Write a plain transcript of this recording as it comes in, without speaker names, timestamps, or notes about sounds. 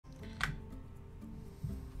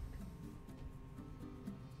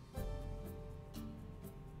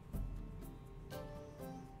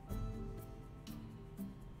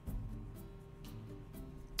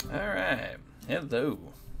Hello,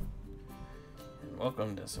 and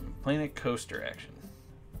welcome to some Planet Coaster action,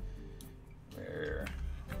 where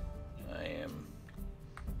I am.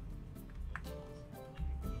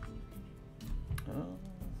 Oh,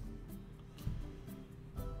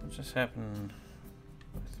 what just happened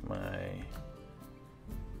with my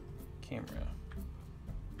camera?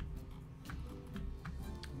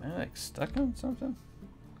 Am I like stuck on something?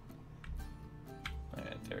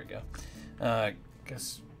 Alright, there we go.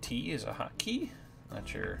 Guess T is a hotkey. Not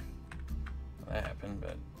sure how that happened,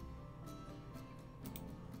 but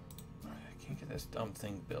I can't get this dumb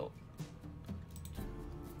thing built.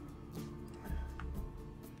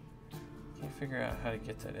 Can't figure out how to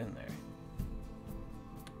get that in there.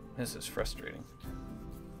 This is frustrating.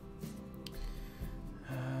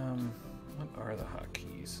 What are the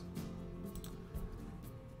hotkeys?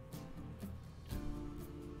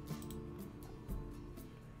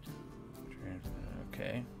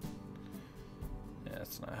 Okay. Yeah,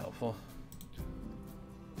 that's not helpful.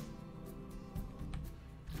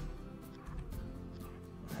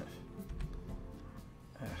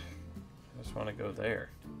 I just want to go there.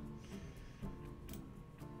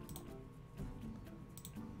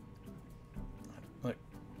 Look,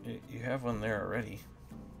 you have one there already.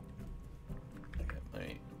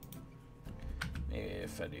 Okay, maybe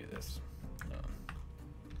if I do this.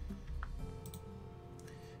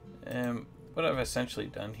 What I've essentially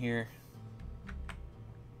done here,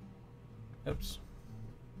 oops,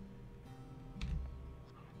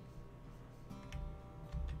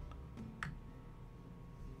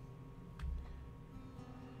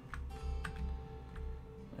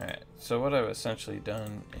 alright, so what I've essentially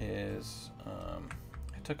done is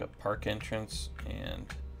I took a park entrance and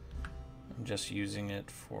I'm just using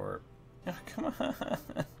it for, oh, come on.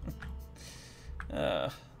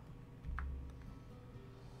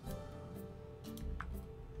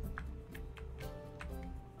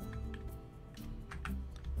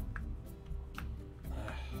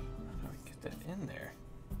 In there.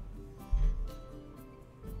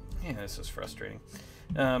 Yeah, this is frustrating.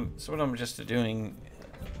 So what I'm just doing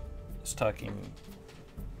is talking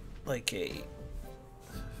like a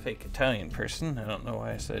fake Italian person. I don't know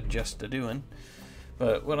why I said just a doing,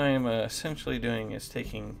 but what I am essentially doing is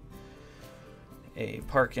taking a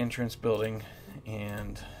park entrance building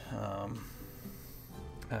and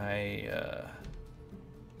I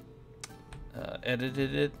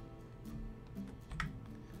edited it.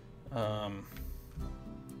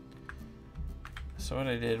 So what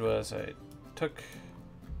I did was I took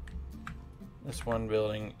this one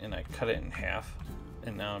building and I cut it in half,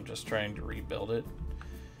 and now I'm just trying to rebuild it,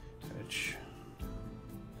 which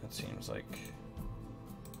it seems like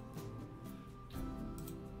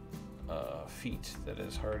a feat that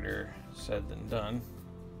is harder said than done,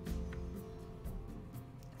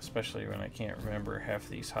 especially when I can't remember half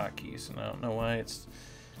these hotkeys, and I don't know why it's.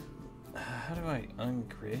 How do I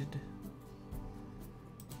ungrid?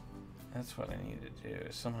 That's what I need to do,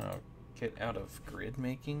 is somehow get out of grid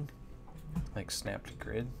making, like snap to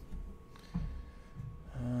grid.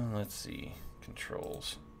 Let's see,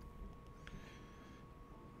 controls,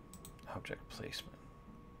 object placement,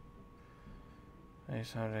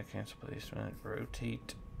 base object, cancel placement,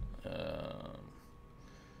 rotate,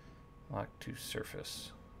 lock to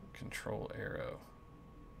surface, control arrow.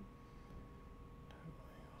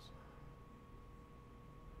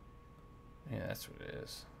 Yeah, that's what it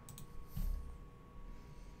is.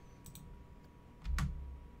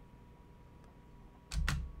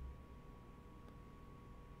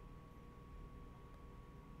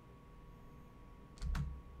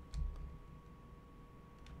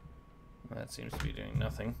 That seems to be doing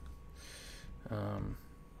nothing. And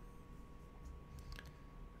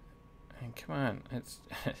come on, it's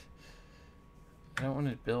I don't want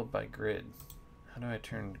to build by grid. How do I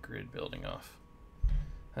turn grid building off?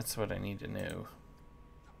 That's what I need to know.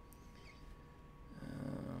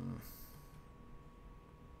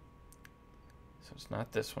 So it's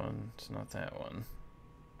not this one, it's not that one.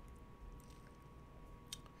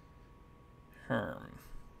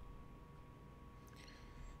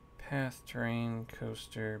 Path, terrain,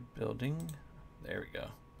 coaster, building. There we go.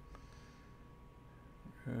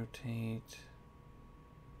 Rotate.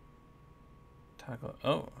 Toggle.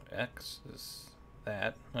 Oh, X is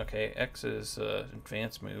that. Okay, X is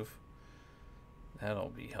advanced move. That'll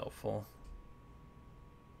be helpful.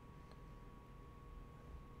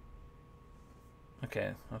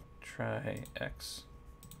 Okay, I'll try X.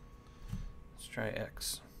 Let's try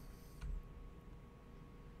X.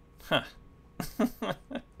 Huh.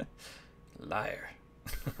 Liar.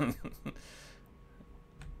 Come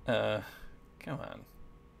on.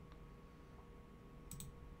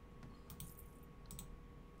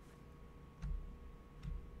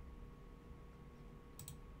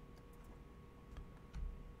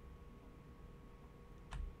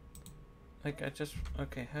 Like, I just...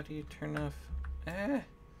 Okay, how do you turn off... Ah!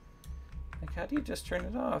 Like, how do you just turn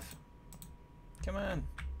it off? Come on.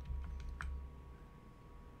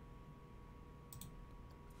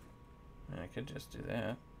 I could just do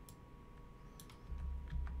that.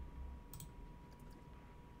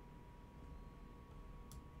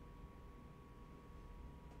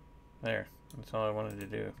 There. That's all I wanted to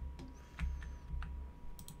do.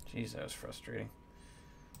 Jeez, that was frustrating.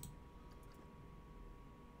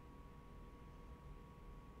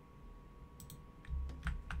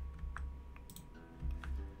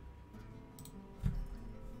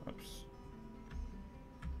 Oops.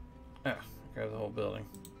 Ah, grab the whole building.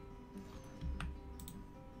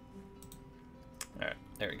 Alright,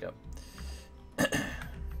 there we go.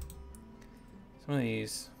 Some of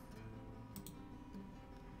these...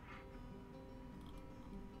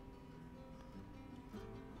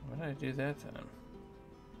 What did I do that time?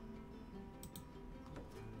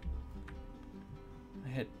 I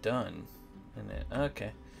hit done. And then,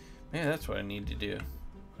 okay. Maybe that's what I need to do.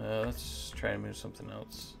 Let's try to move something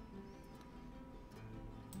else.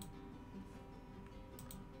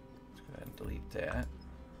 Let's go ahead and delete that.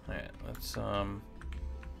 Alright, let's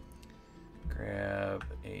grab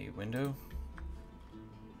a window.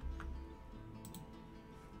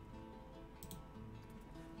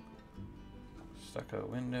 Stucco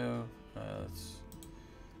window. Let's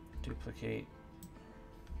duplicate.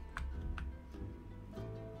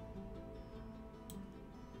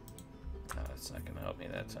 That's not going to help me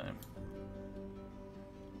that time.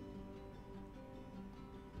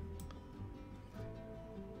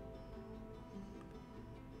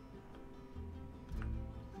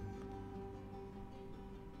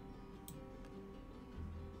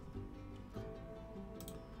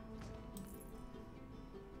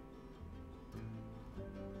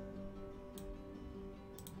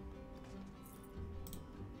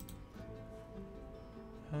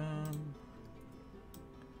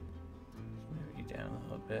 Move you down a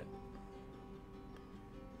little bit.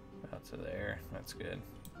 About to there. That's good.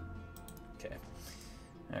 Okay.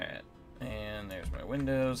 Alright. And there's my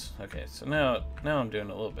windows. Okay, so now I'm doing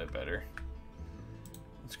a little bit better.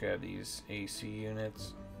 Let's grab these AC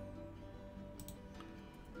units.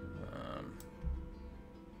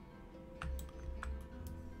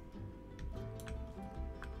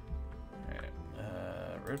 Alright.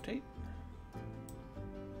 Rotate.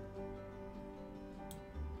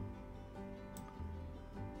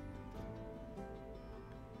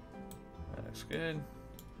 That looks good.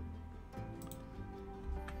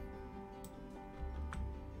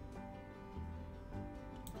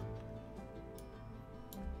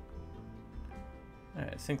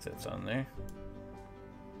 Alright, I think that's on there.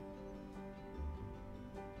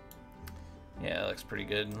 Yeah, it looks pretty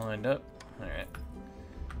good and lined up. Alright.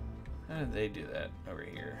 How did they do that over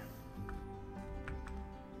here?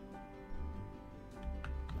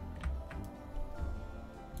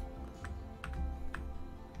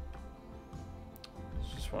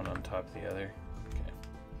 It's just one on top of the other. Okay.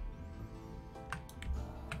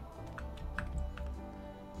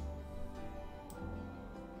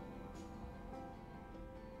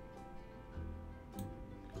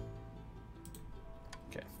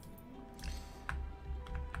 Okay.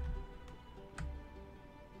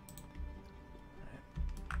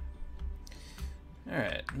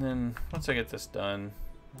 Alright, and then once I get this done,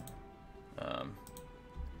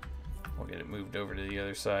 we'll get it moved over to the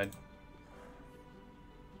other side.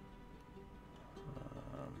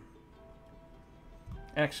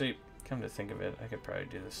 Actually, come to think of it, I could probably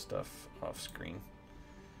do this stuff off screen.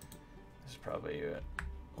 This is probably a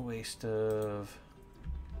waste of...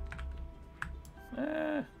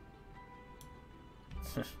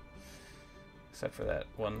 Except for that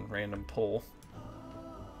one random pull.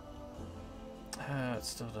 It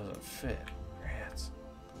still doesn't fit. Rats.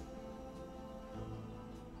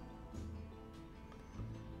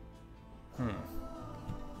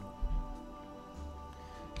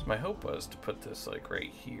 So my hope was to put this like right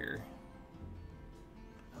here.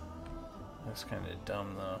 That's kind of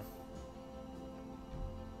dumb though.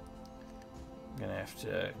 I'm gonna have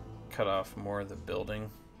to cut off more of the building.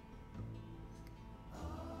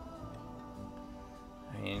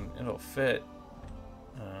 I mean, it'll fit.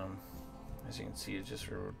 As you can see, it just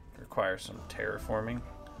requires some terraforming.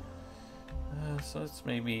 So let's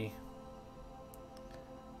go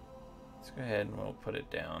ahead and we'll put it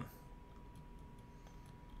down.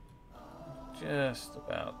 Just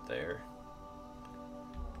about there.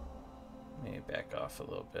 Maybe back off a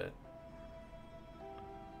little bit.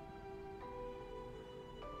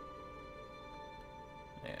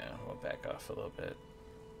 Yeah, we'll back off a little bit.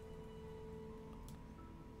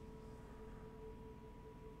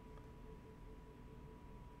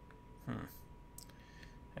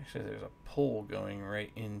 Actually, there's a pole going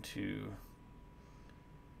right into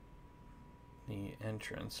the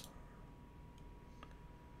entrance.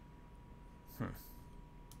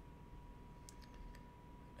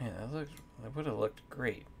 Man, that would have looked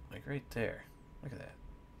great. Like right there. Look at that.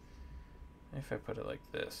 If I put it like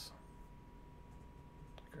this.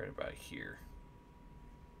 Like right about here.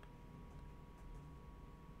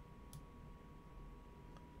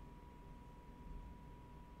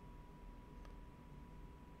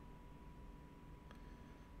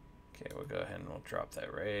 Okay, we'll go ahead and we'll drop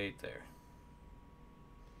that right there.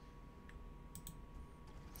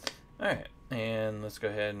 Alright, and let's go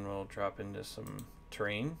ahead and we'll drop into some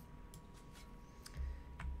terrain.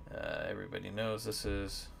 Everybody knows this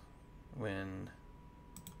is when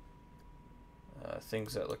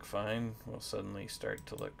things that look fine will suddenly start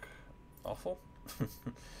to look awful.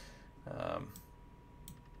 I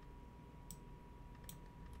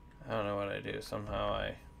don't know what I do. Somehow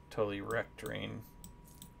I totally wreck terrain.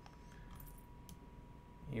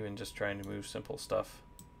 Even just trying to move simple stuff.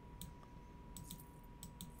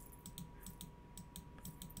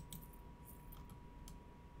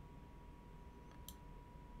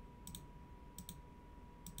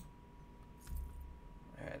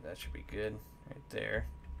 Alright, that should be good right there.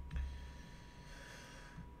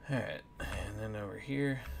 Alright, and then over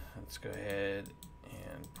here, let's go ahead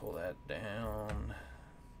and pull that down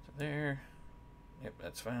to there. Yep,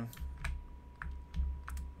 that's fine.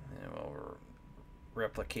 And we'll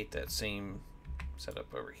replicate that same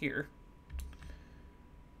setup over here.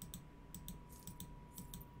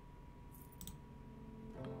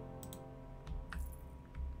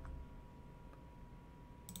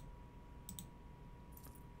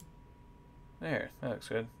 There, that looks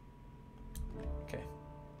good. Okay.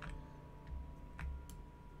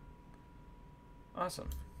 Awesome.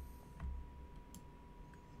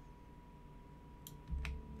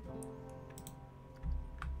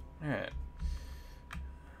 Alright.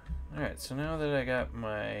 Alright, so now that I got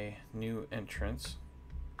my new entrance,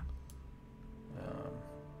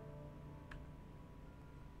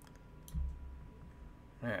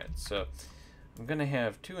 alright, so I'm going to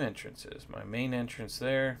have two entrances. My main entrance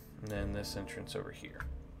there, and then this entrance over here.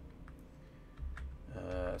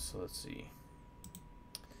 So let's see.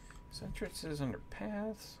 Is entrances under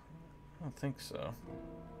paths? I don't think so.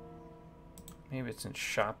 Maybe it's in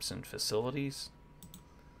shops and facilities.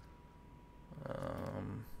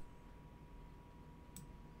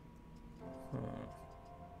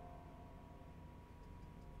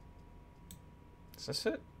 Is this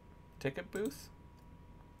it? Ticket booth?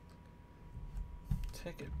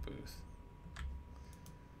 Ticket booth.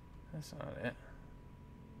 That's not it.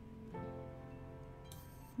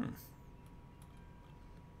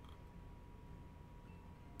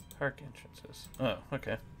 Park entrances. Oh,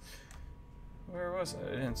 okay. Where was it?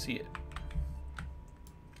 I didn't see it.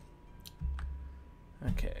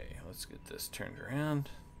 Okay, let's get this turned around.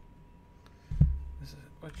 Is it,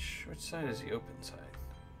 which side is the open side?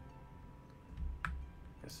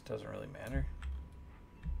 Guess it doesn't really matter.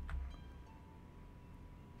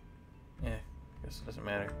 Yeah, guess it doesn't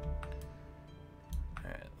matter.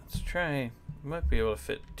 Alright, let's try. We might be able to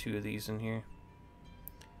fit two of these in here.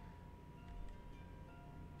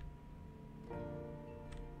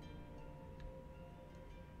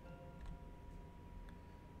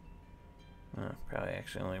 Probably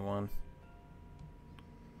actually only one.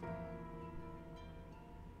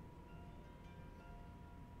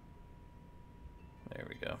 There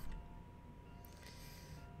we go.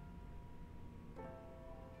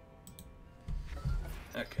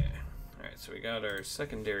 Okay. Alright, so we got our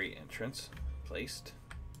secondary entrance placed.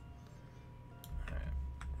 Alright.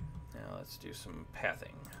 Now let's do some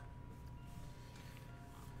pathing.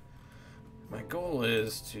 My goal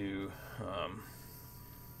is to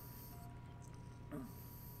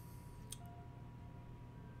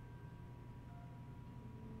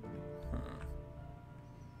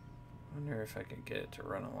wonder if I could get it to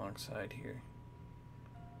run alongside here.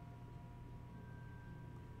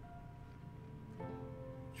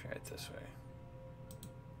 Try it this way.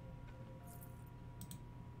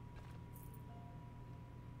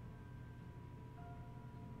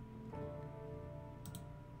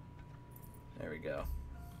 There we go.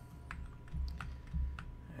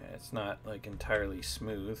 It's not like entirely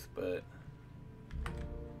smooth, but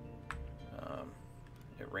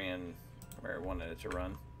it ran where I wanted it to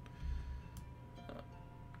run.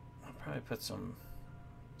 I'll probably put some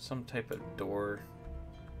type of door,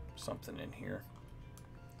 something in here.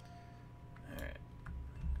 Alright.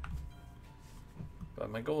 But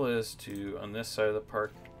my goal is to, on this side of the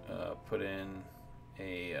park, put in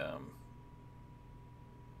a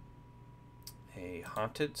a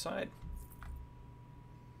haunted side.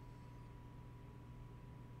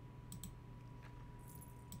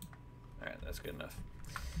 Alright, that's good enough.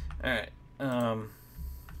 Alright,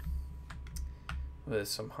 with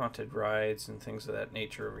some haunted rides and things of that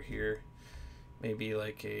nature over here. Maybe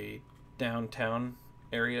like a downtown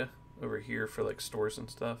area over here for like stores and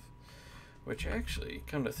stuff. Which actually,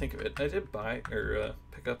 come to think of it, I did buy or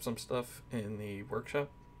pick up some stuff in the workshop.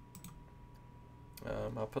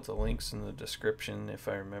 I'll put the links in the description if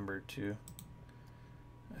I remember to.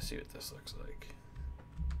 Let's see what this looks like.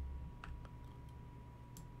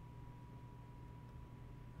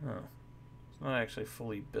 Oh, it's not actually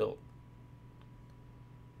fully built.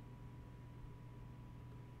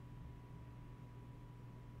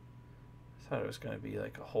 I thought it was going to be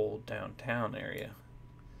like a whole downtown area.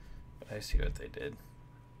 But I see what they did.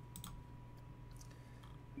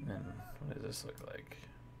 And what does this look like?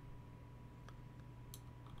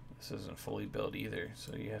 This isn't fully built either,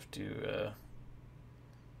 so you have to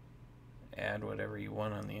add whatever you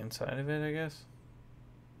want on the inside of it, I guess.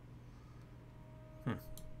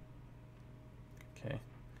 Okay.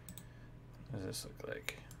 What does this look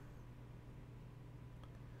like?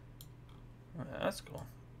 Oh, that's cool.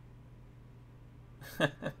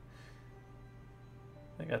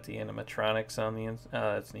 They got the animatronics on the inside.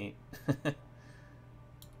 Oh, that's neat.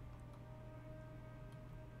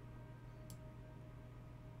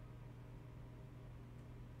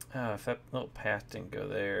 Oh, if that little path didn't go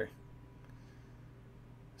there,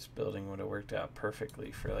 this building would have worked out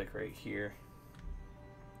perfectly for like right here.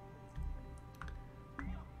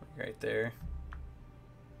 Right there.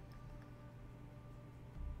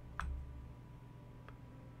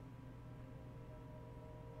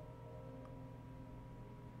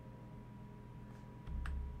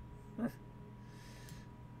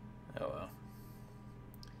 Oh well.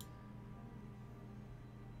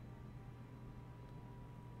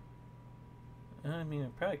 I mean, I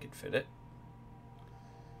probably could fit it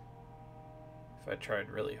if I tried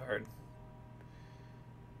really hard.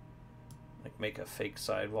 Like make a fake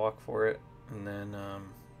sidewalk for it, and then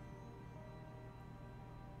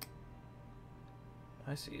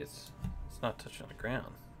I see it's not touching the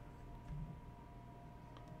ground.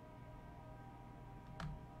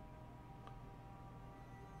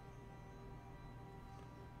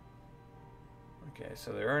 Okay,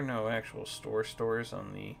 so there are no actual stores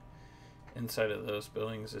on the inside of those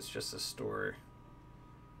buildings. It's just a store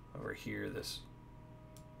over here. This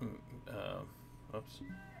whoops.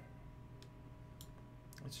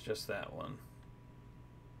 It's just that one.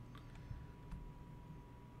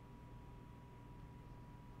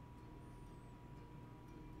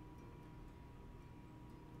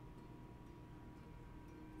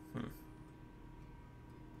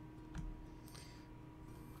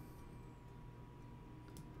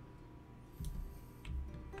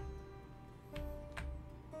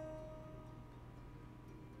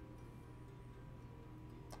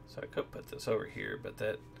 So I could put this over here, but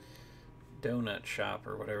that donut shop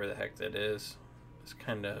or whatever the heck that is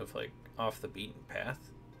kind of like off the beaten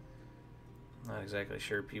path. Not exactly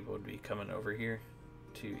sure people would be coming over here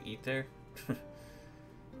to eat there.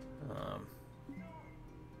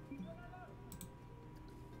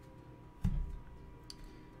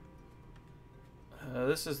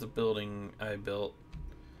 This is the building I built.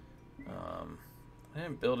 I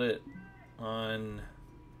didn't build it on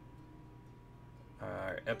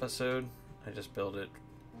our episode. I just built it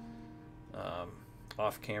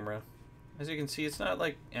off camera. As you can see, it's not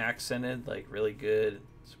like accented, like really good.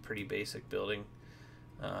 It's a pretty basic building,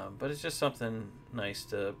 but it's just something nice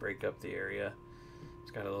to break up the area.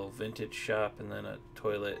 It's got a little vintage shop and then a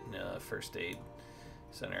toilet and a first aid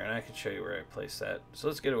center, and I can show you where I place that. So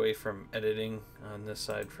let's get away from editing on this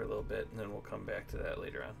side for a little bit, and then we'll come back to that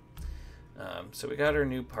later on. So we got our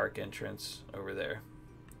new park entrance over there.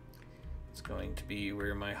 It's going to be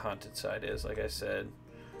where my haunted side is, like I said.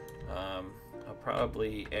 I'll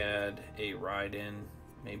probably add a ride in,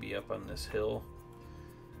 maybe up on this hill.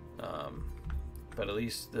 But at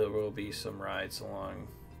least there will be some rides along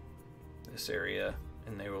this area,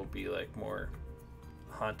 and they will be like more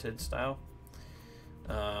haunted style.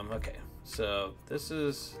 Okay, so this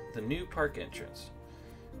is the new park entrance.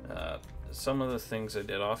 Some of the things I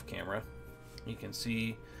did off camera. You can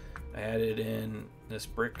see I added in this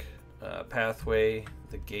brick pathway,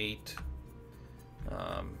 the gate,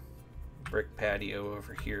 brick patio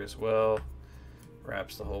over here as well,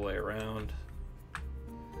 wraps the whole way around.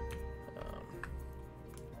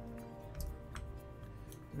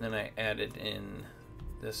 And then I added in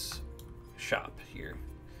this shop here.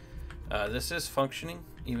 This is functioning,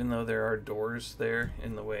 even though there are doors there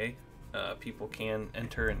in the way. people can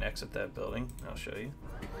enter and exit that building. I'll show you.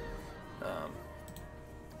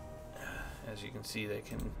 As you can see, they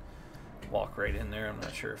can walk right in there. I'm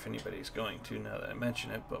not sure if anybody's going to now that I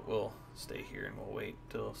mention it, but we'll stay here and we'll wait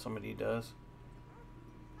till somebody does.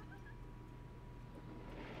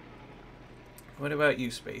 What about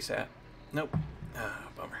you, Space Hat? Nope. Ah,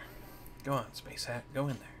 bummer. Go on, Space Hat. Go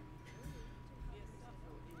in there.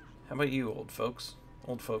 How about you, old folks?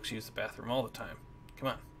 Old folks use the bathroom all the time. Come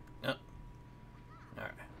on. No.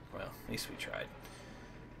 Alright. Well, at least we tried.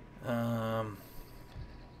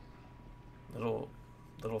 Little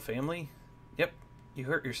family? Yep. You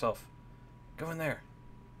hurt yourself. Go in there.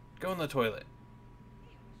 Go in the toilet.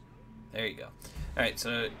 There you go. Alright,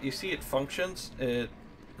 so you see it functions.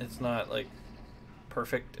 It's not like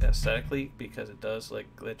perfect aesthetically because it does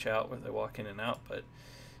like glitch out where they walk in and out, but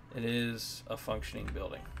it is a functioning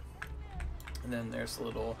building. And then there's a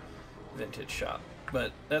little vintage shop.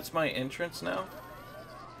 But that's my entrance now.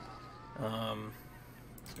 Let's go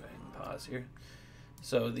ahead and pause here.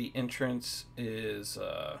 So the entrance is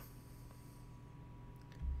you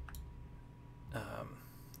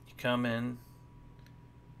come in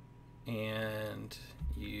and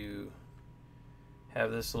you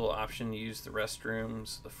have this little option to use the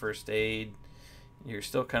restrooms, the first aid. You're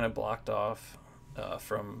still kind of blocked off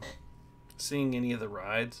from seeing any of the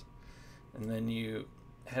rides. And then you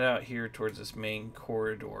head out here towards this main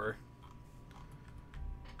corridor.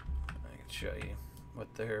 I can show you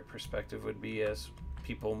what their perspective would be as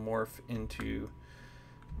people morph into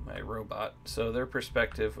my robot. So their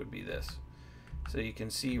perspective would be this. So you can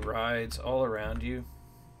see rides all around you.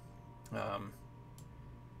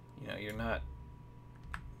 You know, you're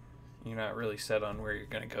not really set on where you're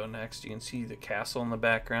going to go next. You can see the castle in the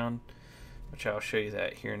background, which I'll show you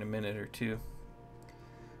that here in a minute or two.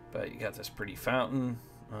 But you got this pretty fountain,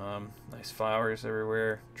 nice flowers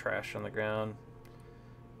everywhere, trash on the ground,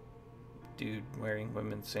 dude wearing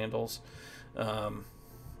women's sandals. And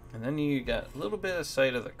then you got a little bit of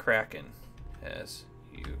sight of the Kraken as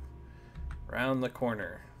you round the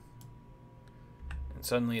corner. And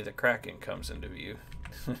suddenly the Kraken comes into view.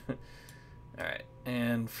 Alright,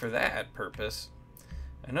 and for that purpose,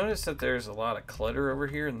 I noticed that there's a lot of clutter over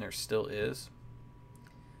here, and there still is.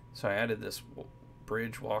 So I added this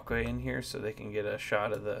bridge walkway in here so they can get a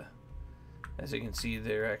shot of the, as you can see,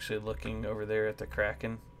 they're actually looking over there at the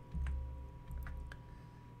Kraken.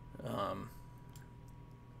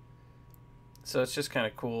 So it's just kind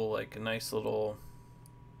of cool, like a nice little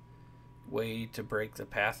way to break the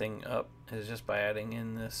pathing up is just by adding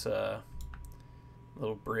in this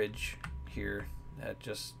little bridge here that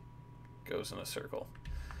just goes in a circle.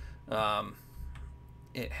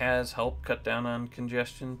 It has helped cut down on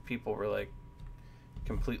congestion. People were like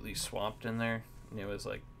completely swamped in there, and it was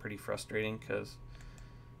like pretty frustrating because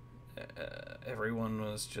everyone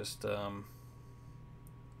was just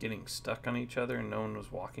getting stuck on each other and no one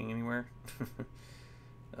was walking anywhere.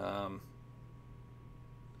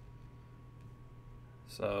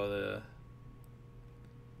 So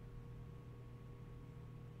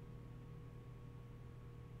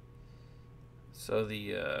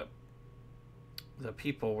the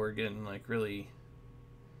people were getting like really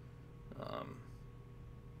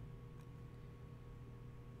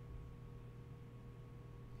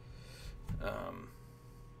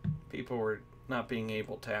people were not being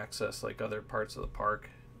able to access like other parts of the park,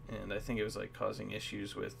 and I think it was like causing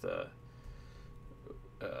issues with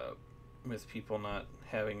people not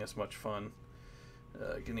having as much fun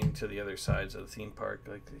getting to the other sides of the theme park.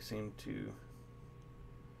 Like they seemed to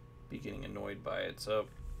be getting annoyed by it, so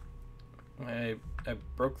I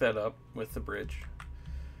broke that up with the bridge.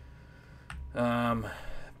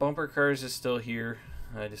 Bumper Cars is still here.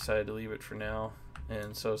 I decided to leave it for now,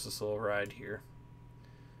 and so is this little ride here.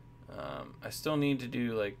 I still need to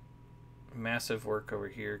do like massive work over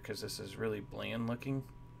here because this is really bland looking,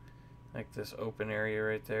 like this open area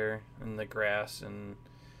right there and the grass and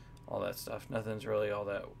all that stuff. Nothing's really all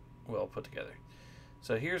that well put together.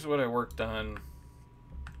 So here's what I worked on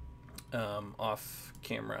off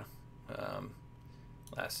camera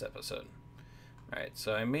last episode. Alright,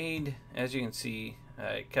 so I made, as you can see,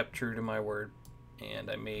 I kept true to my word, and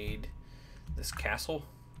I made this castle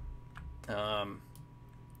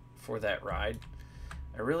for that ride.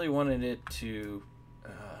 I really wanted it to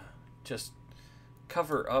just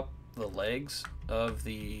cover up the legs of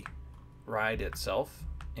the ride itself,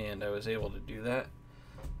 and I was able to do that.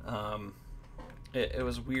 It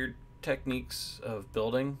was weird techniques of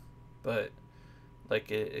building, but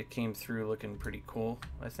like it came through looking pretty cool,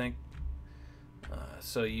 I think.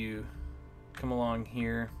 So you come along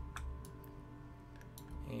here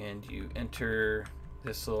and you enter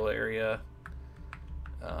this little area,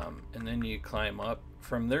 and then you climb up.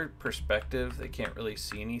 From their perspective, they can't really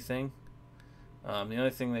see anything. The only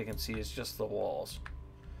thing they can see is just the walls.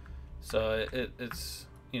 So it's,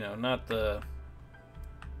 you know, not the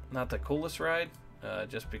coolest ride,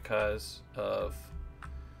 just because of,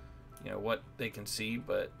 you know, what they can see,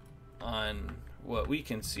 but on what we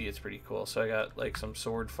can see, it's pretty cool. So I got like some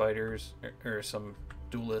sword fighters, or some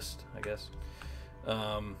duelist, I guess.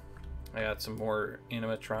 I got some more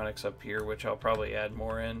animatronics up here, which I'll probably add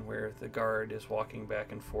more in, where the guard is walking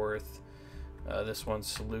back and forth. This one's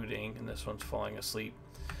saluting, and this one's falling asleep.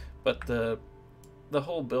 But the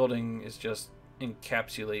whole building is just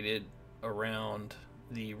encapsulated around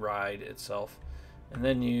the ride itself. And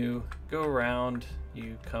then you go around,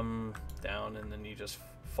 you come down, and then you just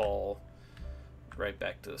fall right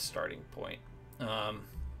back to the starting point. I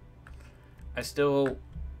still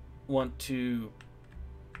want to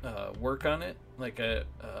work on it, like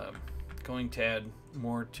going to add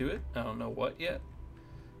more to it. I don't know what yet.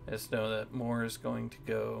 I just know that more is going to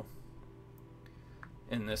go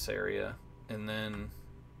in this area, and then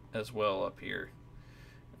as well up here.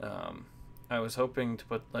 I was hoping to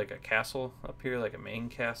put like a castle up here, like a main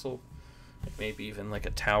castle, maybe even like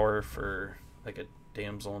a tower for like a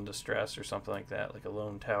damsel in distress or something like that, like a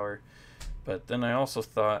lone tower. But then I also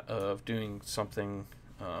thought of doing something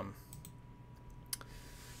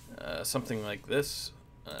something like this.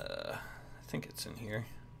 I think it's in here,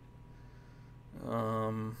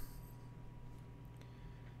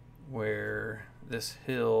 where this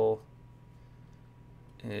hill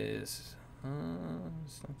is,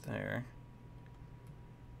 it's not there.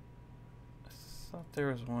 I thought there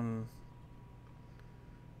was one.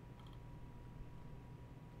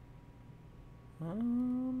 I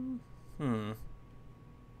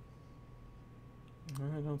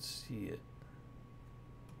don't see it.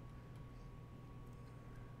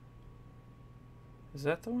 Is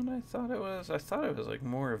that the one I thought it was? I thought it was like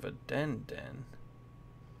more of a den.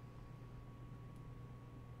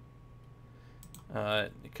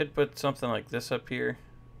 You could put something like this up here,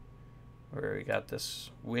 where we got this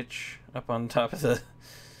witch up on top of the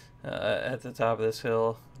at the top of this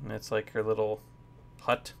hill, and it's like her little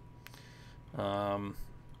hut.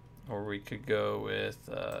 Or we could go with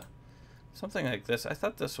something like this. I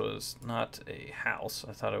thought this was not a house.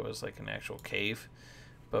 I thought it was like an actual cave.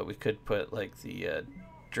 But we could put like the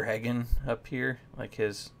dragon up here, like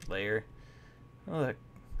his lair. Oh, look,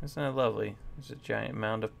 isn't that lovely? There's a giant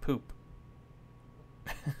mound of poop.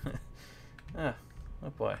 Oh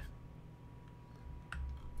boy.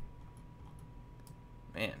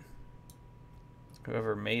 Man,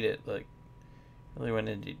 whoever made it like really went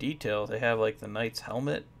into detail. They have like the knight's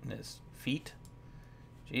helmet and his feet.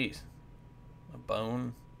 Jeez, a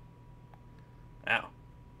bone. Ow,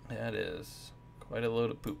 that is quite a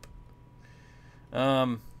load of poop.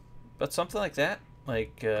 But something like that,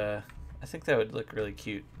 like I think that would look really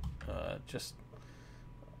cute. Just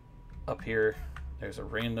up here, there's a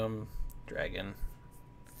random dragon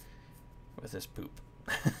with his poop.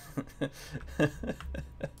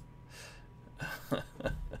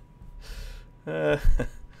 I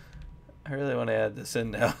really want to add this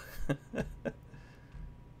in now.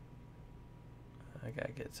 I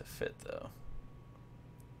gotta get it to fit though.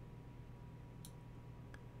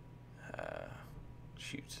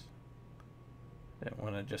 Shoot. Didn't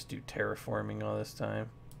want to just do terraforming all this time.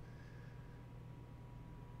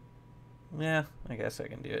 Yeah, I guess I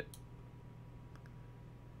can do it.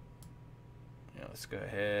 Yeah, let's go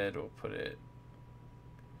ahead. We'll put it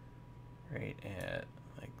right at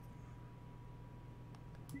like.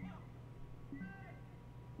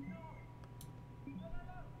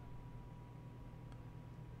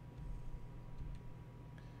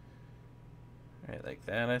 Right, like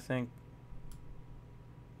that, I think.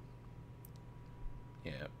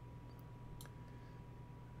 Yeah.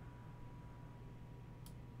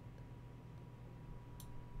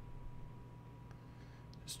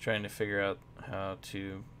 Just trying to figure out how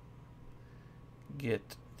to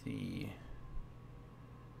get the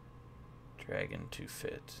dragon to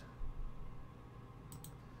fit.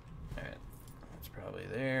 Alright, that's probably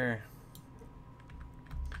there.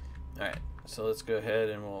 Alright, so let's go ahead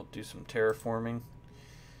and we'll do some terraforming.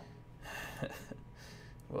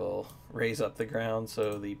 We'll raise up the ground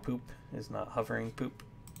so the poop is not hovering poop.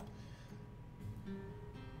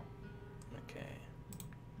 Okay.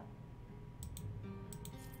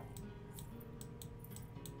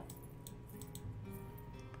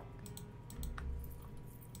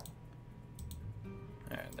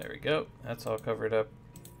 Alright, there we go. That's all covered up.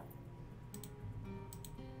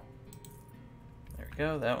 There we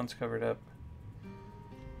go. That one's covered up.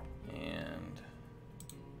 And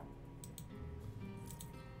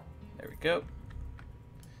we go.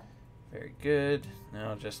 Very good.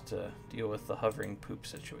 Now just to deal with the hovering poop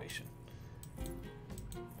situation.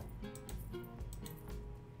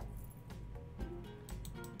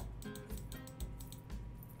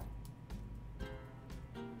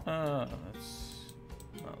 That's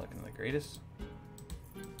not looking the greatest.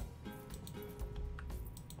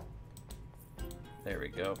 There we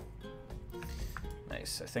go.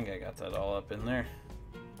 Nice. I think I got that all up in there.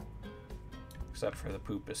 Except for the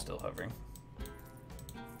poop is still hovering.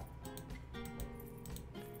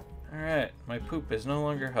 Alright, my poop is no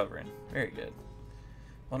longer hovering. Very good.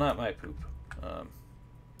 Well, not my poop.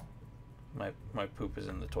 My poop is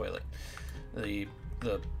in the toilet. The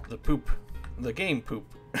poop, the game poop.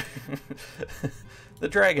 The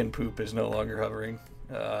dragon poop is no longer hovering.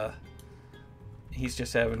 He's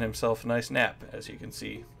just having himself a nice nap, as you can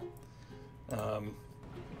see. Does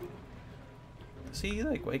he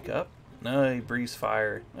like wake up? No, he breathes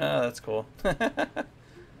fire. Oh, that's cool.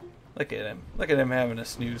 Look at him. Look at him having a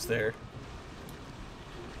snooze there.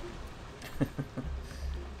 You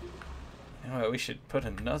know what, we should put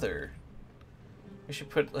another... We should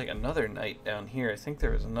put like another knight down here. I think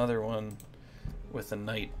there was another one with a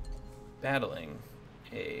knight battling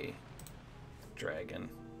a dragon.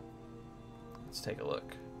 Let's take a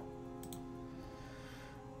look.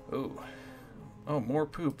 Ooh. Oh, more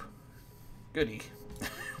poop. Goody.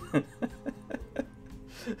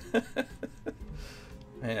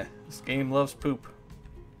 Yeah, this game loves poop.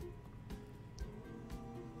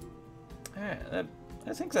 Yeah,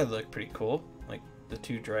 I think that looked pretty cool. Like the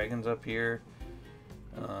two dragons up here.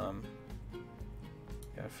 Gotta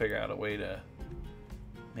figure out a way to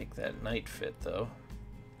make that knight fit, though.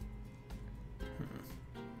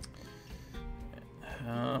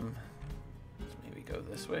 Let's maybe go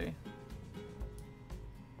this way.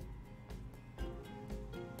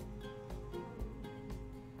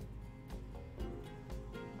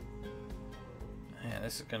 Man,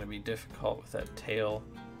 this is gonna be difficult with that tail.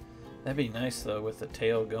 That'd be nice though, with the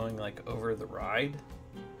tail going like over the ride.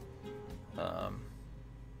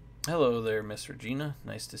 Hello there, Miss Regina.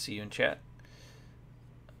 Nice to see you in chat.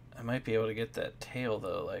 I might be able to get that tail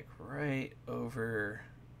though, like right over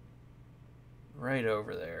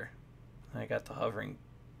there. I got the hovering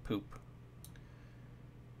poop.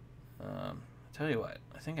 I'll tell you what,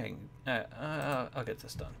 I think I can. I'll get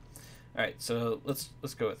this done. All right, so let's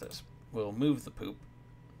go with this. We'll move the poop.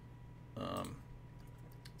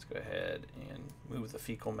 Let's go ahead and move the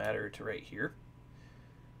fecal matter to right here.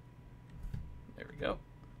 There we go.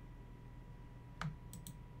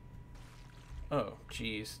 Oh,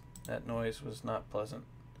 geez, that noise was not pleasant.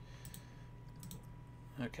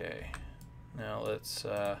 Okay, now let's,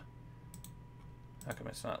 how come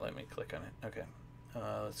it's not letting me click on it? Okay,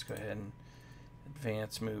 let's go ahead and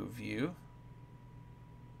advance move view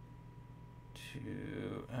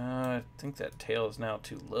to, I think that tail is now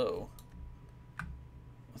too low.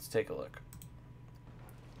 Let's take a look.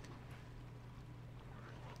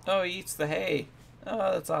 Oh, he eats the hay.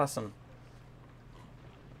 Oh, that's awesome.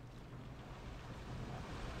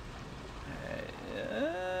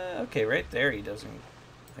 Okay, right there he doesn't,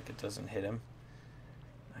 like it doesn't hit him.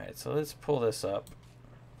 Alright, so let's pull this up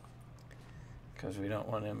because we don't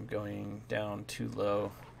want him going down too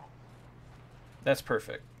low. That's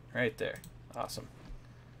perfect. Right there. Awesome.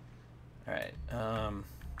 Alright,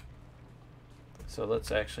 so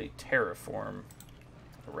let's actually terraform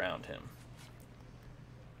around him.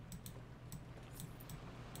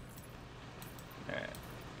 Alright.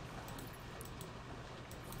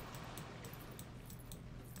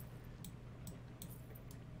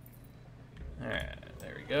 Alright,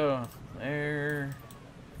 there we go. There.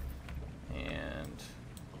 And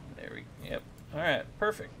there we, yep. Alright,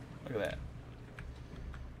 perfect. Look at that.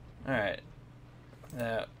 Alright.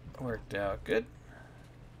 That worked out good.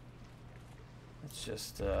 Let's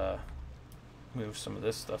just move some of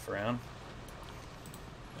this stuff around.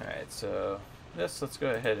 Alright, so let's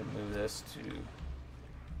go ahead and move this to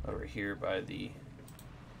over here by the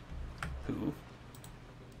poo.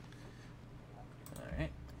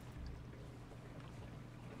 Alright.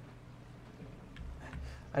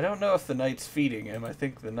 I don't know if the knight's feeding him. I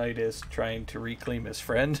think the knight is trying to reclaim his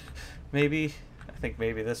friend, maybe. I think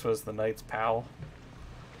maybe this was the knight's pal.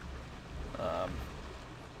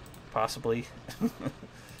 Possibly.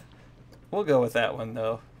 We'll go with that one,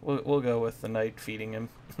 though. We'll go with the knight feeding him.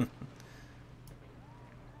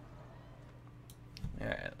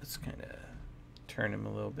 Alright, let's kind of turn him a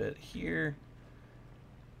little bit here.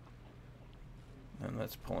 And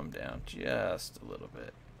let's pull him down just a little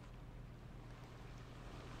bit.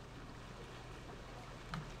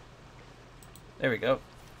 There we go.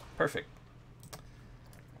 Perfect.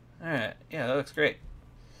 Alright, yeah, that looks great.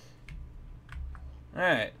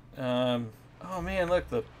 Alright, oh man, look,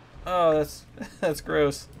 oh, that's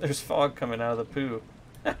gross. There's fog coming out of the poo.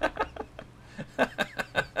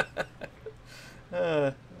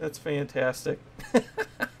 That's fantastic.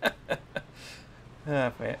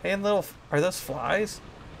 Oh, man. And are those flies?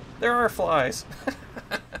 There are flies.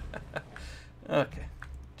 Okay,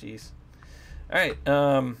 jeez. Alright,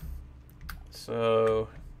 so,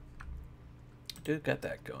 dude, got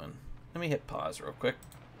that going. Let me hit pause real quick,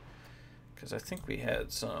 because I think we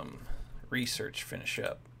had some research finish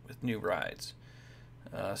up with new rides.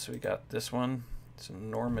 So we got this one. It's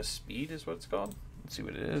Enormous Speed is what it's called. Let's see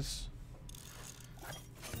what it is.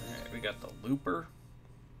 Alright, we got the Looper.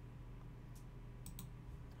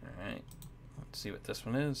 Alright, let's see what this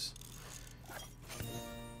one is.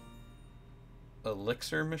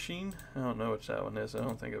 Elixir Machine. I don't know which that one is. I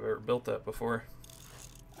don't think I've ever built that before.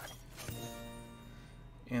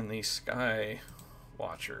 And the Sky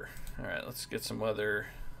Watcher. Alright, let's get some other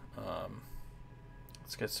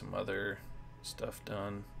stuff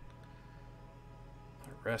done.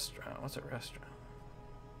 A restaurant. What's a restaurant?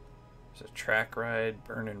 There's a track ride,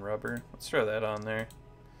 burning rubber. Let's throw that on there.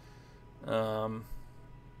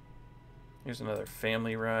 Here's another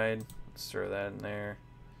family ride. Let's throw that in there.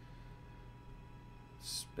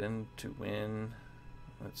 Spin to win.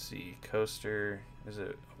 Let's see. Coaster. Is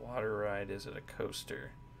it a water ride? Is it a coaster?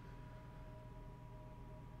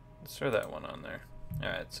 Let's throw that one on there.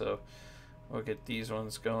 Alright, so we'll get these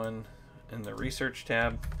ones going in the research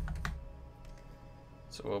tab.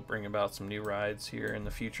 So we'll bring about some new rides here in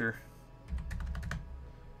the future.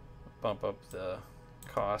 Bump up the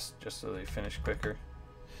cost just so they finish quicker.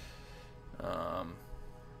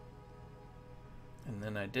 And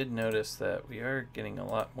then I did notice that we are getting a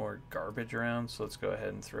lot more garbage around, so let's go ahead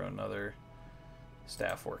and throw another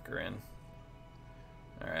staff worker in.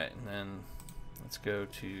 Alright, and then let's go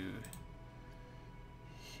to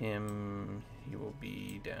him. He will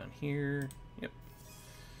be down here. Yep.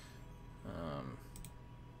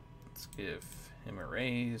 Let's give him a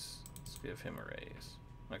raise. Let's give him a raise.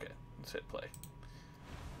 Okay, let's hit play.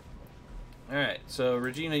 Alright, so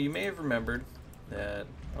Regina, you may have remembered that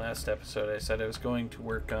last episode I said I was going to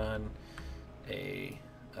work on a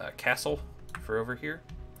castle for over here,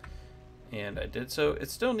 and I did so. It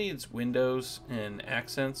still needs windows and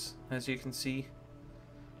accents, as you can see.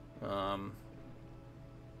 So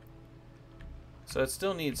it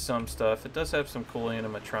still needs some stuff. It does have some cool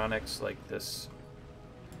animatronics, like this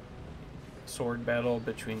sword battle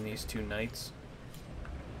between these two knights.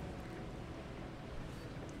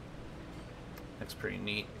 Looks pretty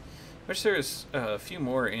neat. Wish there was a few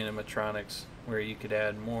more animatronics where you could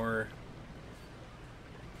add more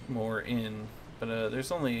in, but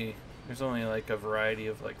there's only like a variety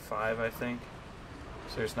of like 5, I think.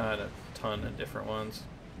 So there's not a ton of different ones,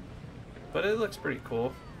 but it looks pretty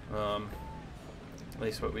cool. At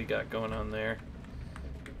least what we got going on there.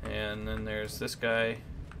 And then there's this guy.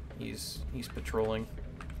 He's patrolling.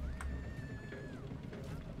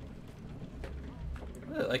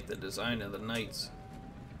 I really like the design of the knights.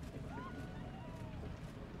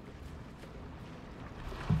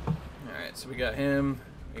 Alright, so we got him.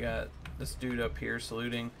 We got this dude up here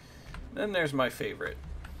saluting. Then there's my favorite,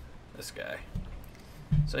 this guy.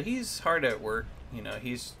 So he's hard at work. You know,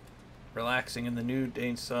 he's relaxing in the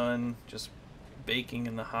noonday sun, just baking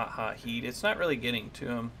in the hot heat. It's not really getting to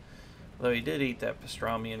him, although he did eat that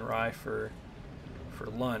pastrami and rye for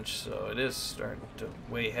lunch, so it is starting to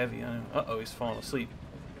weigh heavy on him. Uh-oh, he's falling asleep.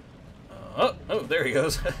 Oh, there he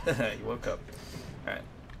goes. He woke up.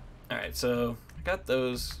 Alright, so I got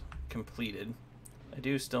those completed. I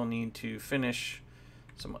do still need to finish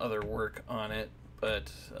some other work on it,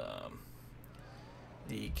 but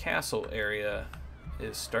the castle area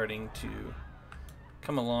is starting to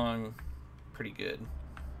come along pretty good.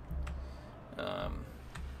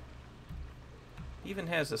 Even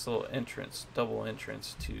has this little entrance, double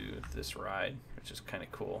entrance to this ride, which is kind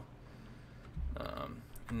of cool.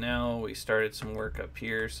 And now we started some work up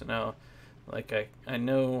here, so now like I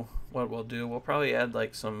know what we'll do. We'll probably add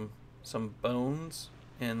like some bones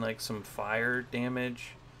and like some fire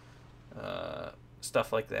damage,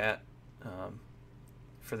 stuff like that,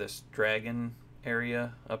 for this dragon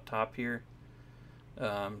area up top here.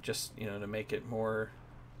 Just, you know, to make it more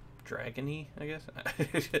dragony, I guess.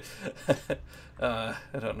 I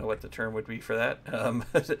don't know what the term would be for that.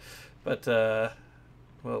 But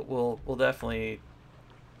we'll definitely,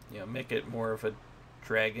 you know, make it more of a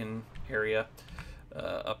dragon area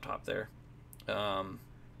up top there. And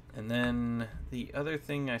then the other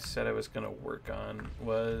thing I said I was going to work on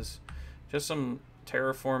was just some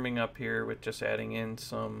terraforming up here with just adding in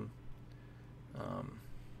some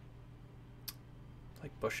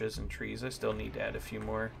like bushes and trees. I still need to add a few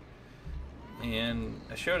more. And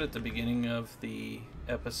I showed at the beginning of the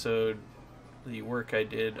episode the work I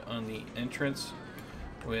did on the entrance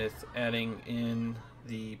with adding in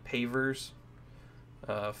the pavers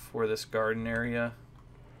for this garden area,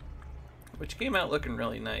 which came out looking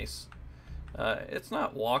really nice. It's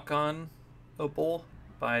not walk-on-able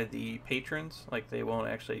by the patrons, like they won't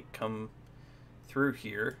actually come through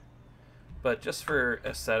here, but just for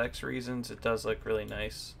aesthetics reasons it does look really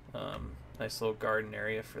nice. Nice little garden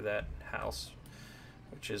area for that house,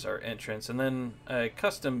 which is our entrance. And then I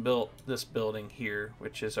custom built this building here,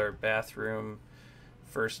 which is our bathroom,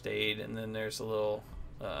 first aid, and then there's a little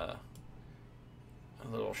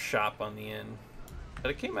shop on the end. But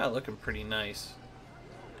it came out looking pretty nice.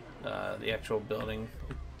 The actual building,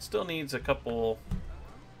 it still needs a couple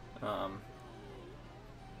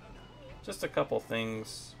just a couple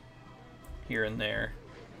things here and there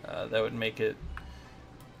that would make it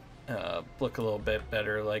look a little bit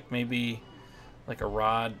better, like maybe like a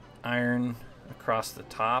rod iron across the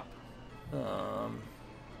top. I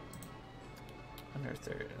wonder if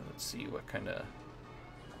there, let's see what kind of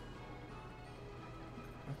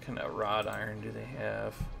rod iron do they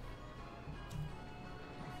have.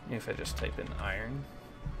 Maybe if I just type in iron.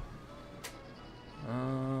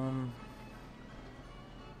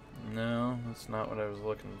 No, that's not what I was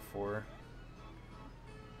looking for.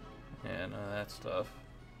 Yeah, none of that stuff.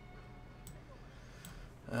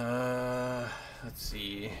 Let's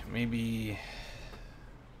see, maybe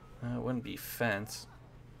it wouldn't be fence.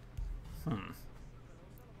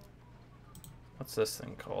 What's this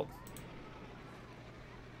thing called?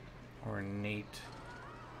 Ornate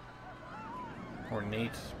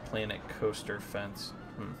planet coaster fence.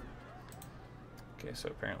 Okay, so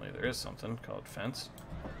apparently there is something called fence.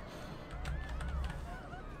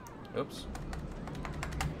 Oops.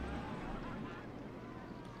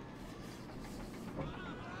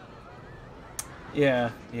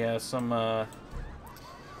 Yeah, some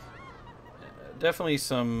definitely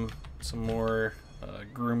some more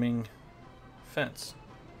grooming. Fence.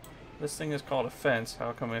 This thing is called a fence.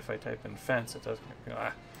 How come if I type in fence it doesn't?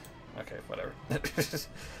 Okay, whatever.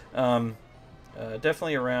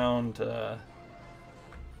 Definitely around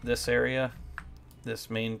this area, this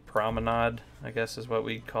main promenade, I guess is what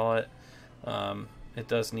we'd call it. It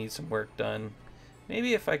does need some work done.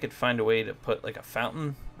 Maybe if I could find a way to put like a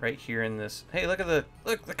fountain right here in this. Hey, look at the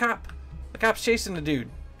cop. The cop's chasing the dude.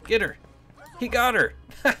 Get her. He got her.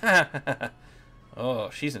 Oh,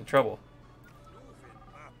 she's in trouble.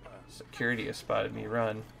 Security has spotted me.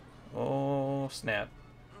 Run. Oh, snap.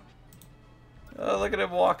 Oh, look at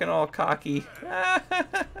him walking all cocky.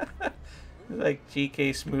 Like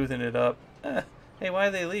GK smoothing it up. Hey, why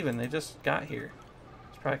are they leaving? They just got here.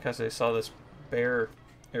 It's probably because they saw this bear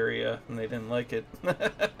area and they didn't like it.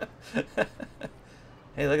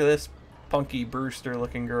 Hey, look at this punky Brewster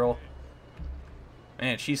looking girl.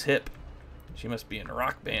 Man, she's hip. She must be in a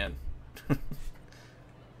rock band.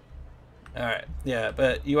 Alright, yeah,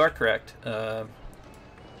 but you are correct.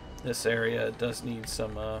 This area does need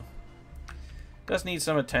some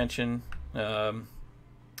attention.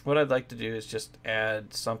 What I'd like to do is just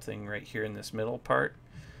add something right here in this middle part.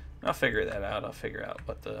 I'll figure that out. I'll figure out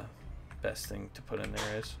what the best thing to put in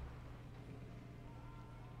there is.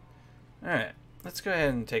 Alright, let's go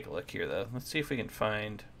ahead and take a look here though. Let's see if we can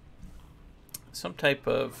find some type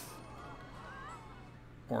of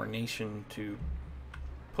ornation to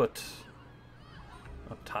put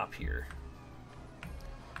up top here.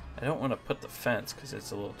 I don't want to put the fence because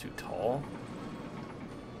it's a little too tall.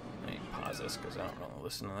 Let me pause this because I don't want to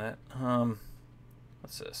listen to that.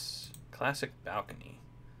 What's this? Classic balcony.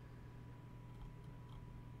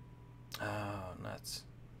 Oh, nuts.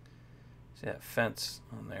 See, that fence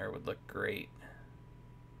on there would look great.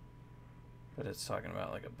 But it's talking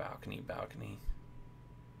about like a balcony.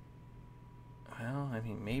 Well, I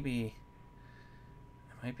mean, maybe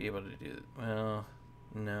I might be able to do it. Well,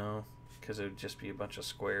 no, because it would just be a bunch of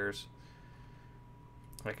squares.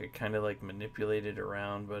 I could kind of like manipulate it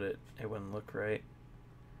around, but it wouldn't look right.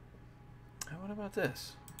 Oh, what about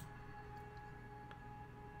this?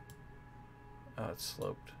 Oh, it's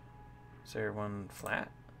sloped. Is there one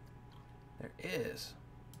flat? There is.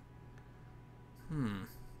 It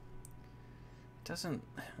doesn't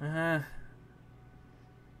have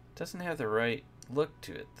the right look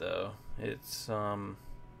to it though. It's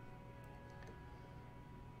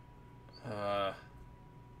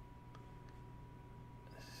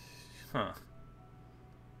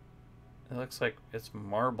it looks like it's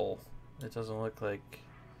marble. It doesn't look like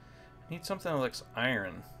I need something that looks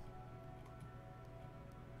iron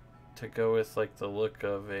to go with like the look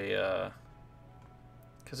of a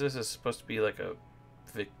because this is supposed to be like a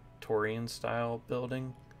Victorian style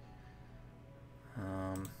building.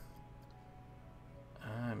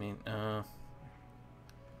 I mean,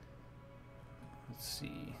 let's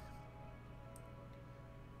see.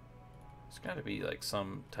 It's got to be like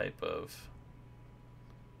some type of.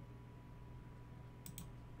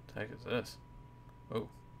 What the heck is this? Oh.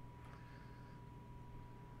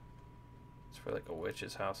 It's for like a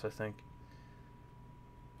witch's house, I think.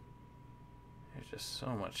 There's just so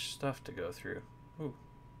much stuff to go through. Ooh.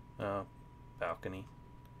 Balcony.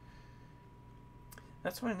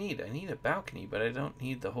 That's what I need. I need a balcony, but I don't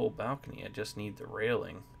need the whole balcony. I just need the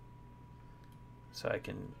railing. So I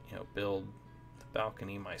can, you know, build the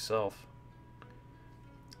balcony myself.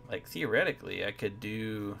 Like, theoretically, I could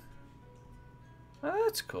do... Oh,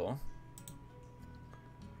 that's cool.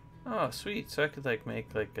 Oh, sweet. So I could, like,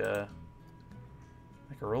 make, like a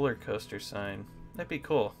roller coaster sign. That'd be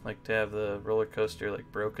cool. Like, to have the roller coaster,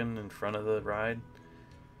 like, broken in front of the ride.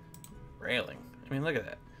 Railing. I mean, look at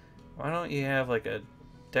that. Why don't you have, like, a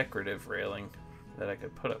decorative railing that I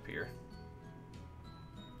could put up here?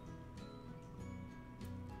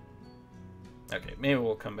 Okay, maybe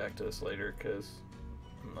we'll come back to this later, because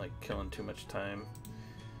I'm, like, killing too much time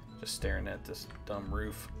just staring at this dumb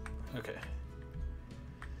roof. Okay.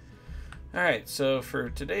 Alright, so for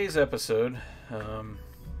today's episode,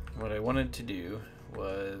 what I wanted to do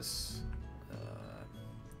was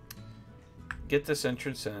get this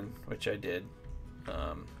entrance in, which I did.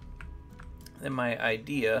 Then my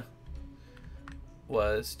idea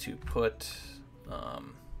was to put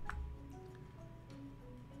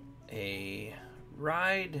a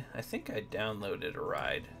ride. I think I downloaded a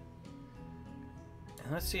ride.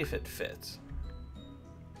 And let's see if it fits.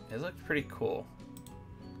 It looked pretty cool.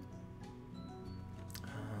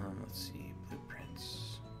 Let's see,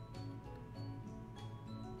 blueprints.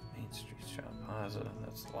 Main Street Shop Plaza,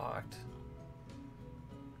 that's locked.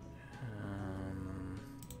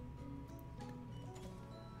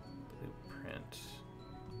 Blueprint.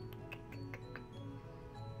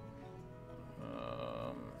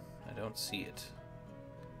 I don't see it.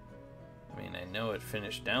 I mean, I know it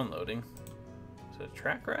finished downloading. Is it a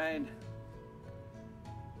track ride?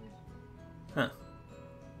 Huh.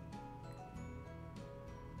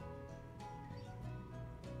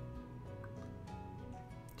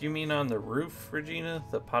 Do you mean on the roof, Regina?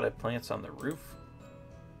 The potted plants on the roof?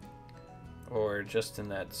 Or just in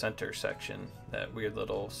that center section? That weird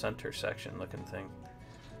little center section looking thing?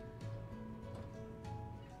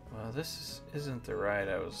 Well, this isn't the ride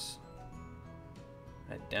I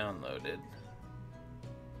downloaded.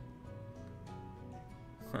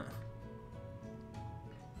 Huh.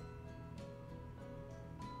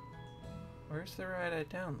 Where's the ride I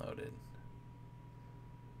downloaded?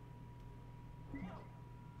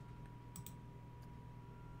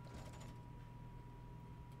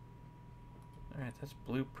 Alright, that's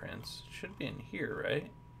blueprints. Should be in here, right?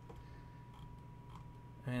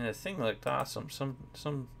 I mean, the thing looked awesome.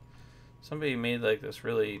 Somebody made like this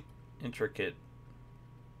really intricate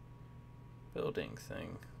building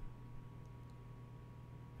thing.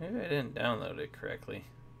 Maybe I didn't download it correctly.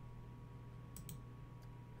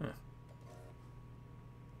 Huh.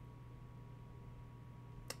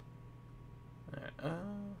 Alright,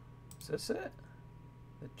 is this it?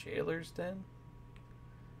 The jailer's den?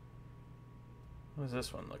 What does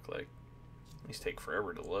this one look like? These take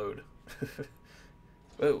forever to load.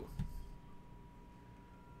 Whoa.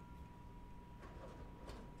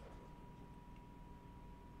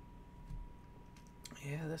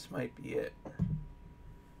 Yeah, this might be it.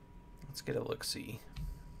 Let's get a look-see.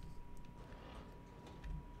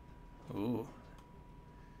 Ooh.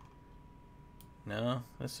 No,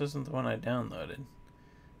 this isn't the one I downloaded.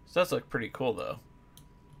 This does look pretty cool, though.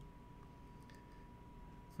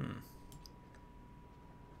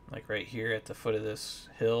 Like right here at the foot of this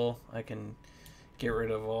hill, I can get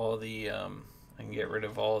rid of all the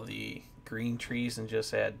green trees and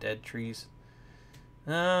just add dead trees.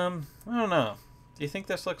 I don't know. Do you think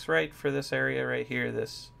this looks right for this area right here?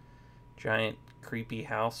 This giant creepy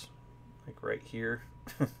house, like right here.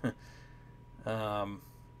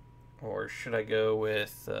 Or should I go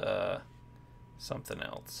with something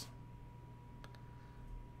else?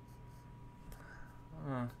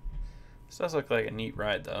 This does look like a neat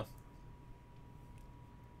ride, though.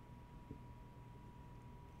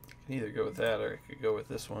 I can either go with that or I could go with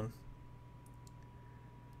this one.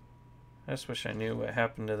 I just wish I knew what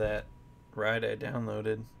happened to that ride I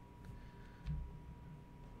downloaded.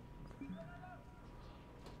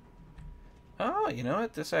 Oh, you know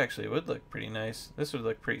what? This actually would look pretty nice. This would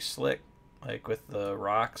look pretty slick, like with the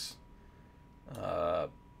rocks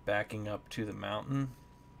backing up to the mountain.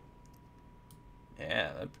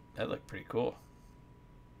 Yeah, that looked pretty cool.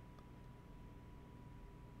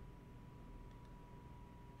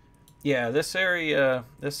 Yeah, this area,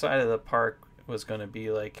 this side of the park was going to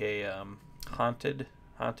be like a haunted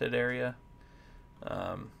area.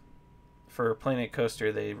 For Planet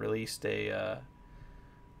Coaster, they released a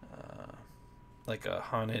like a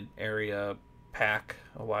haunted area pack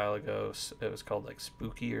a while ago. It was called like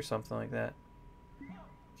Spooky or something like that.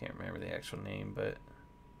 Can't remember the actual name, but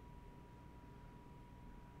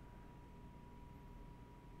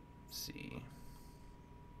let's see.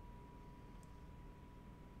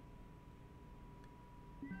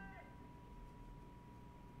 I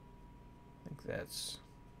think that's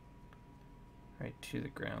right to the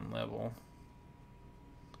ground level.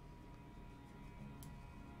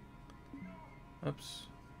 Oops.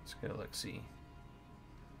 Let's go look see.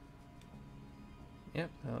 Yep,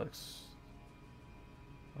 that looks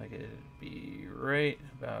like it'd be right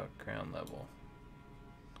about ground level.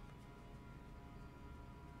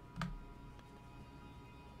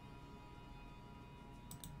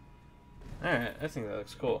 Alright, I think that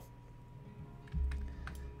looks cool.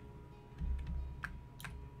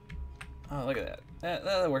 Oh, look at that.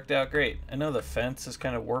 That worked out great. I know the fence is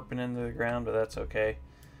kind of warping into the ground, but that's okay.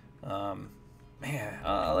 Man,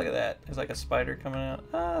 oh, look at that. There's like a spider coming out.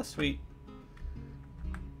 Ah, sweet.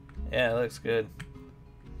 Yeah, it looks good.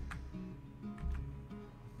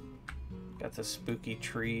 Got the spooky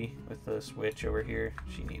tree with this witch over here.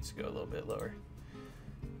 She needs to go a little bit lower.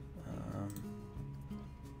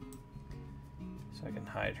 So I can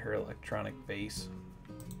hide her electronic base.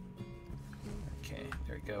 Okay,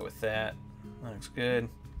 there we go with that. That looks good.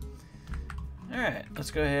 Alright, let's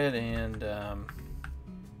go ahead and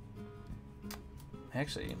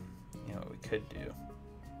actually, you know what we could do?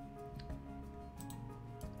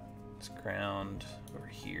 Let's ground over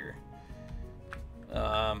here.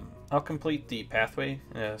 I'll complete the pathway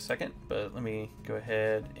in a second, but let me go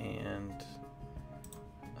ahead and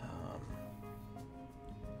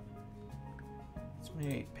let's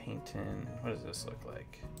maybe paint in. What does this look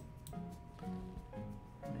like?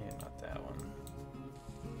 Maybe not that one.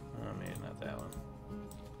 Maybe not that one.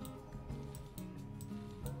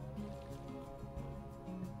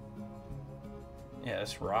 Yeah,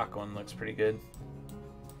 this rock one looks pretty good.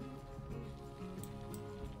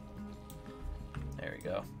 There we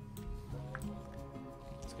go.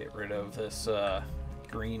 Let's get rid of this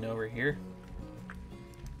green over here.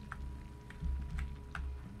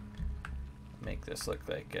 Make this look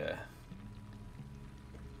like a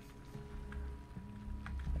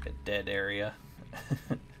dead area.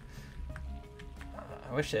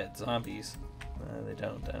 I wish they had zombies. They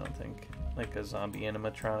don't, I don't think. Like a zombie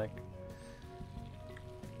animatronic.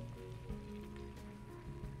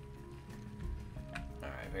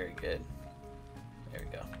 Alright, very good. There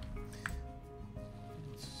we go.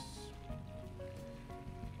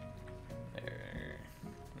 There.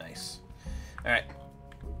 Nice. Alright.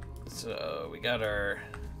 So we got our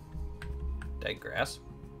dead grass.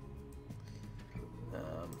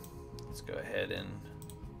 Let's go ahead and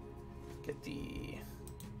get the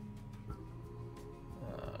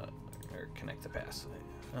or connect the pass.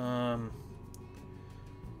 Alright,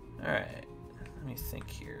 let me think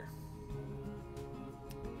here.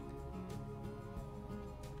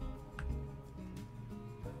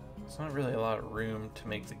 There's not really a lot of room to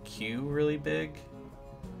make the queue really big.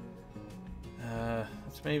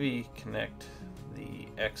 Let's maybe connect the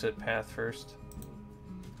exit path first.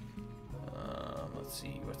 Let's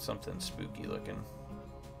see, what's something spooky looking?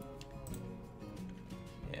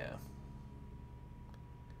 Yeah.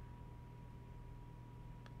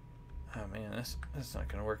 Oh man, this is not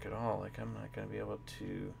gonna work at all. Like, I'm not gonna be able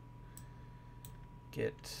to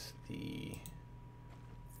get the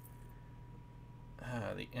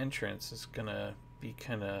entrance is gonna be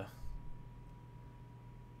kind of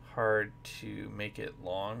hard to make it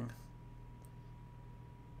long.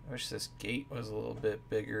 I wish this gate was a little bit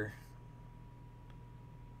bigger.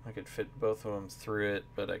 I could fit both of them through it,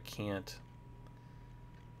 but I can't.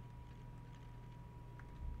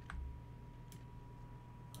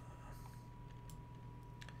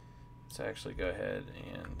 Let's actually go ahead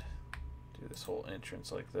and do this whole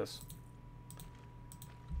entrance like this.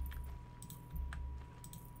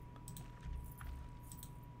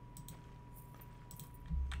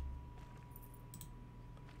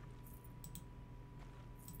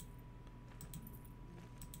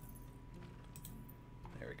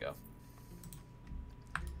 There we go.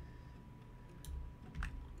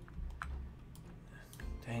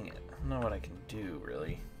 Dang it. don't know what I can do,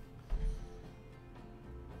 really.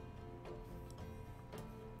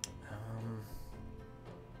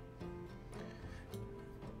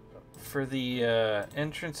 For the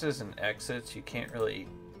entrances and exits, you can't really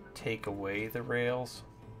take away the rails.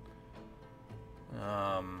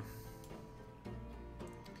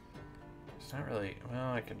 It's not really...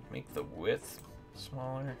 Well, I could make the width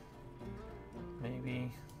smaller,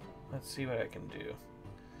 maybe. Let's see what I can do.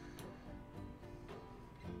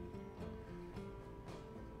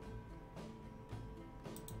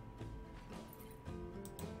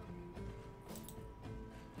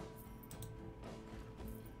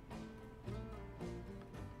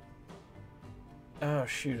 Oh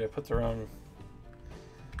shoot, I put the wrong...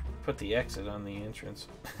 Put the exit on the entrance.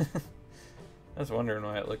 I was wondering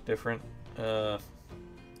why it looked different.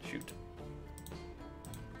 Shoot.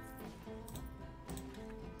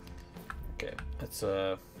 Okay, let's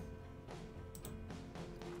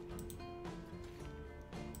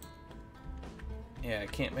yeah, I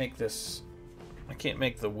can't make this... I can't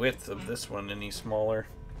make the width of this one any smaller.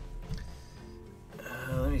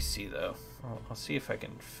 Let me see though. I'll see if I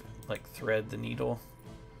can like thread the needle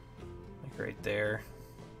like right there.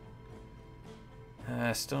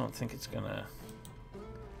 I still don't think it's gonna...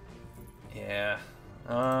 Yeah.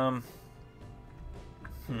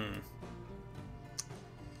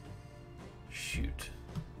 Shoot.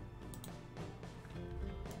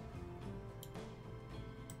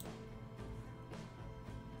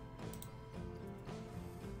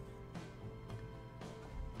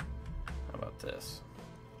 How about this?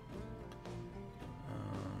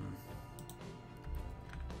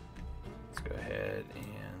 Let's go ahead and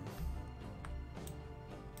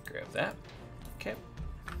grab that. Okay.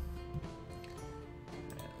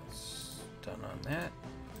 That's done on that.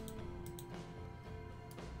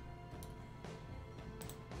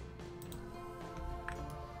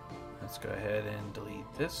 Let's go ahead and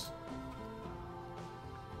delete this.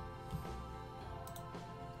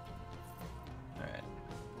 Alright.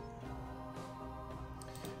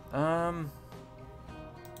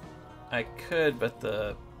 I could, but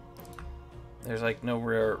there's like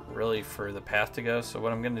nowhere really for the path to go, so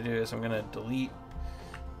what I'm going to do is I'm going to delete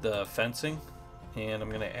the fencing and I'm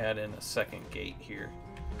going to add in a second gate here.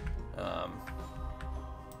 Alright.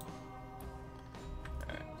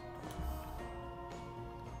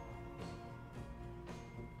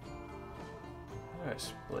 How do I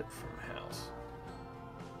split from house?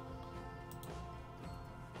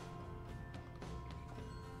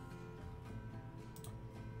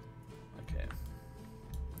 Okay.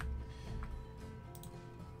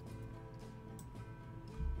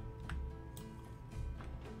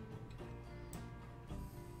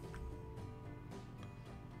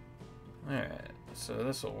 Alright, so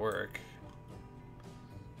this will work.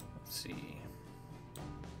 Let's see.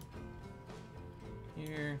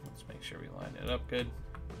 Here, let's make sure we line it up good.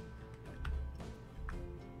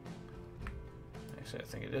 Actually, I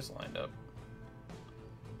think it is lined up.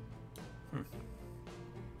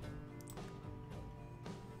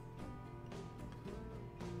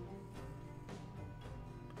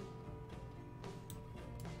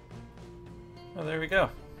 Oh, there we go.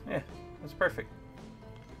 Yeah, that's perfect.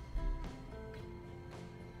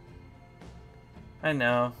 I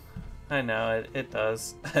know, it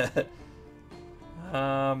does.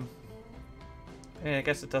 Yeah, I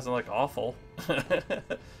guess it doesn't look awful.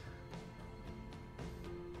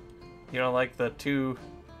 You don't like the two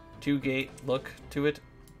gate look to it?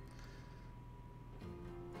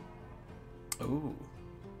 Ooh.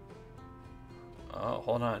 Oh,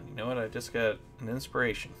 hold on. You know what? I just got an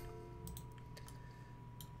inspiration.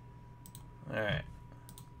 Alright.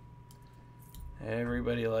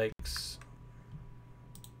 Everybody likes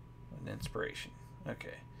an inspiration.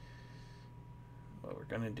 Okay. What we're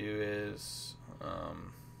gonna do is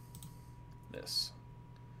this.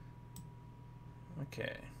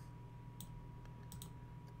 Okay.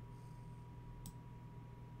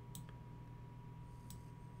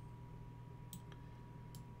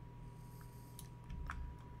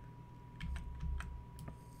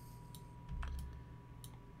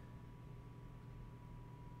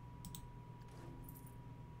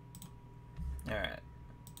 Alright.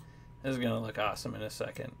 This is gonna look awesome in a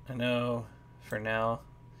second. I know for now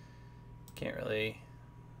can't really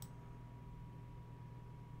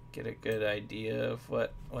get a good idea of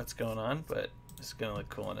what's going on, but it's gonna look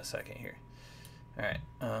cool in a second here. Alright,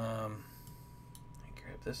 grab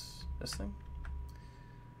this thing.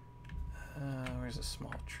 Where's a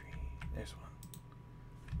small tree? There's one.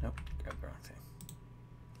 Nope, grab the wrong thing.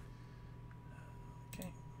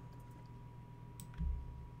 Okay.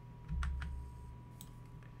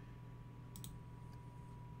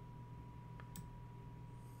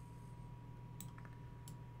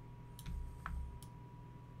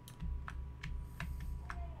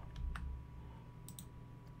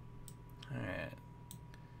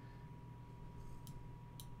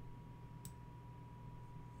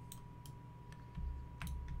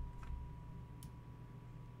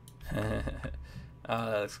 Oh,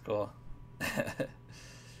 that looks cool.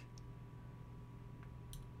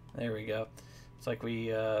 There we go. It's like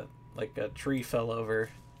we like a tree fell over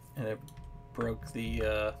and it broke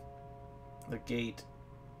the gate.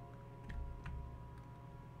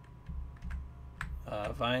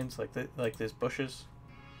 Vines like these bushes.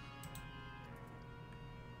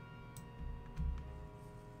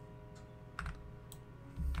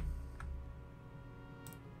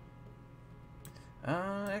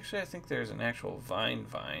 Actually, I think there's an actual vine.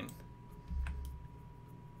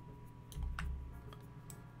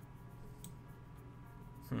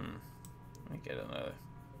 Let me get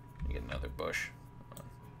another bush.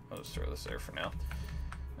 I'll just throw this there for now.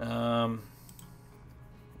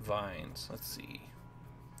 Vines. Let's see.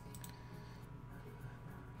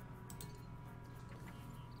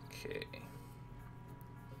 Okay.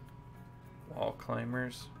 Wall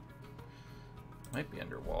climbers. Might be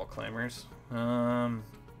under wall climbers.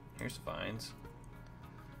 Here's vines.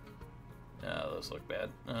 Those look bad.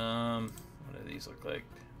 What do these look like?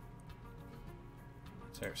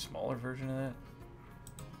 Is there a smaller version of that?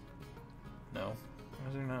 No. Why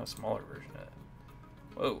is there not a smaller version of that?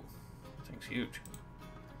 Whoa. That thing's huge.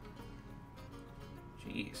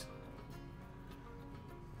 Jeez.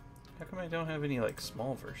 How come I don't have any, like,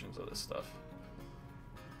 small versions of this stuff?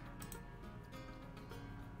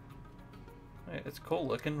 It's cool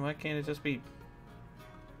looking. Why can't it just be,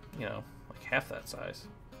 you know, like half that size?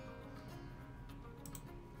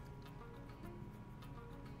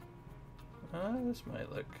 This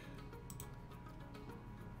might look...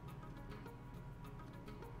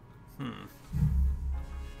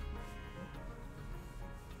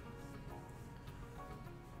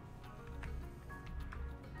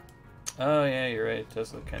 Oh, yeah, you're right. It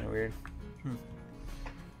does look kind of weird. Let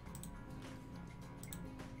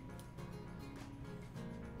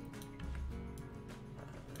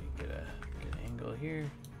me get a good angle here.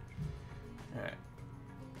 Alright.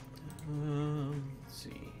 Let's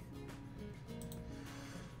see.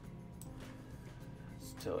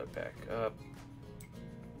 Let's tilt it back up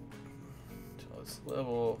until it's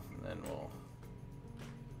level, and then we'll...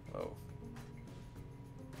 Whoa.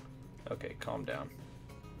 Okay, calm down.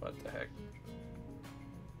 What the heck?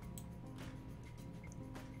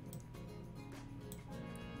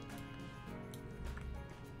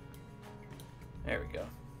 There we go.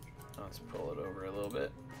 Let's pull it over a little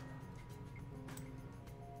bit.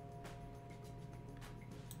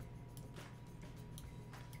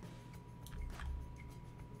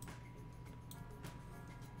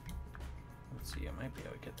 Let's see, I might be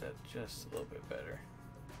able to get that just a little bit better.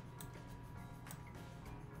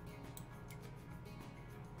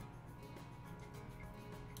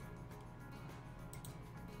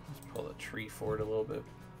 Pull the tree forward a little bit.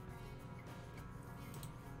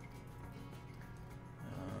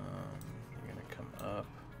 You're gonna come up,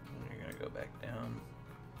 and you're gonna go back down.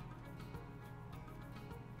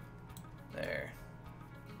 There.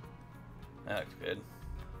 That looks good.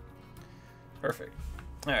 Perfect.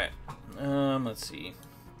 Alright. Let's see.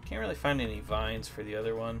 Can't really find any vines for the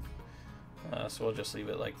other one. So we'll just leave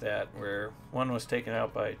it like that, where one was taken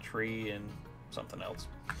out by a tree and something else.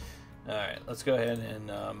 Alright, let's go ahead and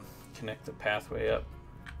connect the pathway up.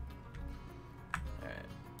 Alright.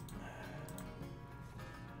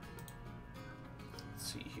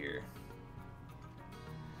 Let's see here.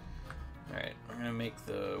 Alright, we're going to make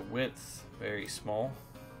the width very small.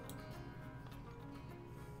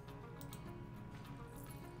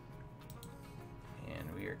 And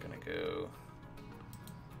we are going to go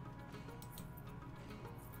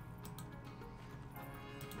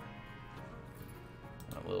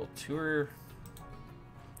on a little tour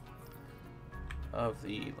of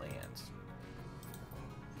the lands.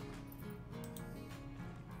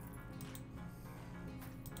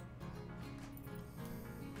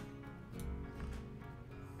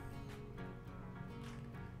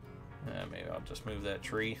 Maybe I'll just move that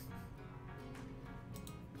tree.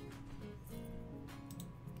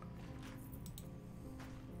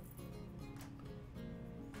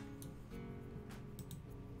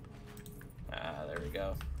 There we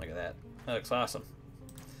go. Look at that. That looks awesome.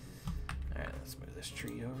 Alright, let's move this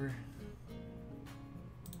tree over.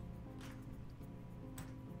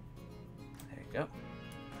 There you go.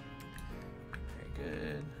 Very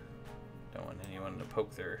good. Don't want anyone to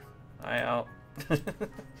poke their eye out.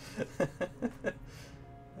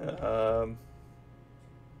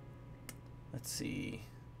 Let's see.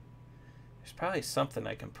 There's probably something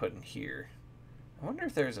I can put in here. I wonder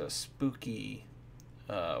if there's a spooky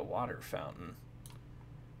water fountain.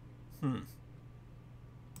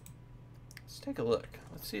 Let's take a look.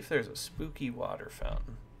 Let's see if there's a spooky water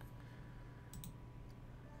fountain.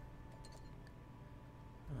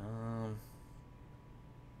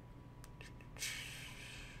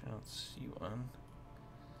 one.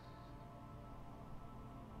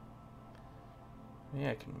 Maybe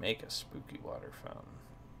I can make a spooky water fountain.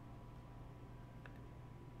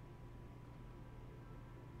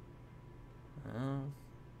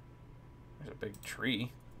 There's a big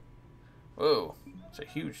tree. Whoa, it's a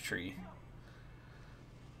huge tree.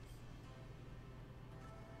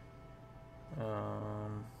 I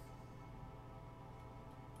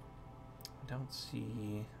don't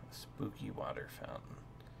see a spooky water fountain.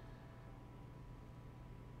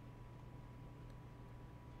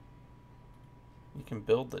 You can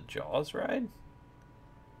build the Jaws ride?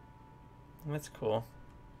 That's cool.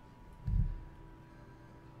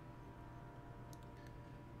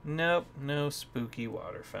 Nope, no spooky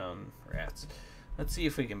water fountain. Rats. Let's see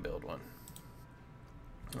if we can build one.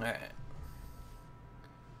 Alright.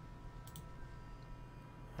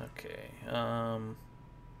 Okay, what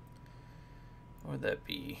would that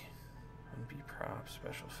be? 1B props,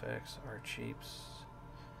 special effects, art shapes.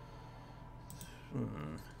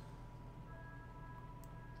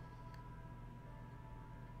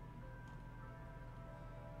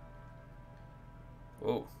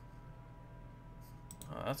 Whoa.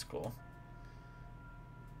 Oh, that's cool.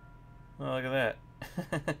 Oh, look at that.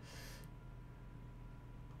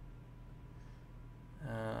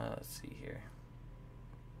 Let's see here.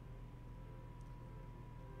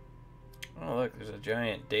 Oh, look, there's a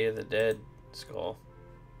giant Day of the Dead skull.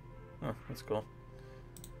 Oh, that's cool.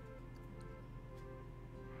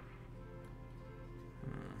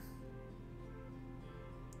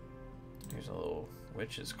 Here's a little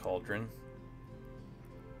witch's cauldron.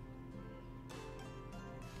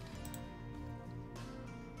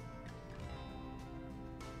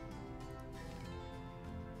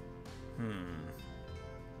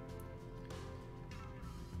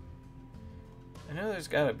 I know there's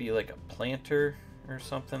got to be like a planter or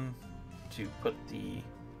something to put the...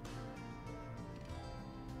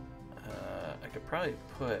 I could probably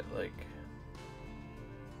put like...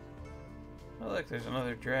 Oh look, there's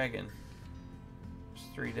another dragon. There's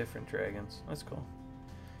 3 different dragons. That's cool.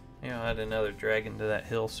 Maybe I'll add another dragon to that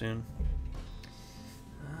hill soon.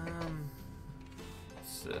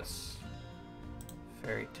 What's this?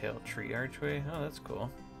 Fairy tale tree archway. Oh, that's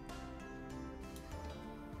cool.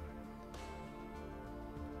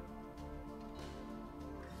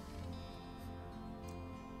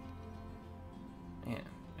 Man,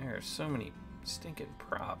 there are so many stinking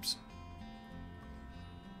props.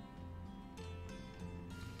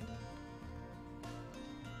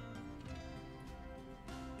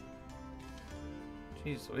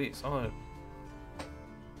 Jeez Louise, all I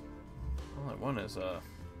want is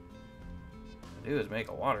do is make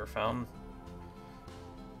a water fountain.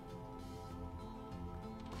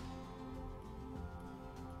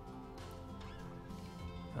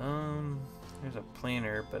 There's a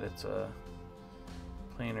planter, but it's a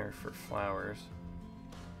planter for flowers.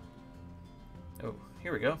 Oh,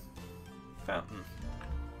 here we go. Fountain.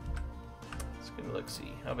 Let's get a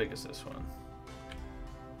look-see. How big is this one?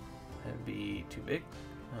 That'd be too big.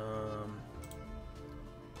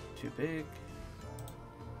 Too big.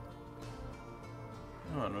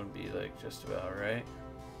 That one would be like just about right.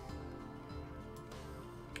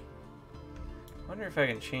 I wonder if I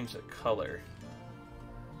can change the color,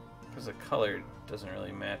 because the color doesn't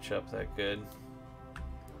really match up that good.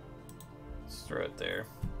 Let's throw it there.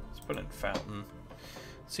 Let's put in fountain.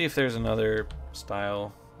 See if there's another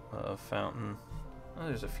style of fountain. Oh,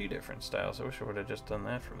 there's a few different styles. I wish I would have just done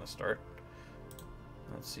that from the start.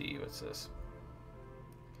 Let's see, what's this?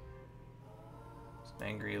 It's an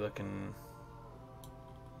angry looking...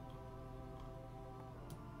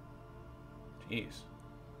 Jeez.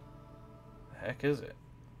 The heck is it?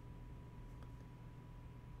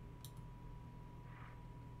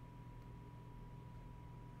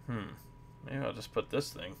 Maybe I'll just put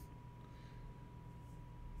this thing.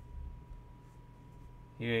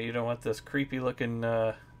 You don't want this creepy looking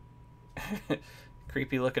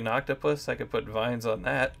creepy looking octopus? I could put vines on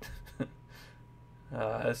that.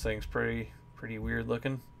 This thing's pretty weird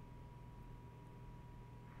looking.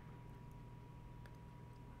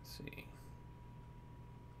 Let's see.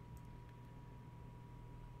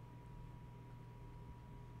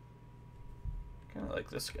 Kind of like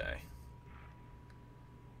this guy.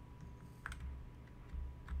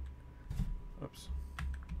 Oops.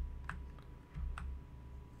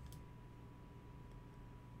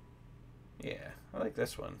 Yeah, I like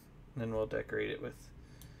this one. And then we'll decorate it with...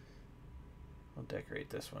 We'll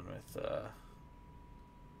decorate this one with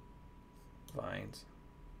vines.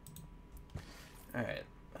 Alright.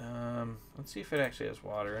 Let's see if it actually has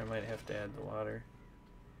water. I might have to add the water.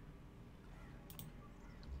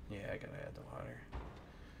 Yeah, I gotta add the water.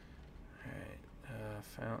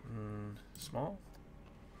 fountain small.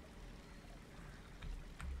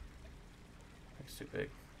 It's too big.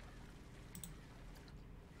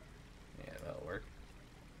 Yeah, that'll work.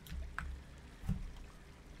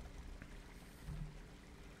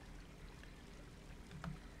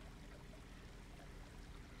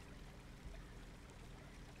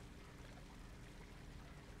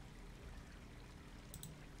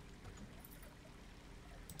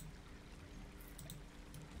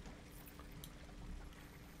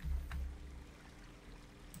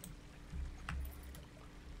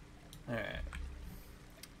 Alright.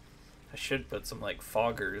 I should put some like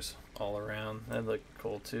foggers all around. That'd look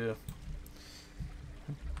cool too.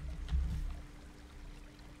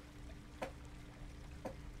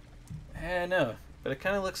 I know, but it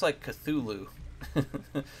kind of looks like Cthulhu.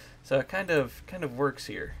 So it kind of works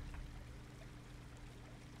here.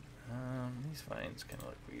 These vines kind of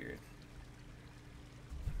look weird.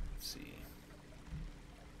 Let's see.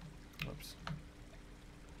 Whoops.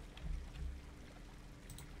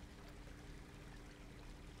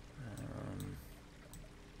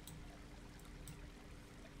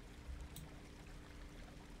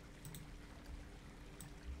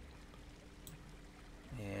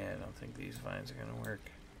 Yeah, I don't think these vines are going to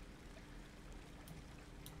work.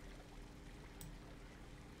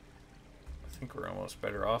 I think we're almost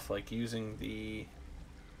better off like using the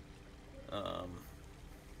I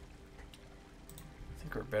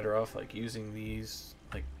think we're better off like using these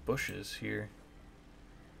like bushes here.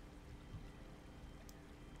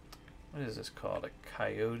 What is this called? A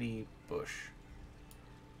coyote bush.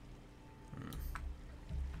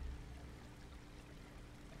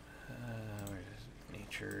 Where is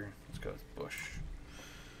nature? Let's go with bush.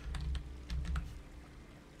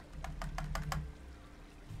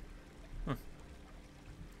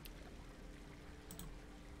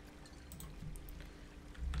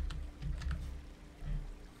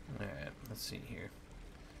 Alright, let's see here.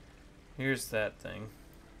 Here's that thing.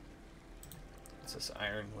 What's this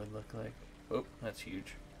ironwood look like? Oh, that's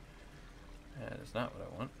huge. That is not what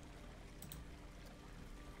I want.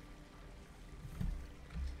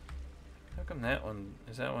 How come that one,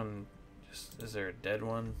 is that one just, is there a dead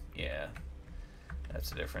one? Yeah, that's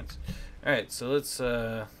the difference. Alright, so let's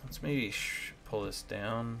maybe pull this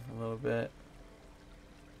down a little bit.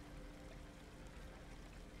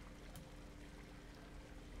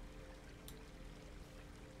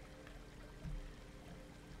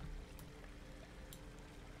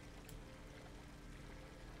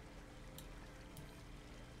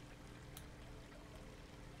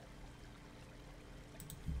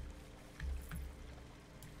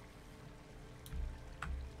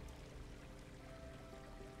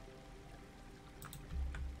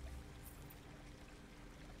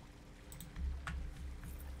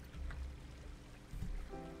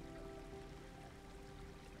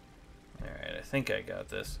 I think I got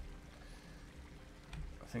this.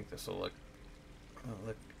 I think this will look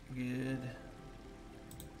good.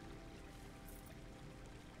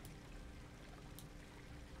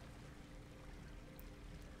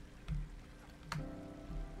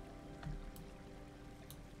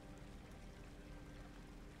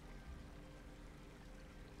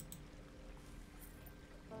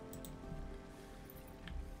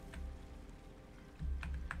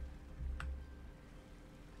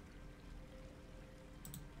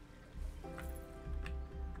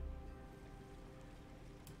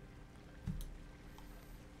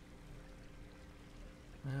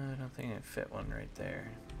 I don't think I fit one right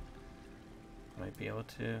there. Might be able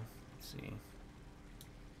to. Let's see.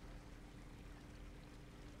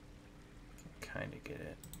 Kind of get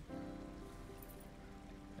it.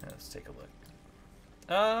 Let's take a look.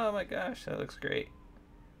 Oh my gosh, that looks great.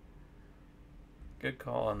 Good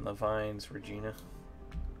call on the vines, Regina.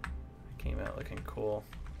 It came out looking cool.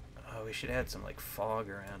 Oh, we should add some like fog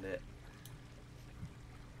around it.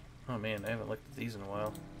 Oh man, I haven't looked at these in a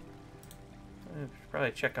while. I should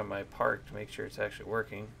probably check on my park to make sure it's actually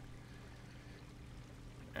working.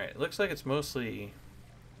 Alright, it looks like it's mostly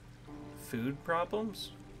food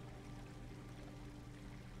problems.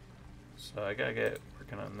 So I gotta get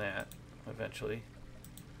working on that eventually.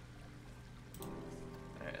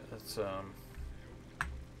 Alright, let's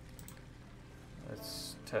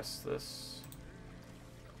test this.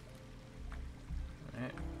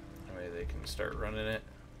 Alright, that way they can start running it.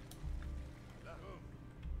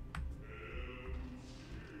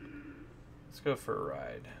 Let's go for a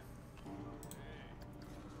ride.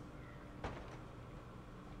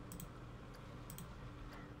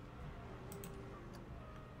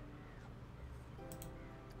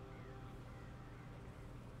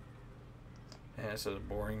 Yeah, this is a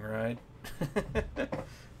boring ride.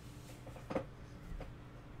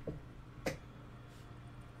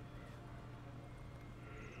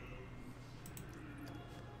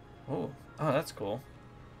 Oh, oh, that's cool.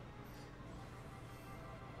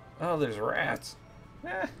 Oh, there's rats.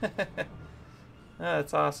 Oh,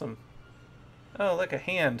 that's awesome. Oh, look, a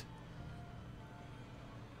hand.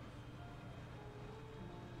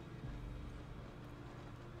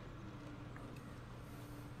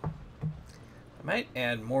 I might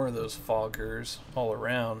add more of those foggers all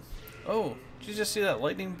around. Oh, did you just see that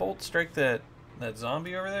lightning bolt strike that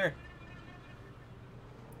zombie over there?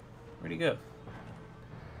 Where'd he go?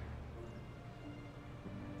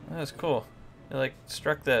 That was cool. It like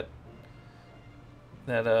struck that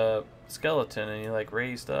skeleton and he like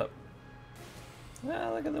raised up.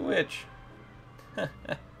 Ah, look at the witch.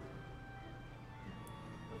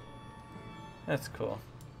 That's cool.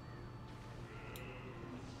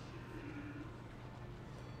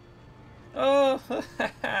 Oh,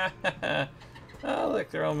 oh look,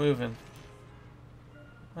 they're all moving.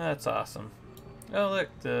 That's awesome. Oh look,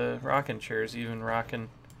 the rocking chair's even rocking,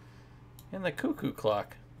 and the cuckoo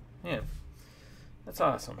clock. Man, that's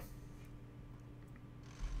awesome.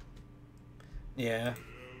 Yeah,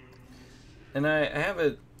 and I have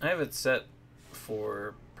it set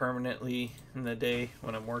for permanently in the day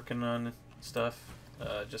when I'm working on stuff,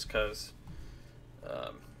 just cause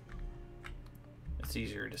it's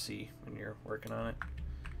easier to see when you're working on it.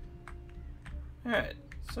 All right.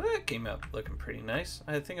 So that came out looking pretty nice.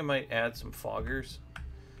 I think I might add some foggers.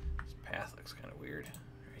 This path looks kind of weird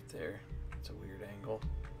right there. It's a weird angle.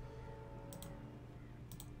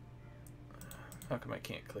 How come I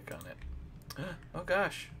can't click on it? Oh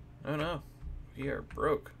gosh. Oh no. We are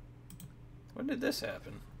broke. When did this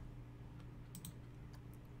happen?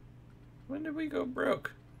 When did we go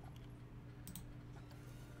broke?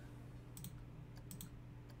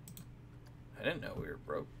 I didn't know we were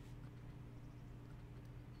broke.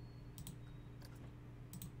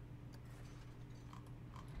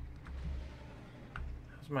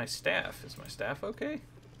 My staff. Is my staff okay?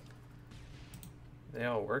 They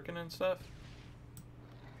all working and stuff?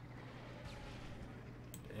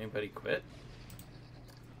 Did anybody quit?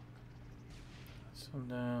 So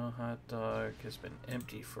now hot dog has been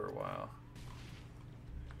empty for a while.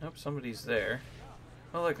 Nope, somebody's there.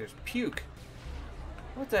 Oh look, there's puke.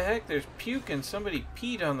 What the heck? There's puke and somebody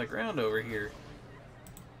peed on the ground over here.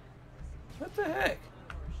 What the heck?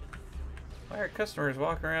 Why are customers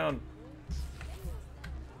walking around?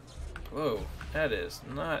 Whoa, that is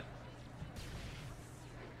not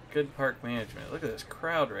good park management. Look at this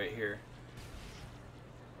crowd right here.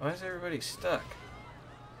 Why is everybody stuck?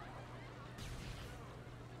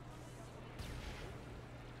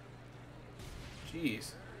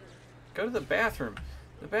 Jeez. Go to the bathroom.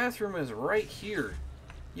 The bathroom is right here.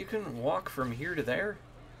 You can walk from here to there?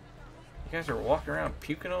 You guys are walking around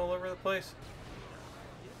puking all over the place?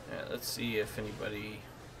 Yeah, let's see if anybody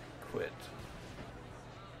quit.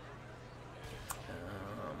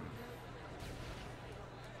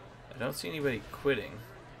 I don't see anybody quitting,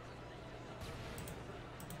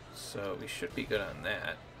 so we should be good on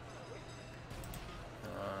that.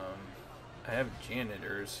 I have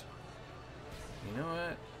janitors. You know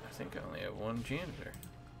what? I think I only have one janitor.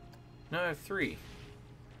 No, I have 3.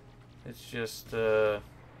 It's just,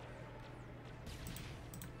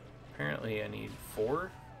 apparently I need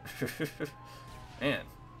 4. Man.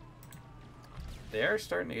 They are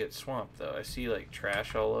starting to get swamped, though. I see, like,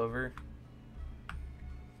 trash all over.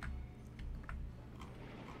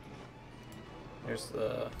 There's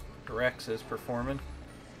the Rex is performing.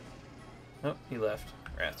 Oh, he left.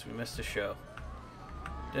 Rats, we missed a show.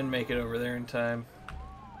 Didn't make it over there in time.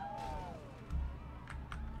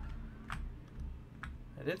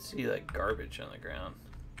 I did see like garbage on the ground.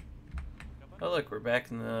 Oh look, we're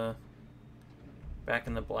back in the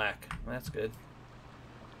black. That's good.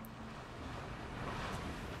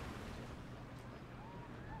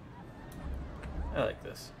 I like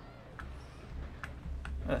this.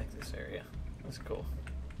 I like this area. That's cool.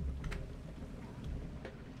 I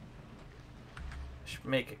should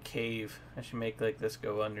make a cave. I should make like this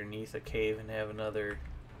go underneath a cave and have another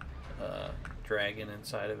dragon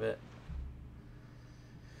inside of it.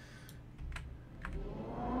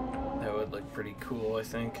 That would look pretty cool, I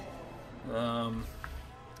think.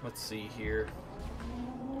 Let's see here.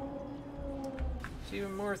 There's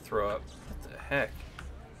even more throw up. What the heck?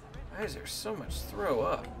 Why is there so much throw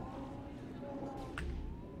up?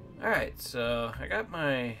 Alright, so I got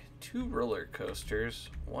my 2 roller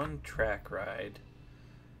coasters, 1 track ride,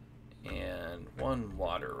 and 1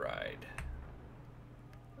 water ride.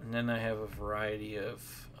 And then I have a variety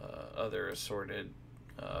of other assorted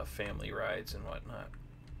family rides and whatnot.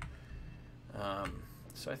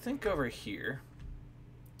 So I think over here...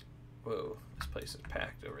 Whoa, this place is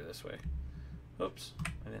packed over this way. Oops,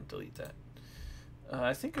 I didn't delete that.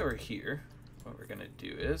 I think over here, what we're gonna do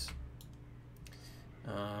is,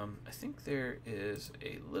 I think there is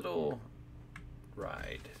a little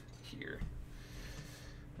ride here.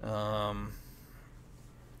 I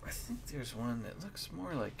think there's one that looks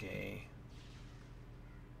more like a,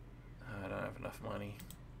 I don't have enough money.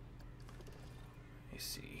 Let me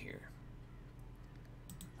see here.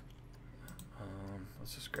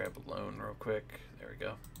 Let's just grab a loan real quick. There we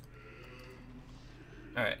go.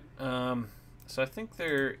 Alright, so I think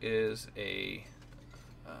there is a,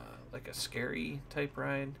 like a scary type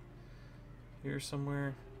ride here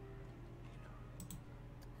somewhere.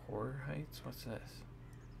 Horror Heights? What's this?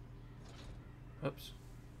 Oops.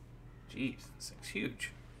 Jeez, this thing's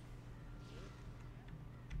huge.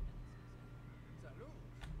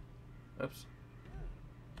 Oops.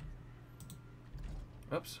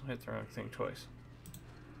 Oops, I hit the wrong thing twice.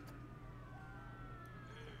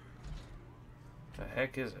 The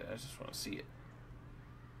heck is it? I just want to see it.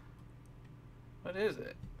 What is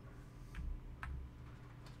it?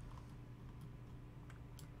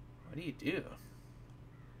 What do you do?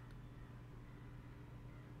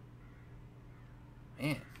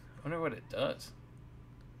 Man, I wonder what it does.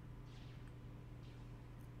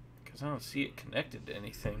 Because I don't see it connected to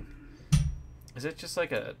anything. Is it just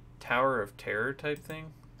like a Tower of Terror type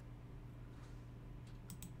thing?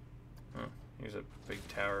 Oh, here's a big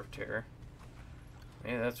Tower of Terror.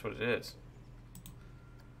 Yeah, that's what it is.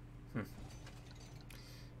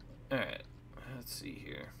 Alright, let's see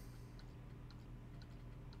here.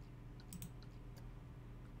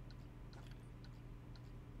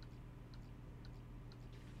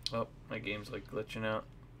 Oh, my game's like glitching out.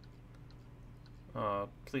 Oh,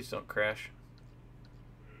 please don't crash.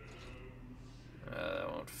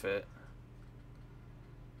 That won't fit.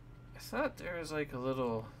 I thought there was like a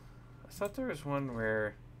little... I thought there was one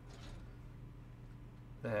where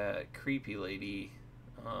that creepy lady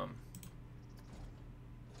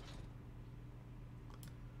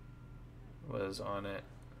was on it.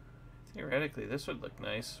 Theoretically, this would look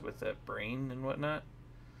nice with that brain and whatnot.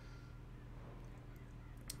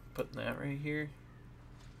 Putting that right here.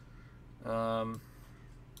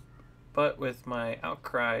 But with my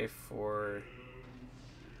outcry for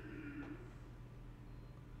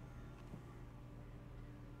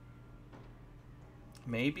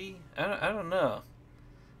maybe? I don't know.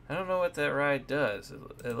 I don't know what that ride does.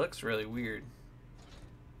 It looks really weird.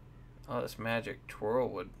 Oh, this magic twirl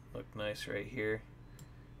would look nice right here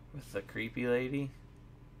with the creepy lady.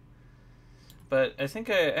 But I think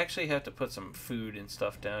I actually have to put some food and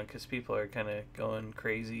stuff down because people are kind of going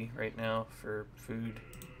crazy right now for food.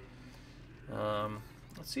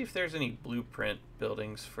 Let's see if there's any blueprint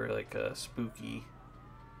buildings for like a spooky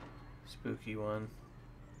one.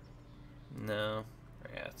 No,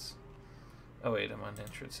 rats. Oh wait, I'm on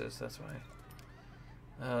entrances, that's why.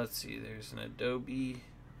 Let's see, there's an Adobe,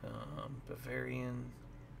 Bavarian,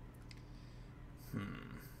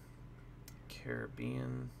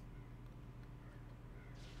 Caribbean,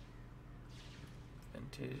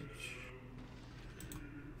 Vintage,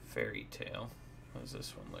 Fairy Tale. What does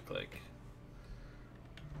this one look like?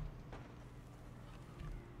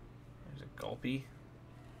 There's a Gulpy.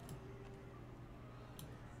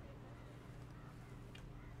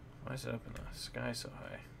 Why is it up in the sky so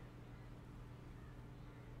high?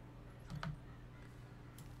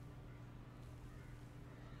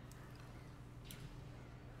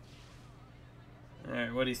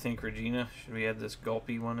 Alright, what do you think, Regina? Should we add this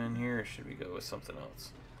Gulpy one in here, or should we go with something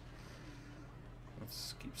else?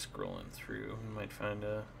 Let's keep scrolling through. We might find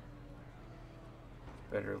a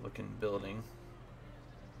better looking building.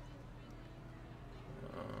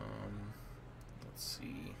 Let's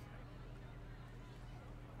see.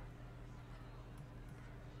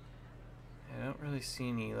 I don't really see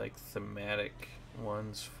any like thematic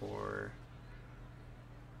ones for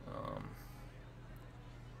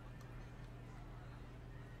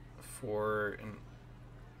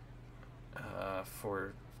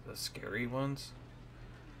for the scary ones.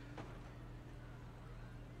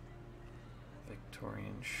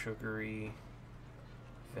 Victorian, sugary,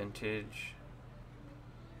 vintage.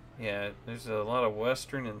 Yeah, there's a lot of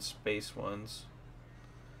Western and space ones.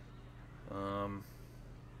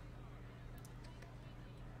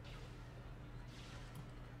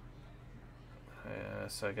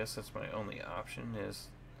 So I guess that's my only option. Is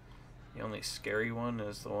the only scary one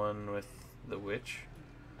is the one with the witch.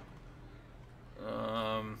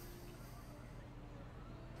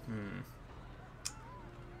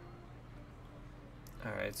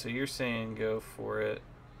 Alright, so you're saying go for it.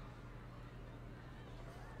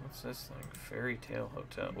 What's this thing? Fairy Tale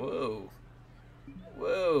Hotel. Whoa!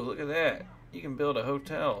 Whoa, look at that. You can build a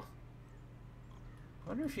hotel. I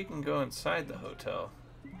wonder if you can go inside the hotel.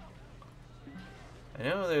 I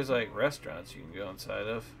know there's like restaurants you can go inside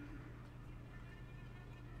of.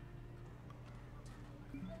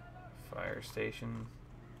 Fire station.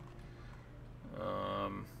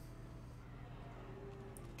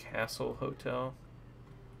 Castle hotel.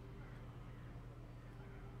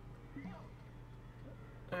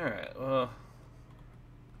 Alright, well,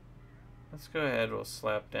 let's go ahead. We'll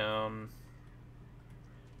slap down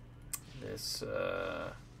this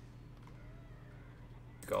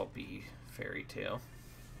gulpy fairy tale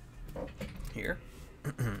here.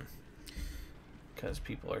 Because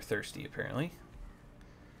people are thirsty, apparently.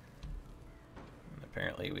 And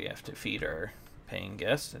apparently we have to feed our paying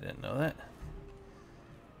guests. I didn't know that.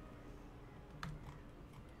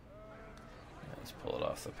 Let's pull it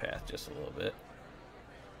off the path just a little bit.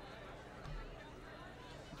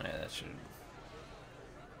 Alright, that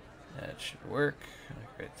should work.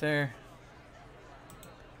 Like right there.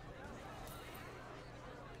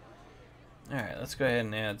 Alright, let's go ahead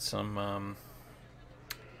and add some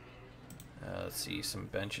let's see, some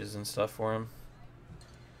benches and stuff for him.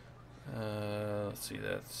 Let's see,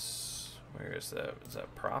 that's, where is that? Is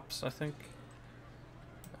that props, I think?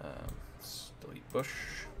 Let's delete bush.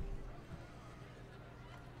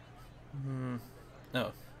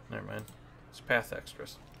 No, never mind. It's path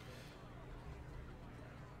extras.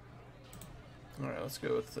 Alright, let's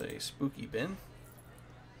go with a spooky bin.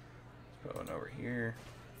 Let's put one over here.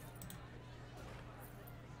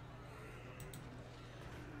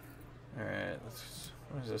 Alright,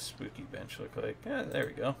 what does this spooky bench look like? Yeah, there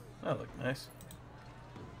we go. That looked nice.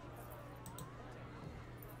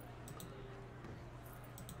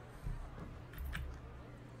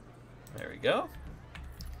 There we go.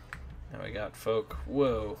 Now we got folk.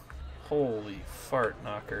 Whoa. Holy fart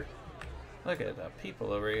knocker. Look at the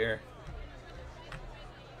people over here.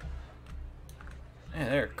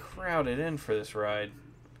 Man, they're crowded in for this ride.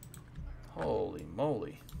 Holy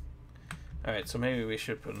moly. Alright, so maybe we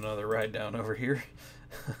should put another ride down over here.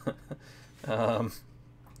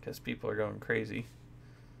 Because people are going crazy.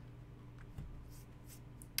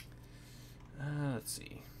 Let's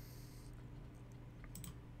see.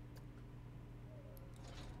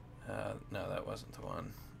 No, that wasn't the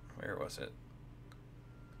one. Where was it?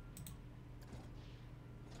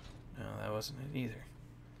 No, that wasn't it either.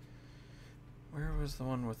 Where was the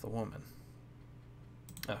one with the woman?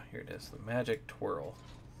 Oh, here it is. The magic twirl.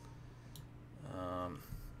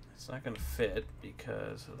 It's not going to fit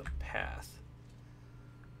because of the path.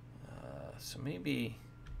 So maybe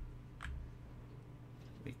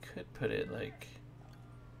we could put it like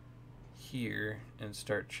here and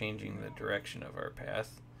start changing the direction of our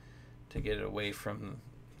path to get it away from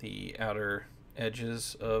the outer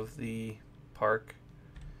edges of the park.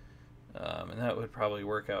 And that would probably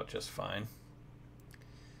work out just fine.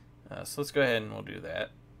 So let's go ahead and we'll do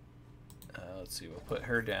that. Let's see, we'll put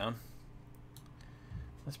her down.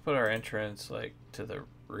 Let's put our entrance like to the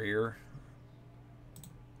rear,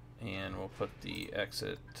 and we'll put the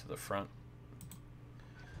exit to the front.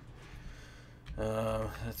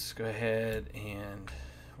 Let's go ahead and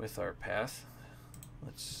with our path,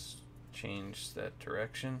 let's change that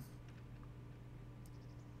direction.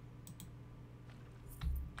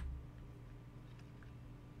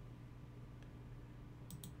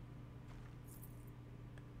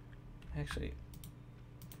 Actually,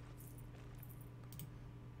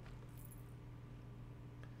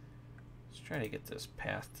 let's try to get this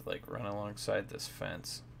path to like run alongside this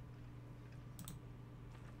fence.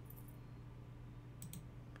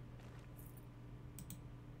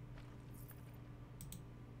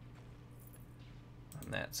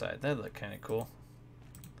 On that side, that'd look kind of cool.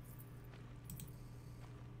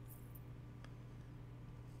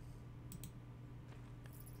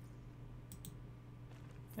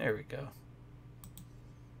 There we go.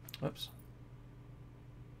 Whoops.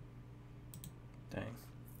 Dang.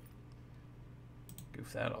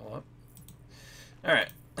 Goof that all up. Alright.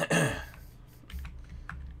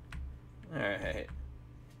 Alright.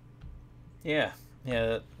 Yeah.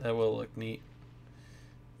 Yeah, that will look neat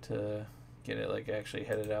to get it like actually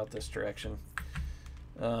headed out this direction.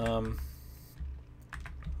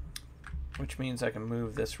 Which means I can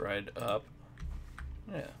move this ride up.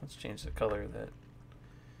 Yeah, let's change the color of that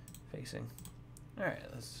facing. Alright,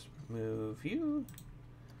 let's move you.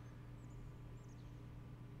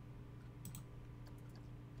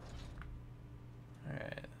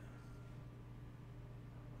 Alright.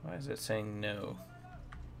 Why is it saying no?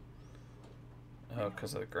 Oh,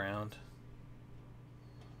 because of the ground.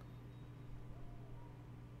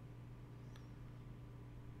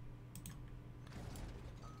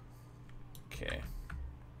 Okay.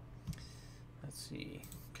 Let's see.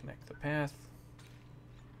 Connect the path.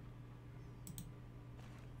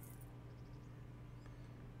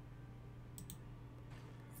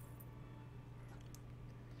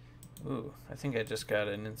 Ooh, I think I just got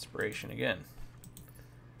an inspiration again.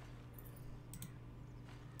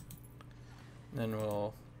 Then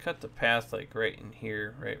we'll cut the path like right in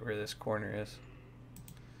here, right where this corner is.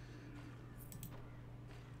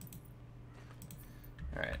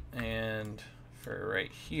 Alright, and for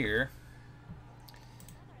right here,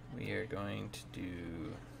 we are going to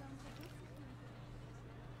do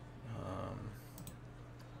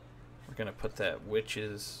we're going to put that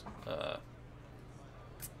witch's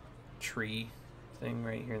tree thing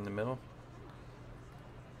right here in the middle.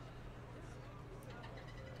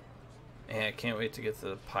 And I can't wait to get to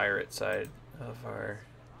the pirate side of our...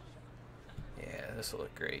 Yeah, this will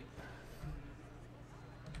look great.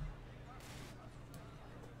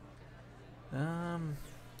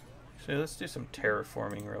 So let's do some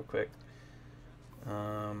terraforming real quick.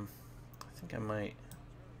 I think I might...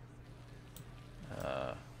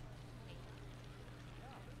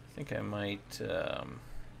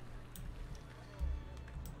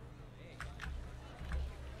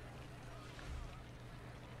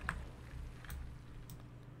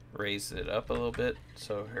 raise it up a little bit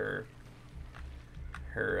so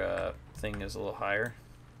her thing is a little higher,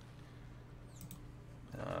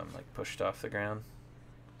 like pushed off the ground.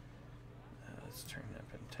 Let's turn up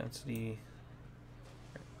intensity.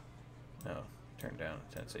 No, turn down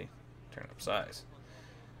intensity. Turn up size.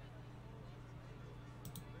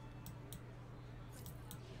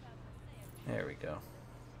 There we go.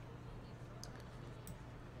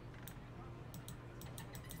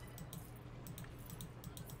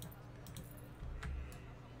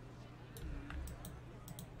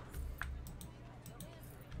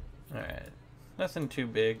 Alright, nothing too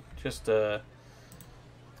big, just like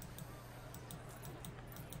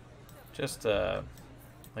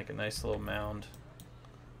a nice little mound.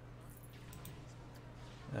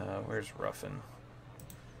 Where's Ruffin?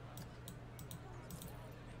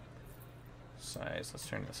 Size, let's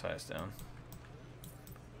turn the size down.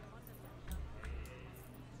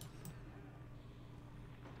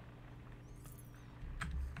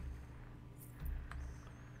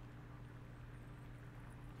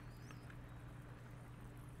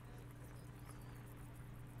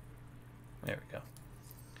 There we go.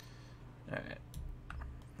 Alright.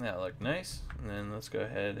 That looked nice. And then let's go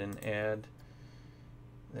ahead and add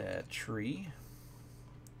that tree.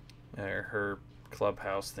 Or her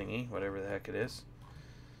clubhouse thingy, whatever the heck it is.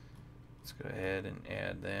 Let's go ahead and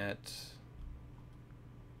add that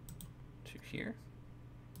to here.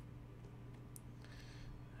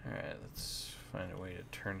 Alright, let's find a way to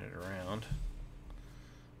turn it around.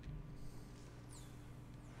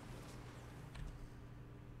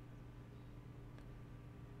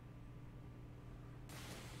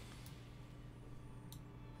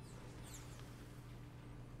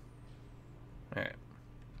 Alright.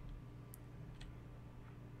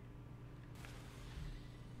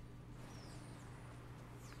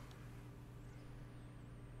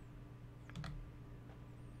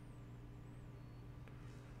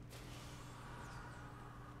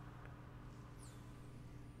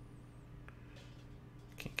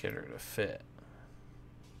 Can't get her to fit.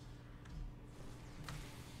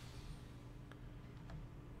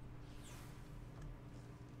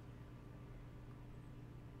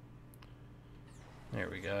 There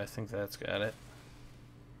we go, I think that's got it.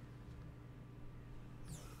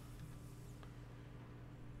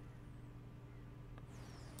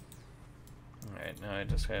 Alright, now I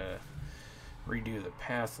just gotta redo the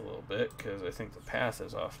path a little bit, because I think the path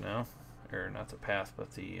is off now. Or not the path,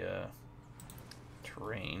 but the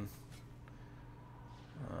terrain.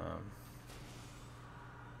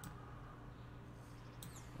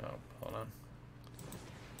 Oh, hold on.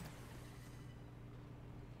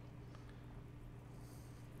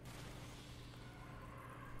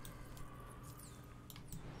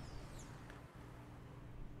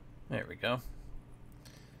 There we go.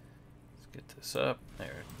 Let's get this up.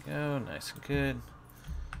 There we go. Nice and good.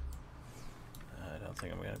 I don't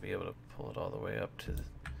think I'm going to be able to pull it all the way up to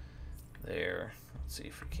there. Let's see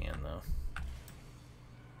if we can, though.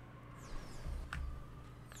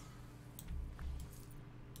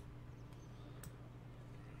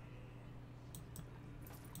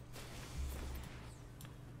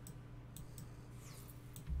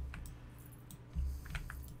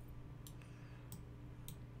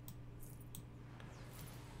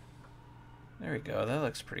 There we go, that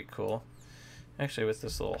looks pretty cool. Actually, with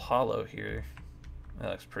this little hollow here,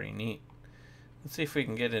 that looks pretty neat. Let's see if we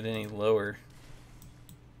can get it any lower.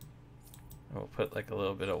 We'll put like a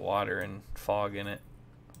little bit of water and fog in it.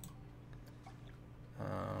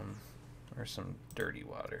 Or some dirty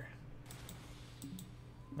water.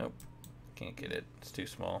 Nope, can't get it. It's too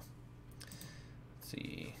small. Let's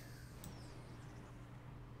see.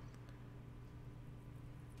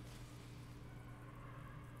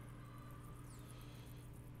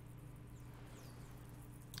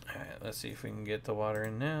 Alright, let's see if we can get the water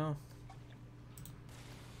in now.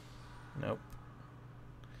 Nope.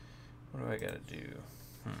 What do I gotta do?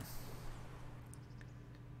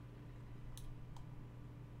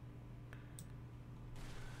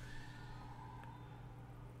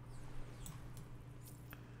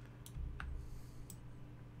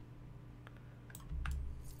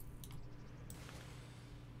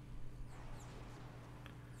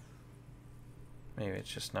 Maybe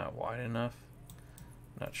it's just not wide enough.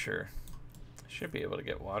 Not sure. I should be able to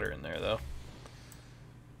get water in there though.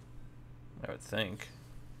 I would think.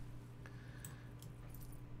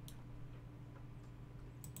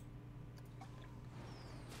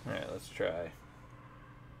 Alright, let's try.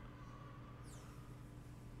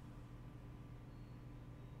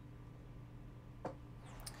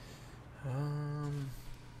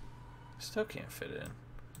 Still can't fit it in.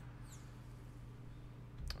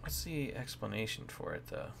 What's the explanation for it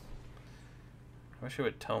though? I wish it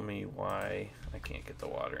would tell me why I can't get the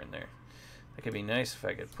water in there. It could be nice if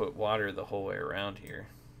I could put water the whole way around here.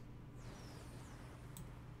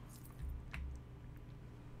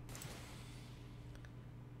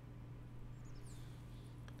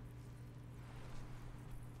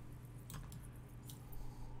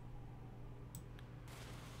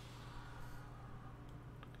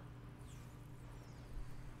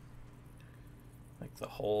 Like the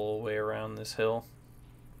whole way around this hill.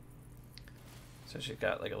 So she's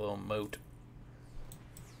got like a little moat.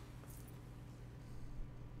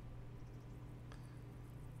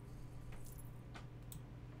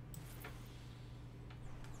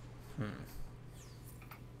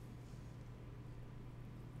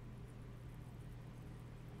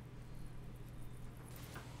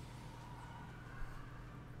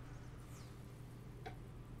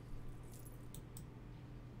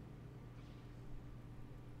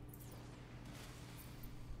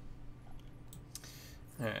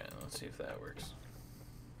 Alright, let's see if that works.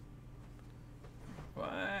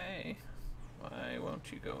 Why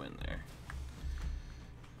won't you go in there?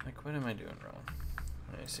 Like, what am I doing wrong?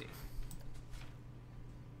 Let me see.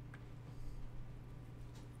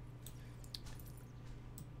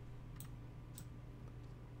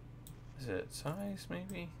 Is it size,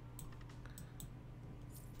 maybe?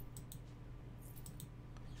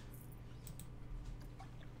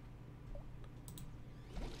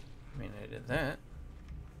 I mean, I did that.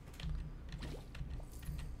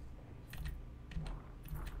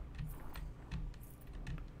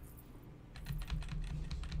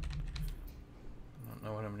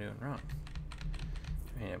 Doing wrong.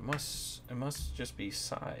 I mean, it must just be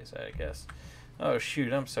size, I guess. Oh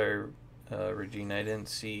shoot, I'm sorry, Regina. I didn't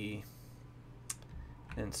see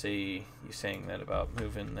you saying that about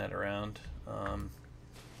moving that around.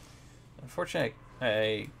 Unfortunately,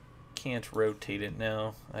 I can't rotate it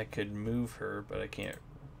now. I could move her, but I can't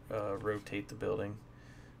rotate the building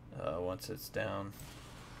once it's down.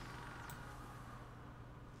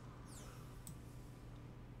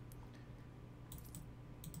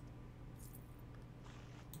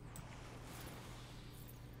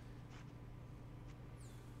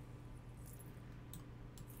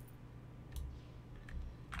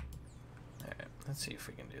 Let's see if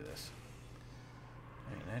we can do this.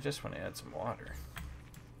 I mean, I just want to add some water.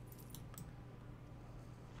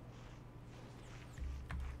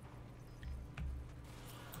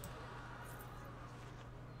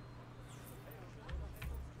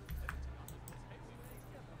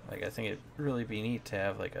 Like, I think it'd really be neat to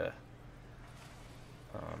have like a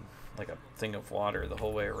thing of water the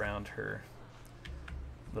whole way around her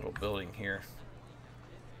little building here.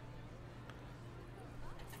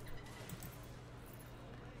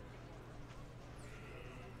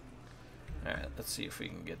 Alright, let's see if we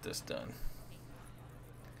can get this done.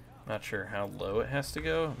 Not sure how low it has to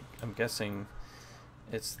go. I'm guessing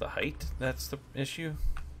it's the height that's the issue.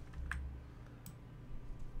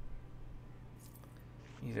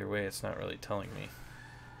 Either way, it's not really telling me.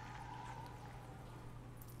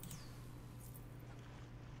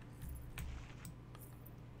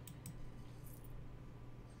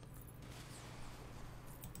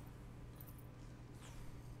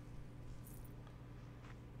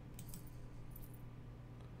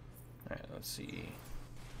 Alright, let's see.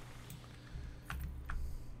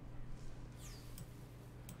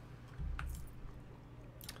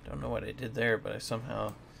 Don't know what I did there, but I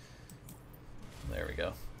somehow There we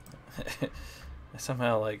go. I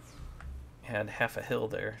somehow like had half a hill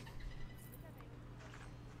there.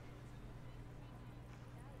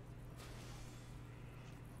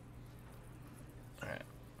 Alright.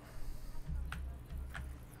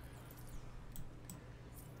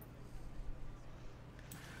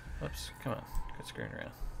 Whoops, come on. Quit screwing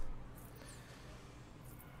around.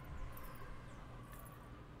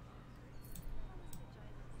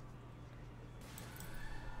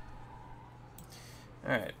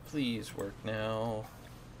 Alright, please work now.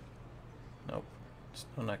 Nope.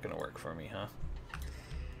 Still not gonna work for me, huh?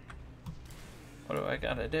 What do I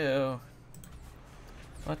gotta do?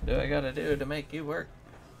 What do I gotta do to make you work?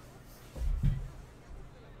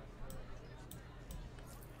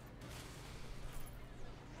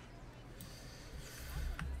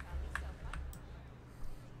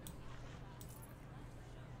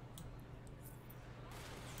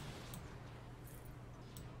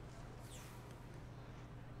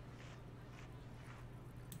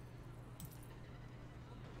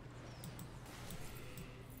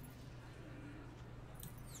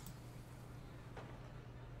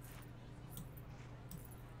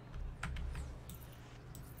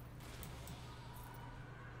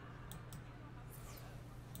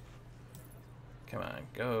 Come on,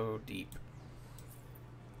 go deep.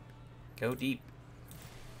 Go deep.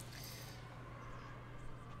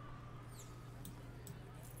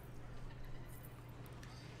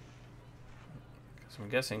 So I'm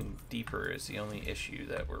guessing deeper is the only issue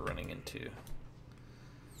that we're running into.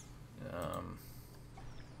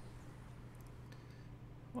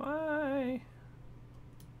 Why?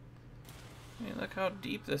 I mean, look how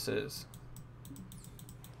deep this is.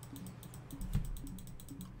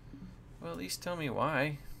 Well, at least tell me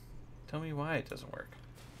why. Tell me why it doesn't work.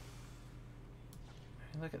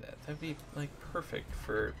 I mean, look at that. That'd be like perfect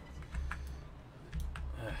for.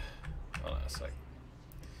 Hold on a sec.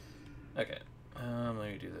 Okay. Let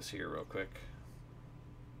me do this here real quick.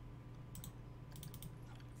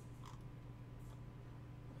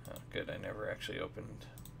 Oh, good. I never actually opened.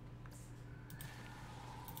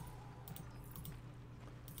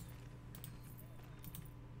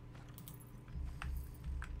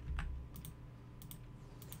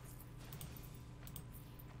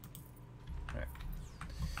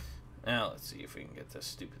 Now let's see if we can get this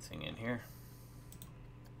stupid thing in here.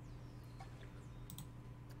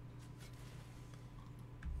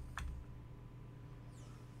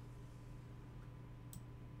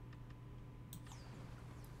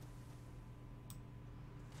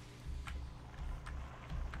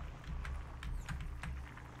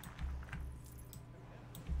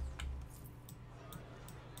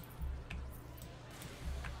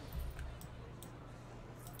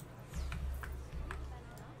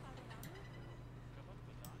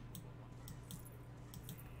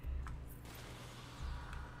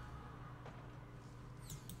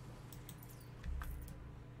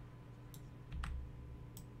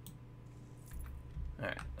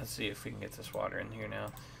 Alright, let's see if we can get this water in here now.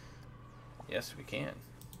 Yes, we can.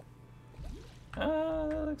 Ah,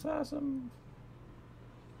 that looks awesome.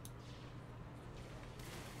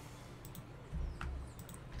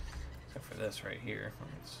 Except for this right here.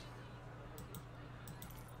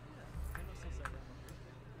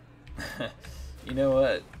 You know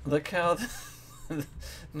what? Look how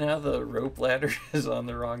now the rope ladder is on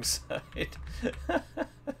the wrong side.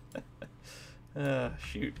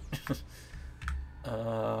 Shoot.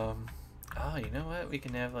 Oh, you know what? We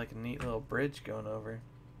can have like a neat little bridge going over.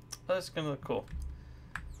 Oh, that's gonna look cool.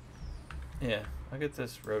 Yeah, I'll get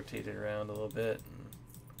this rotated around a little bit, and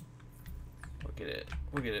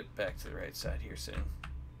we'll get it back to the right side here soon.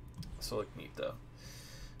 This will look neat though.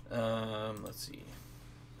 Let's see.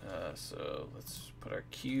 So let's put our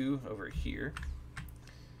queue over here.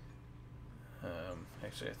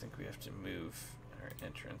 Actually, I think we have to move our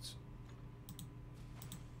entrance.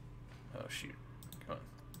 Oh shoot. Come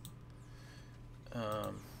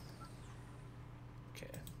on.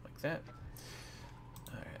 Okay, like that.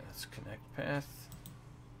 Alright, let's connect path.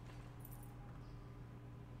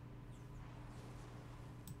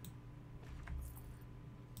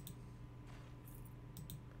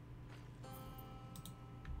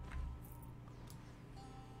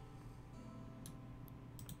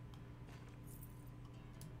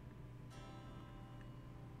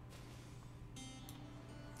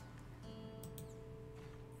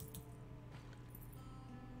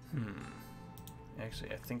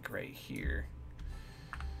 Actually, I think right here,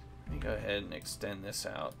 let me go ahead and extend this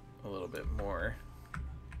out a little bit more,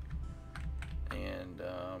 and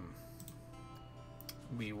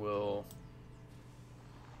we will,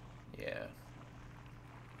 yeah,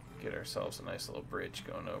 get ourselves a nice little bridge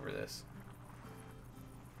going over this.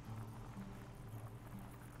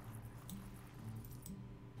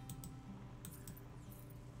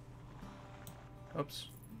 Oops.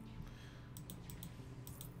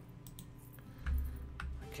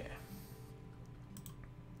 Okay.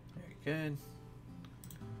 Very good.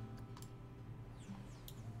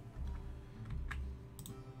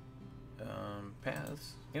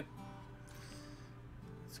 Paths. Yep.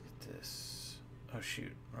 Let's get this. Oh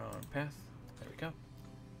shoot, wrong path. There we go.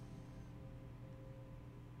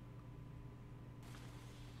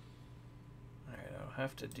 Alright, I'll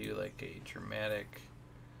have to do like a dramatic,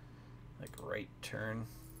 like right turn.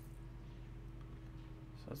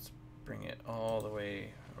 So let's bring it all the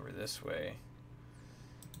way over this way.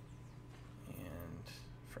 And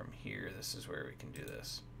from here, this is where we can do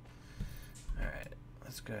this. Alright.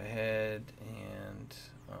 Let's go ahead and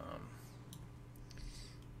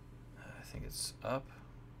I think it's up.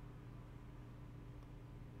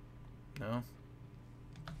 No?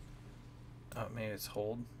 Oh, maybe it's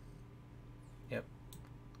hold. Yep.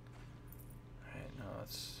 Alright, no,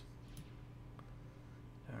 it's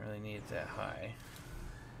don't really need it that high.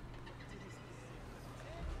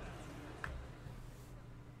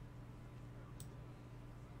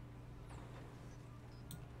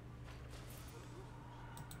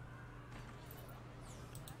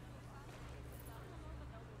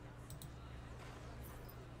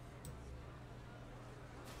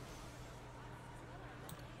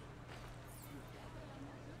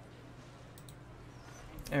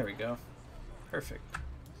 There we go. Perfect.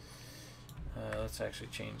 Let's actually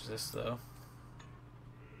change this though.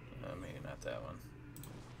 Maybe not that one.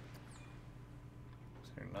 Is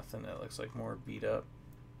there nothing that looks like more beat up?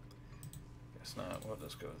 Guess not. We'll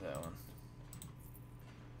just go with that one.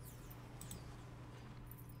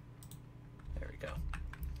 There we go.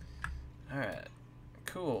 Alright.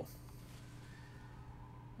 Cool.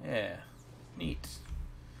 Yeah. Neat.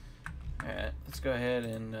 Alright. Let's go ahead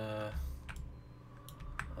and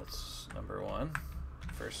let's number one.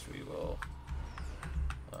 First we will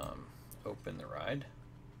open the ride.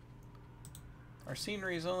 Our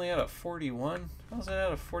scenery is only at a 41. How's it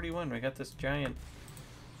at a 41? We got this giant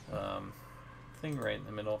thing right in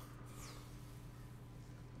the middle.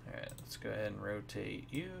 Alright, let's go ahead and rotate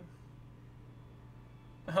you.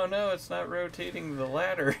 Oh no, it's not rotating the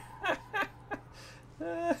ladder.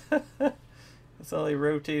 It's only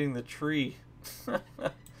rotating the tree. Oh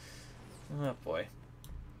boy.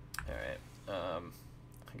 Alright,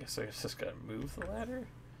 I guess I just gotta move the ladder?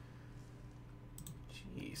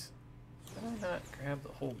 Jeez. Why did I not grab the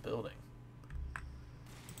whole building?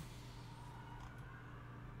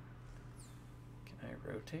 Can I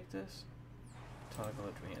rotate this? Toggle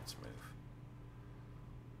advance move.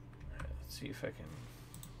 Alright, let's see if I can...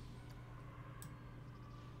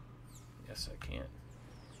 Yes, I can.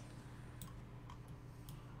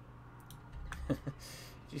 Did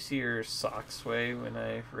you see your sock sway when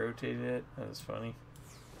I rotated it? That was funny.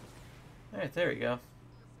 Alright, there we go.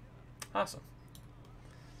 Awesome.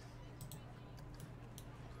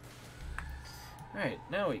 Alright,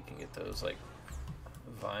 now we can get those, like,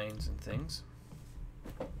 vines and things.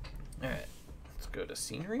 Alright, let's go to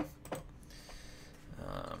scenery.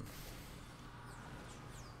 Let's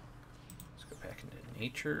go back into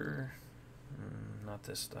nature. Not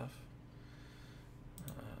this stuff.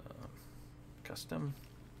 Custom.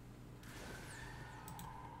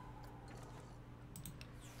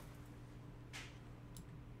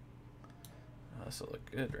 Oh, this will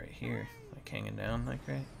look good right here. Like hanging down like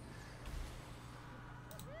right.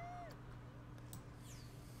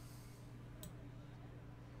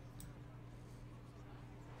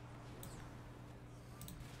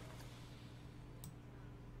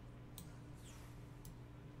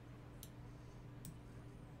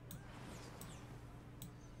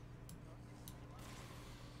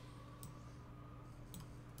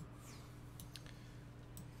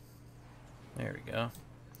 There we go.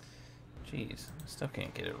 Jeez, still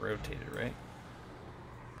can't get it rotated right.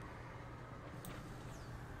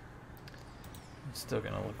 It's still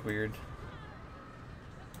gonna look weird.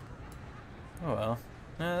 Oh well.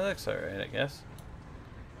 No, that looks alright, I guess.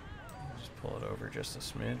 Just pull it over just a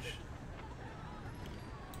smidge.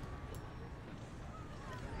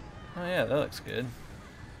 Oh yeah, that looks good.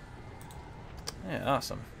 Yeah,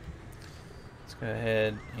 awesome. Let's go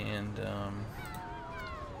ahead and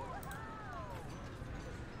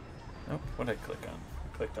oh, what did I click on?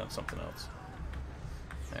 I clicked on something else.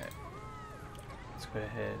 Alright. Let's go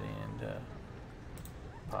ahead and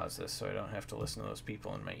pause this so I don't have to listen to those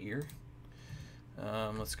people in my ear.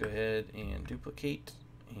 Let's go ahead and duplicate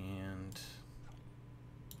and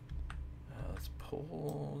let's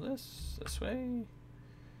pull this way.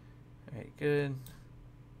 Alright, good.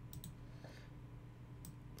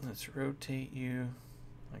 Let's rotate you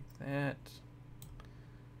like that.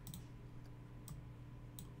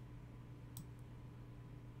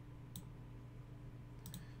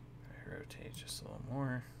 rotate just a little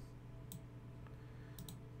more.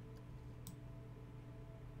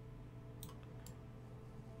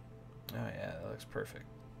 Oh yeah, that looks perfect.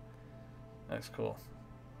 That looks cool.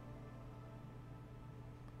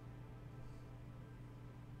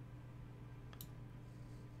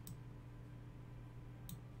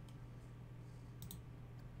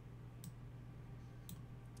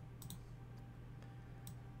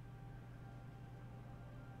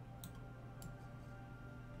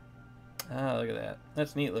 Ah, look at that.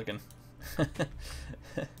 That's neat looking.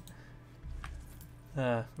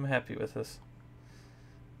 I'm happy with this.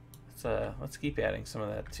 Let's keep adding some of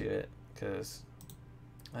that to it, because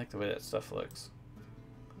I like the way that stuff looks.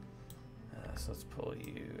 So let's pull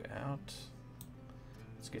you out.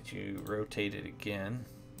 Let's get you rotated again.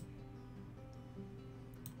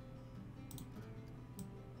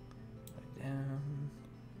 Right down.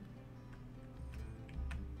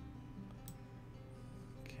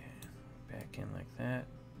 Okay, back in like that.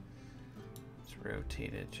 Let's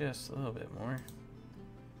rotate it just a little bit more.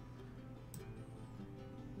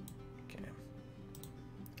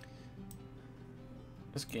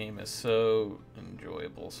 This game is so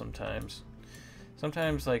enjoyable sometimes.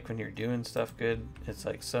 Sometimes, like, when you're doing stuff good, it's,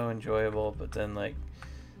 like, so enjoyable, but then, like,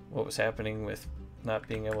 what was happening with not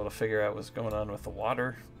being able to figure out what's going on with the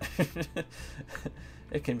water,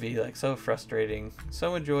 it can be, like, so frustrating.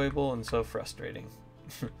 So enjoyable and so frustrating.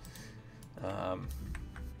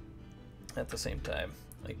 At the same time.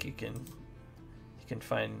 Like, you can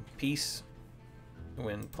find peace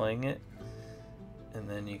when playing it, and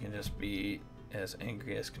then you can just be as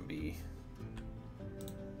angry as can be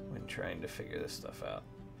when trying to figure this stuff out.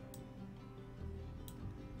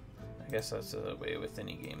 I guess that's the way with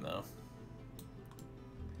any game, though.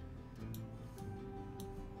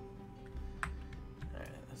 Alright,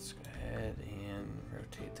 let's go ahead and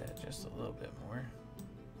rotate that just a little bit more.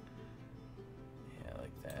 Yeah,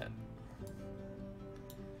 like that.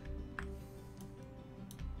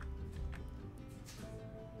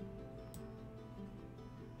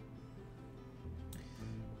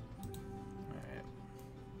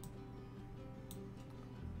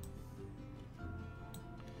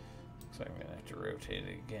 So I'm gonna have to rotate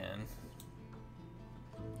it again.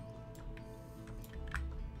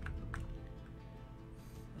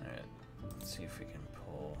 Alright, let's see if we can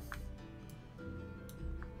pull.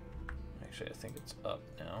 Actually, I think it's up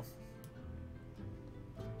now.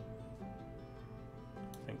 I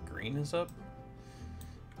think green is up.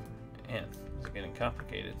 Man, this is getting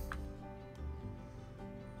complicated.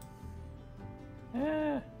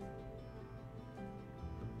 Ah.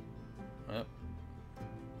 Well.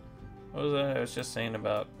 What was that I was just saying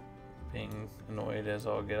about being annoyed as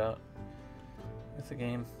all get out with the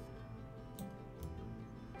game?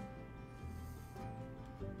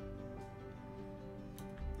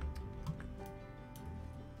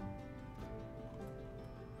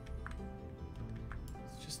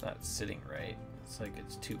 It's just not sitting right. It's like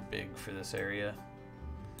it's too big for this area.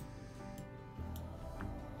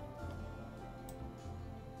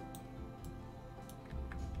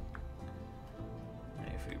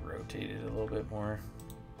 Rotate it a little bit more.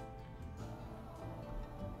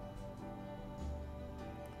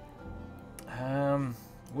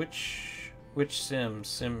 Which Sim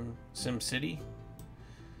City?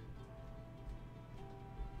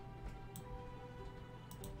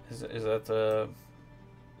 Is that the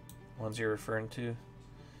ones you're referring to?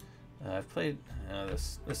 I've played.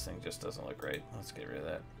 This thing just doesn't look right. Let's get rid of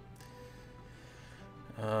that.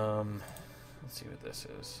 Let's see what this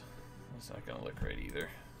is. It's not gonna look right either.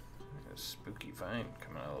 A spooky vine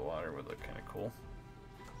coming out of the water would look kind of cool.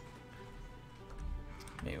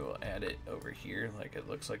 Maybe we'll add it over here, like it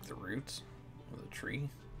looks like the roots of the tree.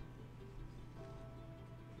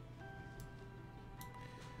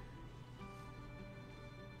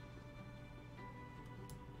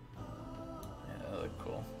 Yeah, that look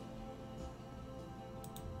cool.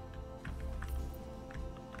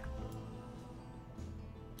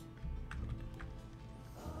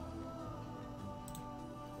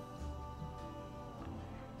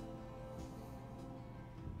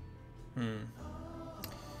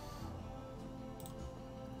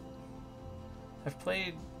 I've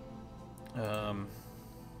played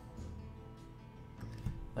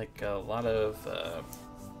like a lot of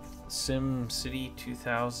Sim City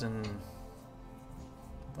 2000.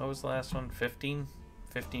 What was the last one? 15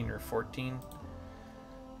 or 14.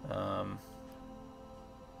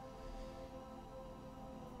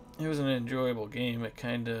 It was an enjoyable game. It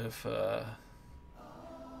kind of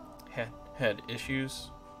had issues,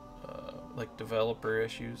 like developer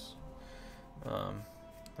issues.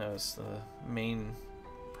 That was the main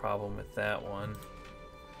problem with that one.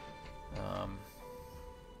 Um,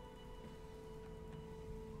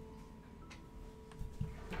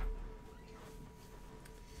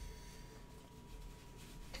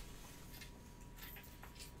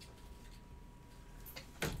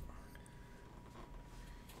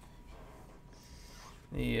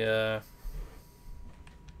 the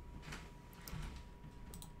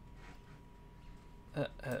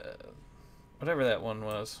whatever that one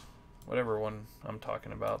was, whatever one I'm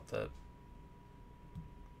talking about, the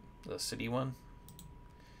city one.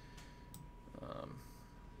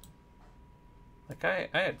 Like I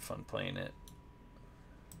had fun playing it.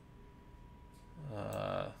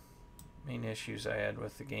 Main issues I had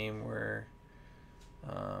with the game were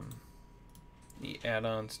the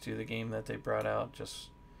add-ons to the game that they brought out just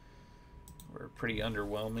were pretty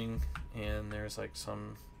underwhelming, and there's like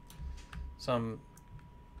some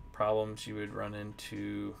problems you would run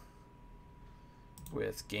into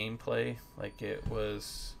with gameplay. Like it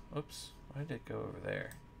was, oops, why did it go over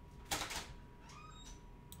there?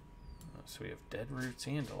 So we have dead roots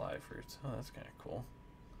and alive roots. Oh, that's kind of cool.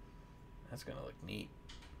 That's gonna look neat.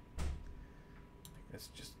 Like it's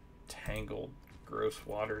just tangled, gross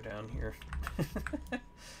water down here.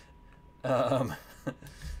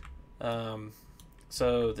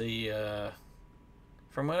 So the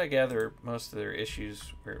from what I gather, most of their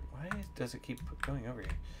issues were, why does it keep going over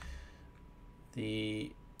here?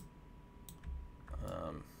 The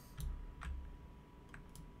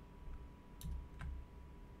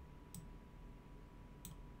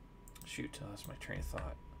shoot, I lost my train of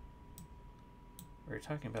thought. We were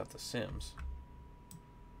talking about the Sims.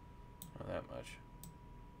 Not that much.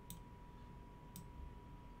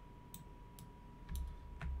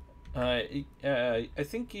 I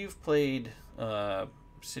think you've played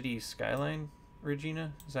City Skyline,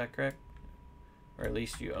 Regina. Is that correct? Or at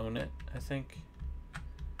least you own it, I think.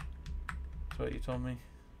 That's what you told me.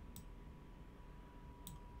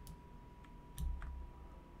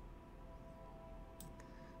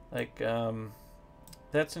 Like,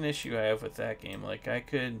 that's an issue I have with that game. Like, I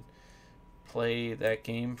could play that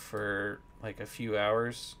game for like a few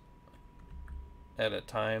hours at a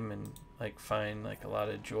time and like find like a lot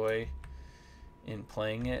of joy in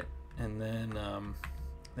playing it, and then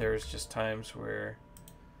there's just times where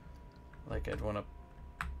like I'd want to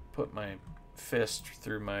put my fist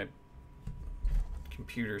through my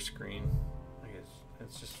computer screen. Like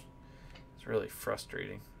it's really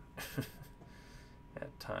frustrating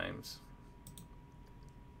at times.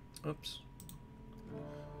 Oops.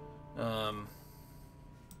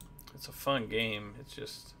 It's a fun game. It's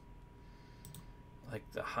just like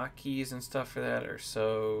the hotkeys and stuff for that are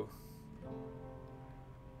so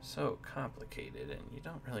complicated, and you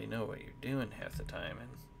don't really know what you're doing half the time. And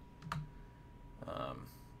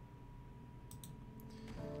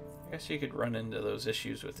I guess you could run into those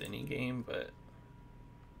issues with any game, but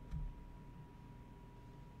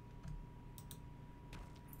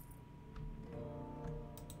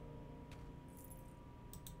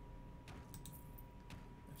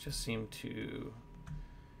it just seemed to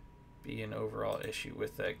be an overall issue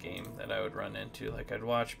with that game that I would run into. Like I'd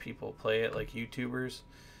watch people play it, like YouTubers,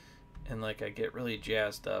 and like I get really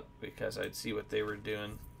jazzed up because I'd see what they were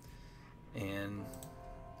doing, and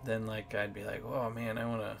then like I'd be like, oh man, I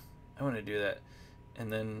wanna do that,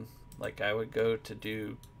 and then like I would go to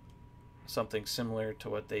do something similar to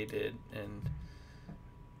what they did, and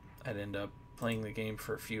I'd end up playing the game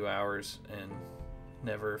for a few hours and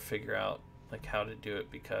never figure out like how to do it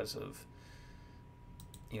because of,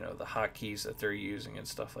 you know, the hotkeys that they're using and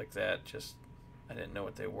stuff like that. Just I didn't know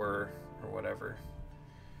what they were or whatever.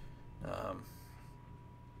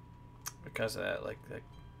 Because of that, like that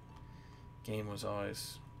game was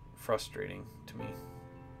always frustrating to me.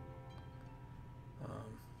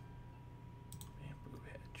 Bamboo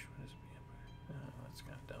hedge. What is bamboo? Oh, that's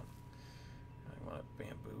kind of dumb. I want a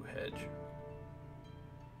bamboo hedge.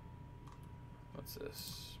 What's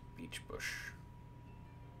this? Beach bush.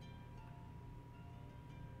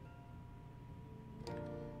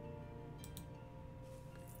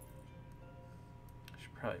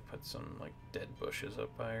 Probably put some like dead bushes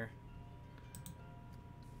up by her.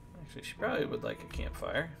 Actually, she probably would like a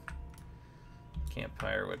campfire.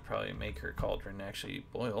 Campfire would probably make her cauldron actually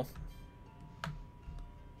boil.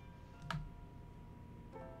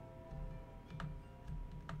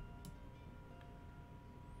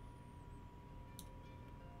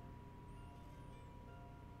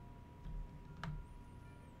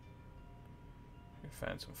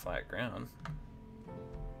 Find some flat ground.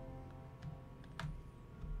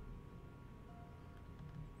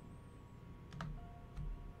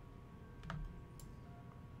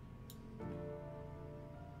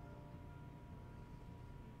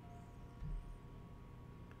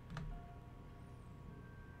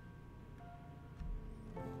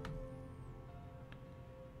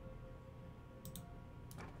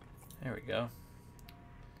 There we go.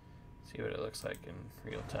 See what it looks like in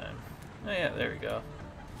real time. Oh yeah, there we go.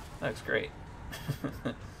 That looks great.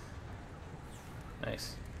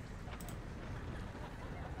 Nice.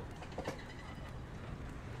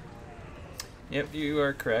 Yep, you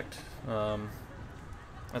are correct.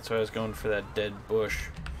 That's why I was going for that dead bush.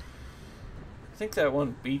 I think that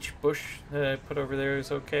one beech bush that I put over there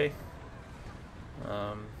is okay.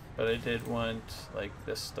 But I did want, like,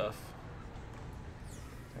 this stuff.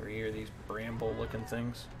 Over here, these bramble-looking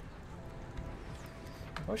things.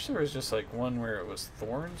 I wish there was just, like, one where it was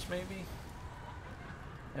thorns, maybe?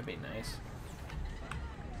 That'd be nice.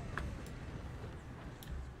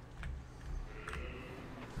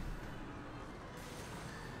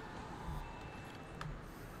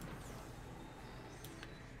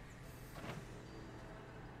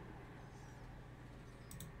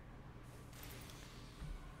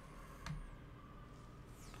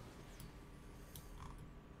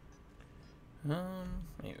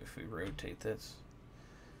 Maybe if we rotate this,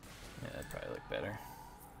 yeah, that'd probably look better.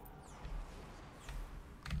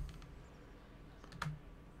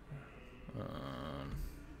 That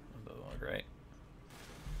doesn't look right.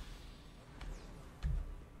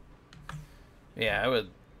 Yeah, I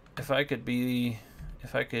would, if I could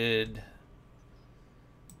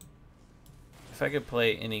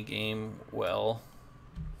play any game well,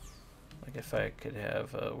 like if I could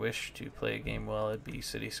have a wish to play a game well, it'd be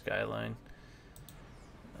City Skyline.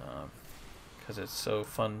 Because it's so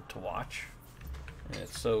fun to watch, and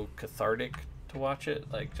it's so cathartic to watch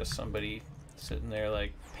it, like just somebody sitting there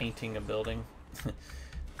like painting a building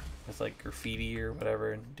with like graffiti or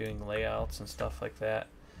whatever and doing layouts and stuff like that.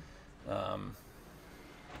 Like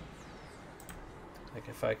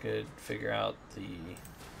if I could figure out if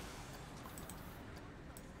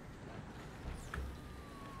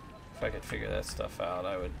I could figure that stuff out,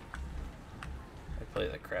 I'd play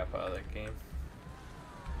the crap out of that game.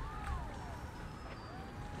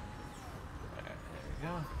 Go.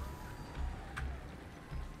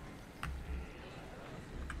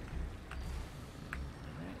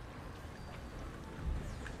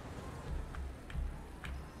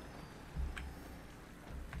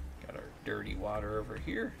 Got our dirty water over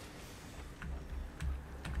here.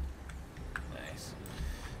 Nice.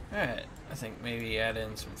 Alright, I think maybe add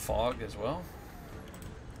in some fog as well.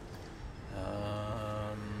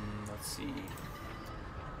 Let's see.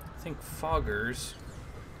 I think foggers.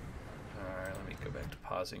 Alright, let me go back to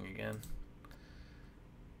pausing again.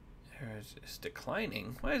 It's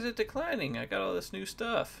declining. Why is it declining? I got all this new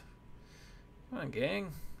stuff. Come on,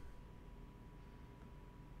 gang.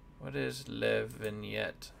 What is Le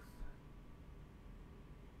Vignette?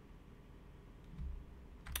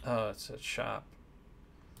 Oh, it's a shop.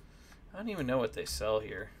 I don't even know what they sell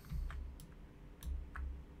here.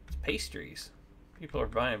 It's pastries. People are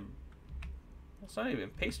buying... It's not even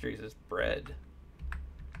pastries, it's bread.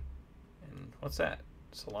 And what's that?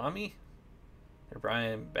 Salami? They're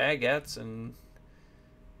buying baguettes and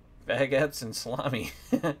salami.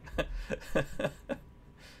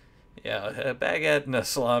 Yeah, a baguette and a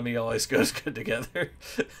salami always goes good together.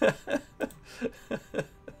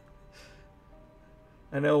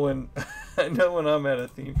 I know when I'm at a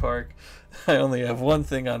theme park, I only have one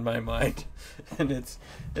thing on my mind, and it's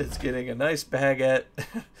getting a nice baguette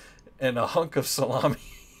and a hunk of salami.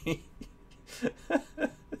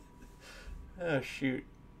 Oh shoot.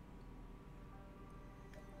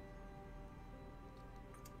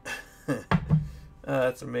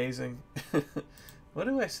 That's amazing. What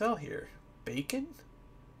do I sell here? Bacon?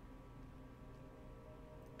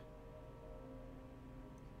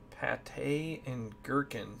 Pate and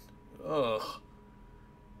gherkin. Ugh.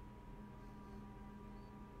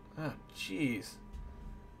 Oh, jeez.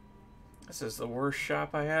 This is the worst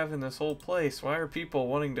shop I have in this whole place. Why are people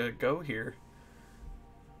wanting to go here?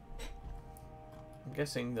 I'm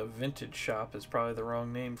guessing the vintage shop is probably the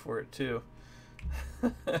wrong name for it, too.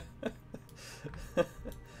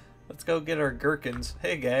 Let's go get our gherkins.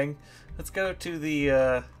 Hey, gang. Let's go to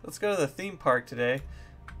the theme park today.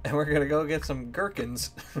 And we're gonna go get some gherkins.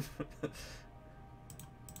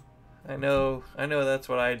 I know that's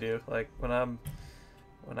what I do. Like when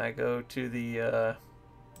I go to the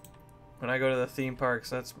theme parks,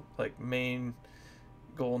 that's like main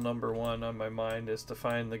goal number one on my mind is to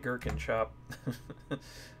find the gherkin shop.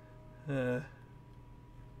 Alright,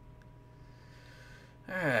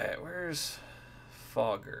 where's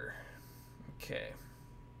Fogger? Okay.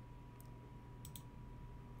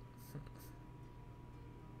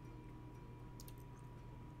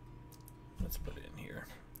 Let's put it in here.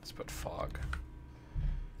 Let's put fog.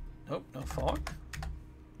 Nope, no fog.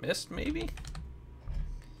 Mist, maybe?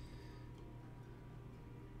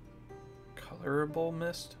 Colorable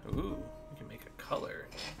mist? Ooh, you can make a color.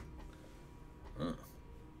 Huh.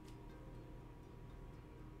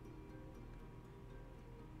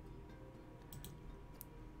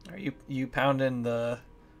 Are you pounding the...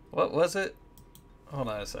 What was it? Hold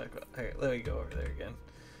on a sec. Alright, let me go over there again.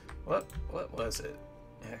 What was it,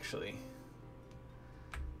 actually?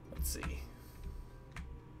 Let's see.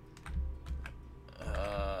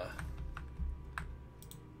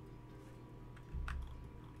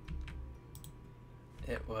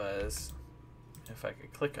 It was... If I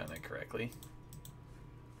could click on it correctly.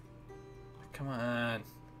 Come on.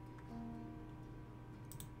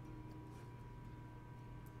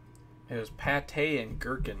 It was pate and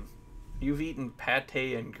gherkin. You've eaten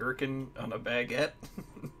pate and gherkin on a baguette?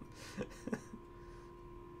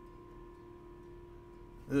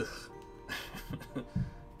 Ugh.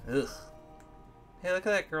 Ugh. Hey, look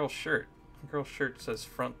at that girl's shirt. The girl's shirt says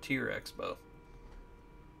Frontier Expo.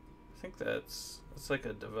 I think that's like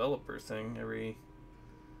a developer thing I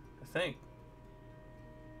think.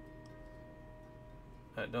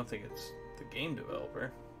 I don't think it's the game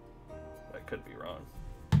developer. I could be wrong.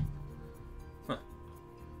 Huh.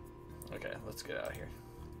 Okay, let's get out of here.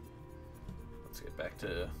 Let's get back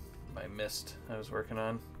to my mist I was working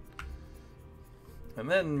on.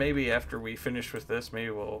 And then maybe after we finish with this,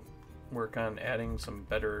 maybe we'll work on adding some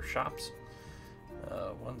better shops.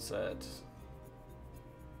 Ones that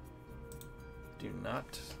do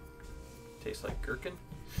not taste like gherkin.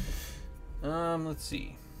 Let's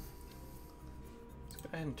see. Let's go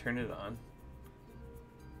ahead and turn it on.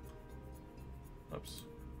 Oops.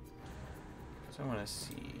 Because I want to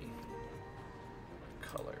see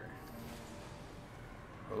color.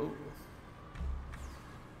 Oh.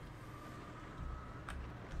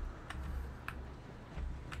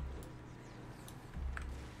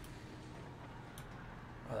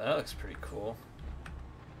 Oh, that looks pretty cool.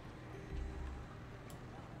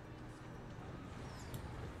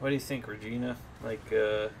 What do you think, Regina? Like,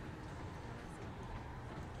 do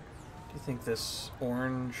you think this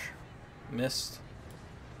orange mist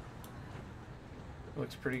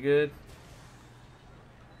looks pretty good?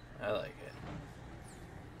 I like it.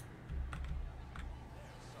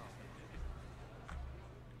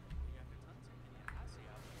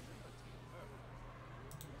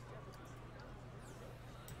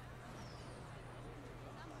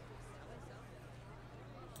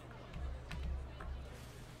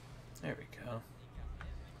 There we go.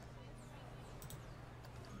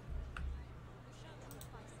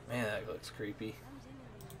 Man, that looks creepy.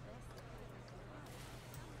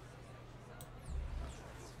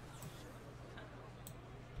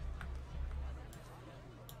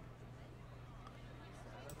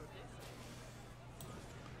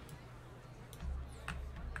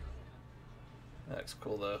 That looks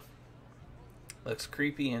cool though. Looks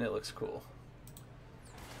creepy and it looks cool.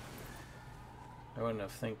 I wouldn't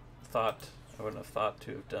have thought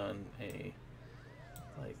to have done a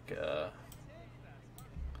like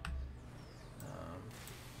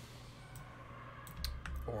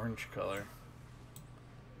orange color,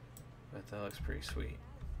 but that looks pretty sweet.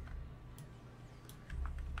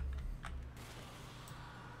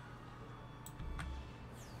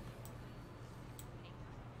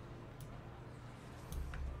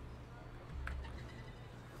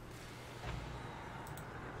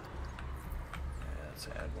 Let's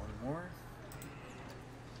add one more.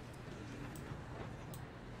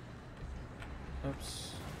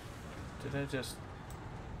 Oops. Did I just...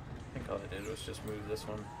 I think all I did was just move this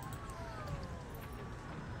one.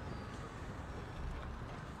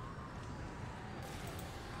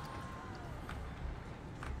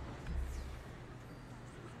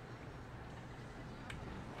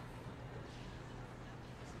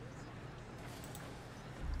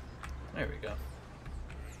 There we go.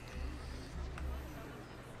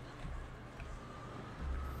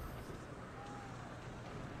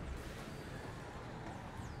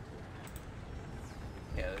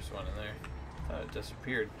 Yeah, there's one in there. Thought it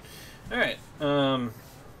disappeared. Alright,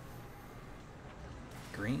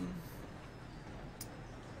 green.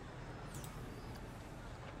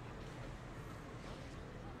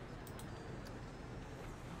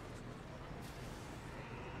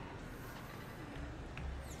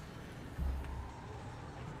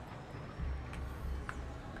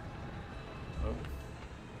 Oh.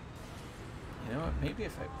 You know what, maybe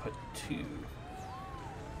if I put two.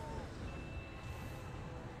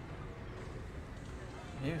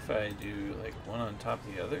 Maybe if I do like one on top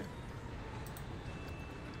of the other.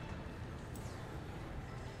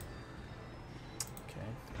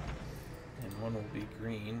 Okay. And one will be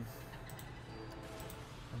green.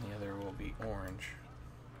 And the other will be orange.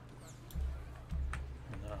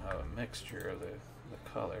 And I'll have a mixture of the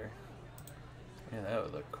color. Yeah, that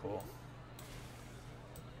would look cool.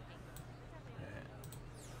 Alright.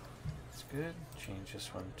 That's good. Change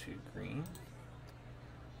this one to green.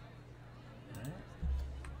 Alright.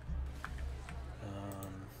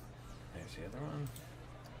 There's the other one.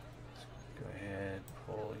 Let's go ahead,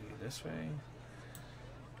 pull you this way.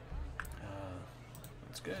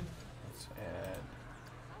 That's good. Let's add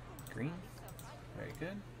green. Very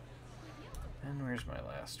good. And where's my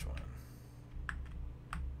last one?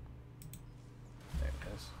 There it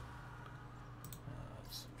is.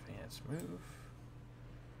 Let's advance move.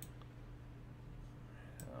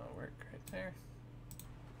 That'll work right there.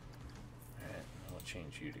 Alright, I'll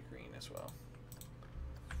change you to green as well.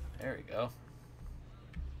 There we go.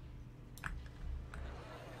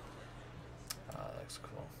 That looks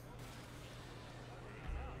cool.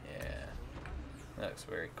 Yeah, that looks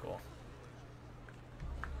very cool.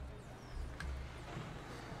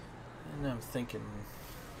 And I'm thinking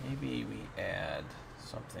maybe we add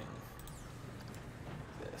something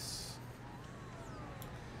like this.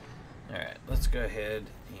 Alright, let's go ahead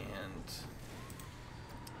and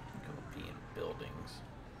go be in buildings.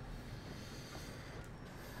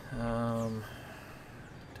 Adobe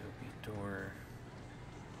door.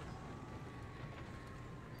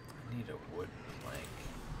 I need a wood plank.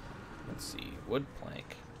 Let's see, wood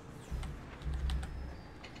plank.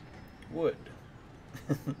 Wood.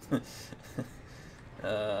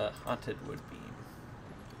 Haunted wood beam.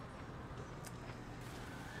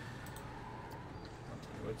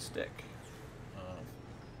 Haunted wood stick.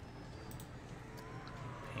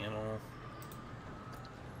 Panel.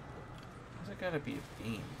 Why's it gotta be a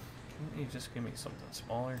beam? Can't you just give me something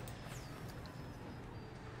smaller?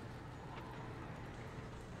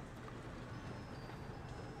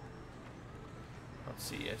 Let's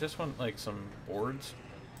see, I just want like some boards.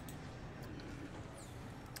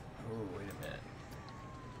 Oh, wait a minute.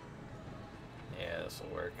 Yeah, this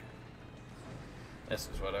will work. This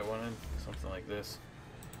is what I wanted. Something like this.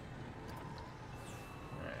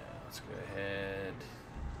 Alright, let's go ahead.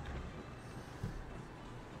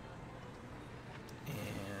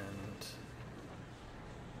 And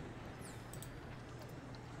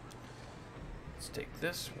let's take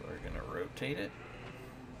this. We're going to rotate it.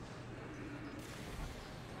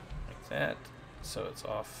 Like that. So it's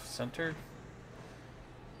off center.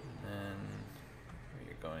 Then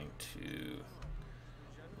we're going to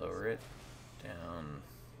lower it down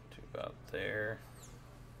to about there.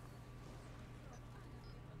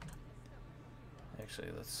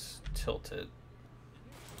 Actually, let's tilt it.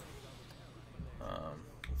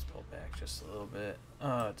 Let's pull back just a little bit.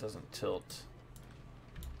 Oh, it doesn't tilt.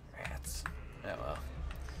 Rats. Oh well.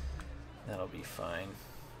 That'll be fine.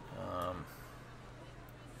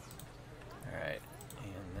 Alright,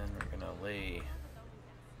 and then we're gonna lay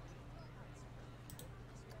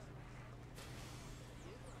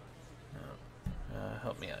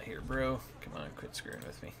help me out here, bro. Come on, quit screwing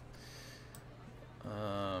with me.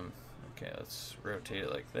 Okay, let's rotate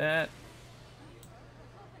it like that.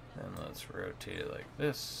 Then let's rotate it like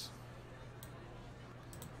this.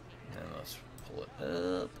 Then let's pull it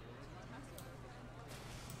up.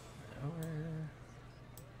 Nowhere.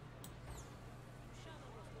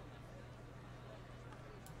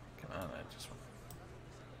 Come on, I just want.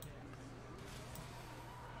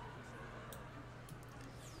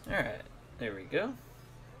 Alright, there we go.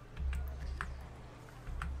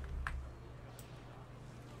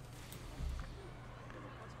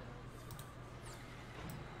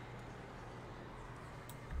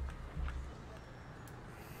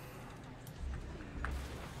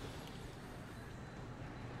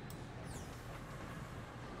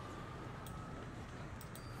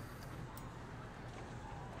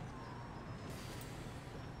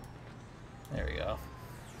 There we go.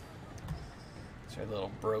 It's our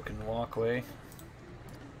little broken walkway.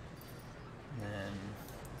 And then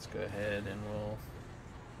let's go ahead and we'll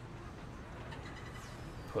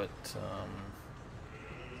put,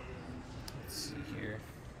 let's see here.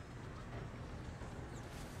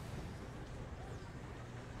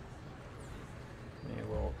 Maybe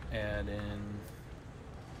we'll add in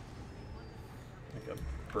like a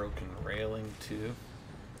broken railing too.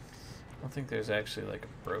 I don't think there's actually like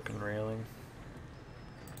a broken railing.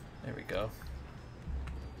 There we go.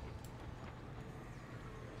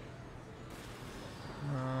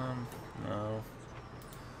 No.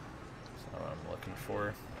 That's not what I'm looking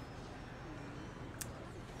for.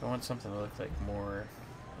 I want something to look like more,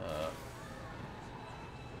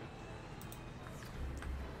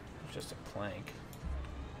 just a plank.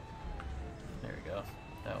 There we go.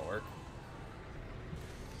 That'll work.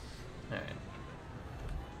 Alright.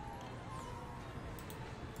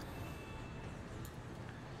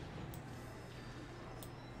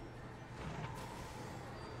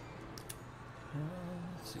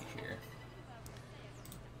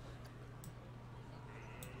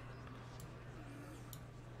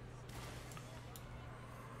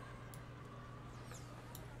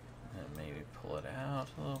 out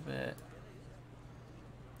a little bit.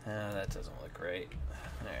 That doesn't look right.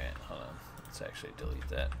 Alright, hold on. Let's actually delete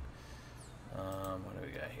that. What do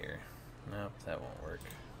we got here? Nope, that won't work.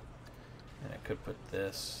 And I could put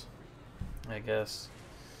this, I guess.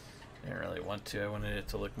 I didn't really want to. I wanted it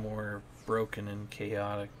to look more broken and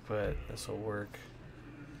chaotic, but this will work.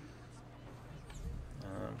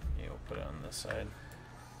 Yeah, we'll put it on this side.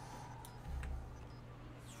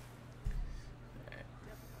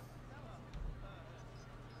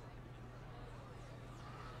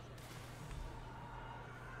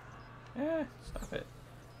 Alright. Stop it.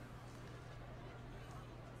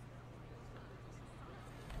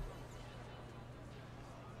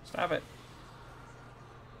 Stop it.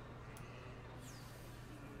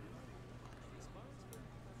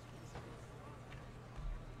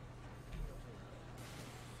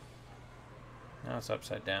 Now it's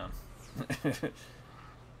upside down.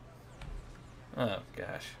 Oh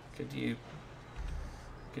gosh. Could you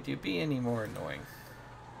be any more annoying?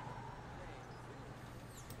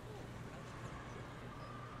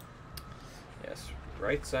 Yes,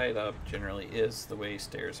 right side up generally is the way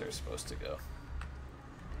stairs are supposed to go.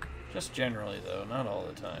 Just generally though, not all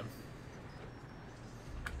the time.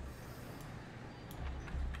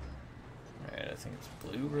 Alright, I think it's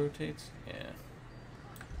blue rotates. Yeah.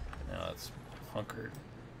 Now it's hunkered.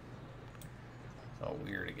 It's all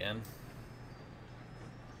weird again.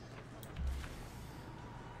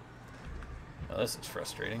 Oh, this is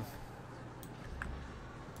frustrating.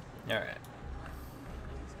 Alright.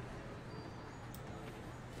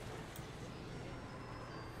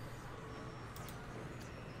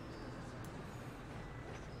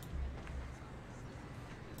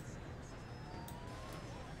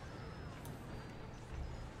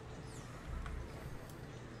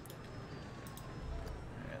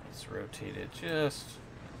 Rotate it just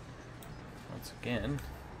once again.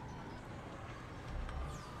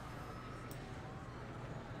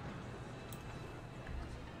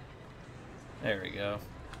 There we go.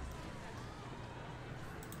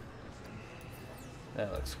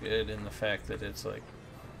 That looks good in the fact that it's like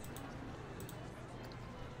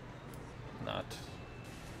not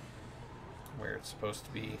where it's supposed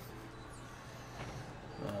to be.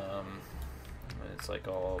 It's like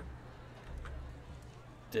all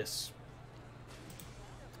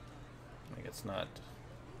like it's not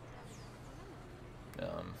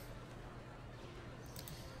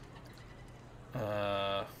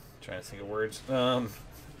trying to think of words. Like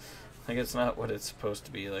it's not what it's supposed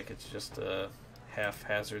to be. Like it's just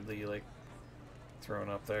haphazardly like thrown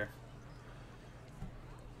up there.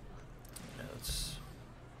 Yeah, it's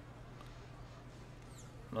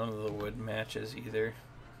none of the wood matches either.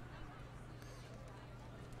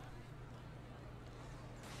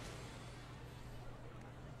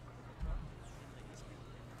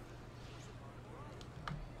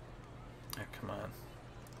 Come on.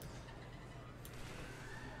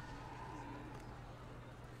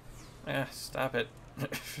 Ah, stop it.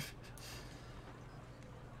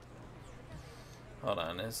 Hold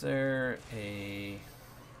on, is there a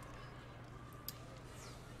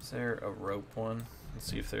rope one? Let's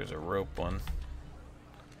see if there's a rope one.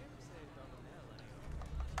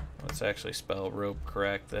 Let's actually spell rope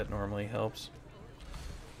correct. That normally helps.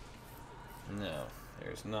 No,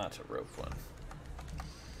 there's not a rope one.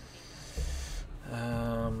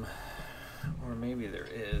 Or maybe there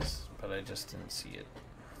is, but I just didn't see it.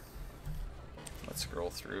 Let's scroll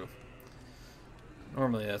through.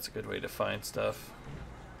 Normally that's a good way to find stuff.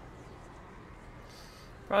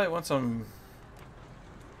 Probably once I'm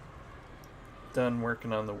done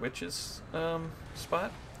working on the witches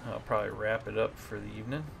spot, I'll probably wrap it up for the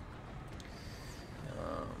evening.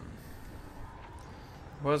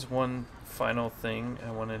 Was one final thing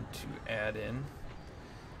I wanted to add in.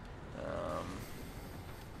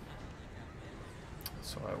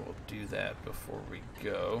 So I will do that before we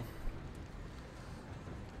go.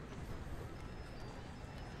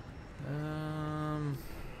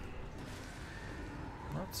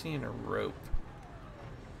 Not seeing a rope.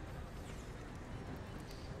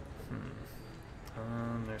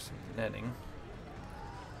 There's some netting.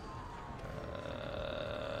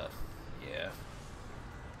 Yeah.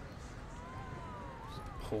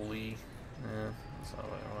 Pulley. That's not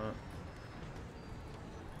what I want.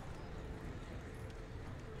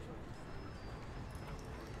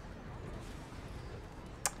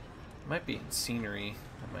 Might be in scenery.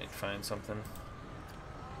 I might find something.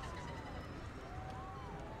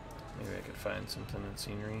 Maybe I could find something in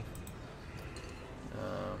scenery.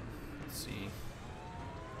 Let's see.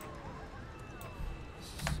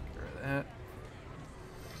 Screw that.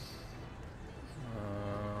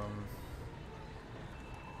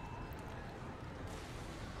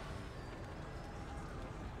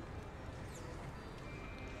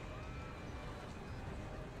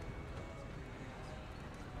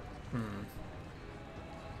 Hmm.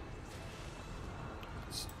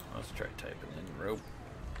 Let's try typing in rope.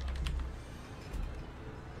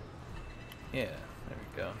 Yeah, there we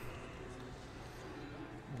go.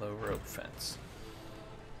 Low rope fence.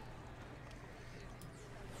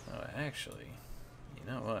 Oh, actually, you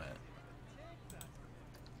know what?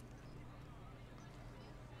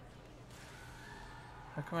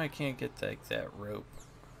 How come I can't get like that rope?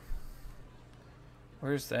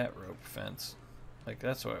 Where's that rope fence? Like,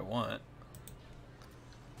 that's what I want.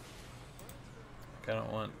 Like, I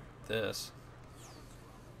don't want this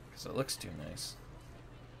because it looks too nice.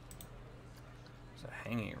 There's a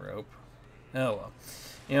hanging rope. Oh well.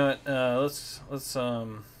 You know what?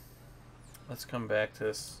 Let's come back to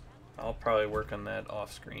this. I'll probably work on that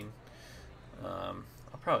off screen. I'll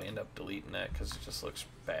probably end up deleting that because it just looks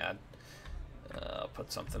bad. I'll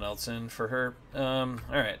put something else in for her.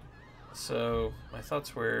 Alright, so my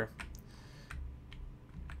thoughts were,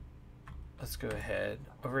 let's go ahead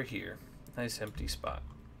over here. Nice empty spot.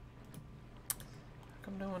 How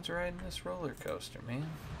come no one's riding this roller coaster, man?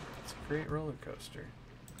 It's a great roller coaster.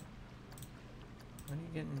 What are you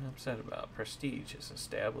getting upset about? Prestige is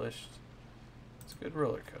established. It's a good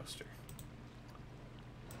roller coaster.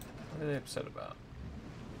 What are they upset about?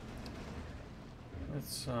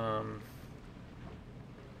 Let's,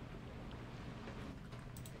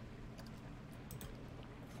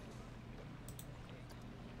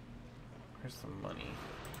 where's the money?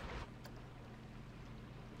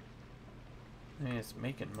 I mean, it's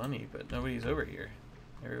making money, but nobody's over here.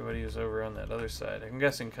 Everybody was over on that other side. I'm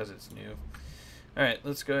guessing because it's new. Alright,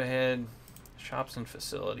 let's go ahead. Shops and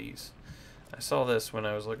facilities. I saw this when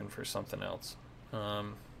I was looking for something else.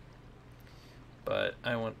 But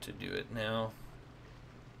I want to do it now.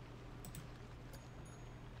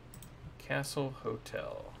 Castle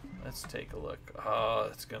Hotel. Let's take a look. Oh,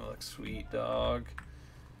 that's gonna look sweet, dog.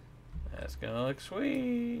 That's gonna look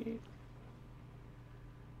sweet.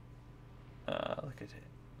 Look at it.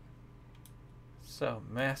 So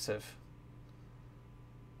massive.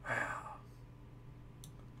 Wow.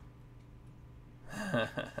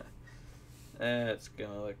 That's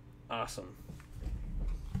gonna look awesome.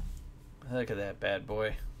 Look at that bad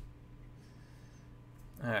boy.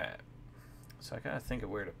 Alright. So I gotta think of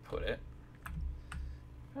where to put it.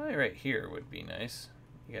 Probably right here would be nice.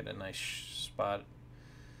 You got a nice spot.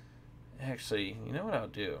 Actually, you know what I'll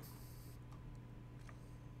do?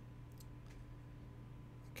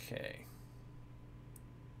 Okay.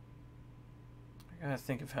 I gotta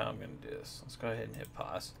think of how I'm gonna do this. Let's go ahead and hit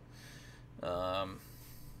pause. Alright.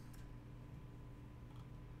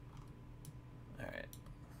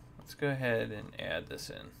 Let's go ahead and add this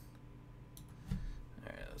in.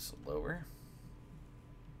 Alright, let's lower.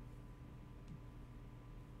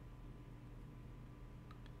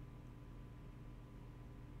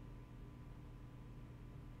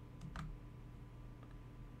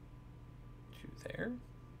 To there.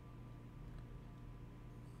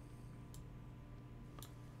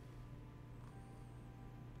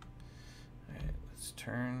 Alright, let's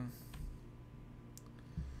turn.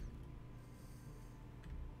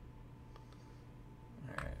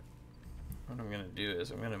 What I'm going to do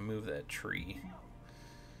is I'm going to move that tree.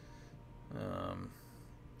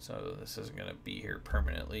 So this isn't going to be here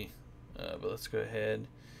permanently. But let's go ahead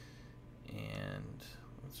and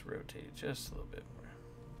let's rotate it just a little bit more.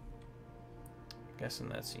 Guessing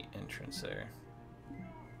that's the entrance there.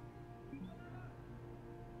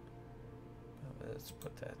 Let's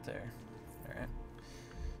put that there. Alright.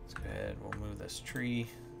 Let's go ahead. We'll move this tree.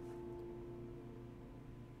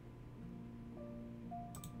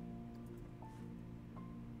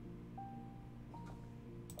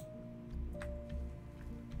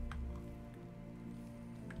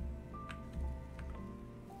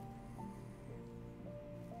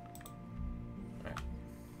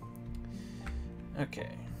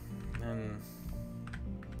 Okay, and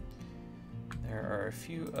there are a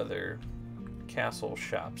few other castle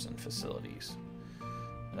shops and facilities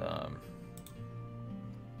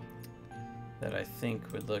that I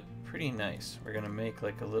think would look pretty nice. We're gonna make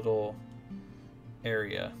like a little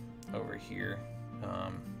area over here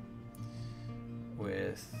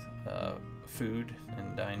with food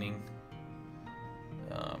and dining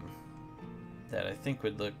that I think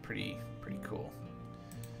would look pretty cool.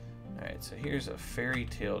 Alright, so here's a fairy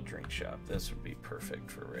tale drink shop. This would be perfect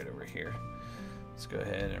for right over here. Let's go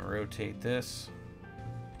ahead and rotate this.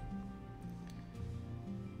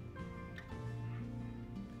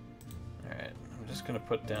 Alright, I'm just going to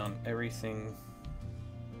put down everything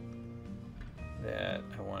that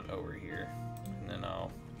I want over here. And then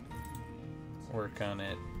I'll work on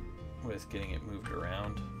it with getting it moved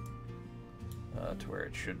around. to where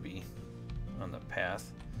it should be on the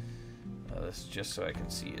path. This is just so I can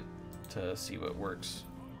see it, to see what works.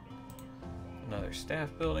 Another staff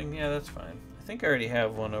building, yeah, that's fine. I think I already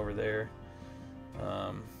have one over there,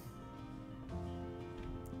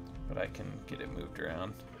 but I can get it moved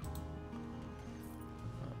around.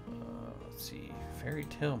 Let's see, Fairy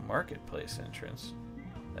Tale Marketplace entrance.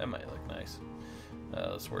 That might look nice.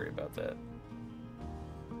 Let's worry about that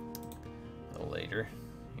a little later.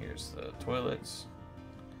 Here's the toilets.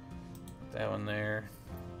 That one there.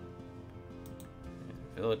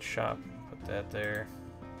 Village shop. Put that there.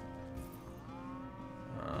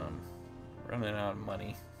 Running out of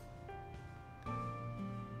money.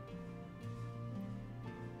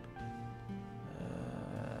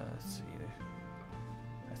 Let's see.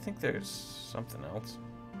 I think there's something else.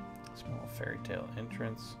 Small fairy tale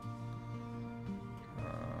entrance.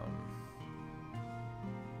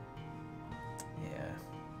 Yeah,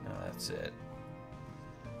 no, that's it.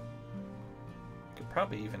 Could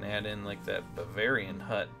probably even add in like that Bavarian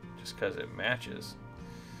hut just because it matches.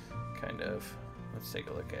 Kind of. Let's take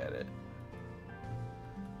a look at it.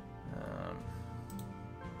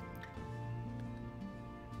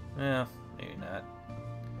 Well, maybe not.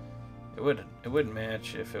 It wouldn't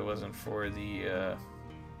match if it wasn't for the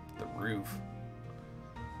roof.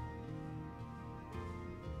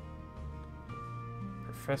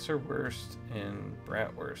 Professor Wurst and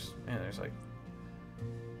Bratwurst. Man, there's like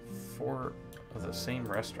 4 of the same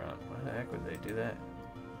restaurant. Why the heck would they do that?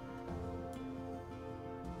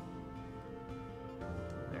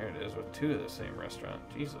 There it is with 2 of the same restaurant.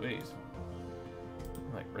 Jeez Louise.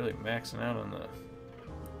 I'm like really maxing out on the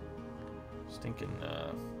stinking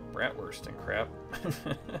bratwurst and crap.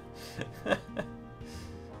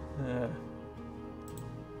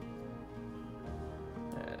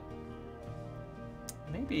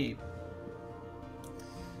 Maybe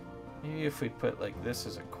if we put like this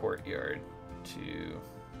as a courtyard to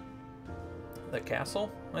the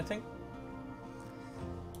castle, I think.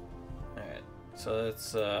 All right, so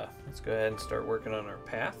let's go ahead and start working on our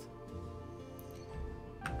path.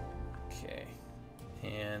 Okay,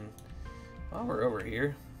 and while we're over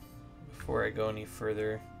here, before I go any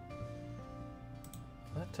further,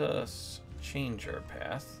 let us change our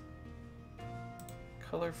path.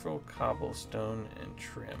 Colorful cobblestone and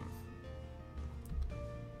trim.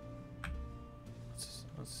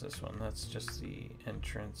 What's this one? That's just the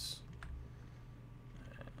entrance.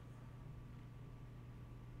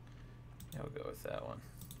 Yeah, we'll go with that one.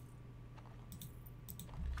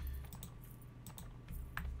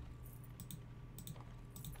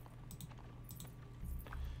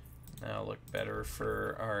 Now look better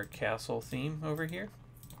for our castle theme over here.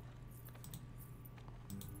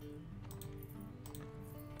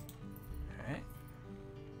 Alright.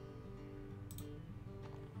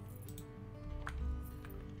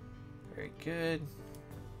 Very good.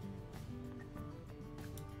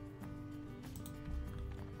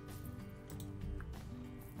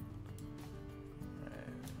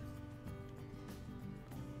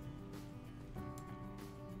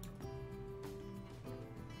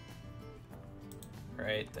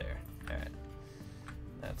 Right there. Alright.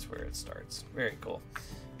 That's where it starts. Very cool.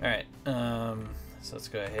 Alright. So let's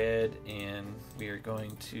go ahead and we are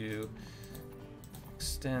going to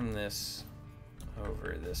extend this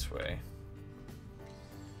over this way.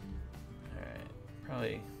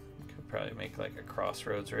 Alright. Could probably make like a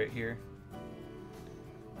crossroads right here.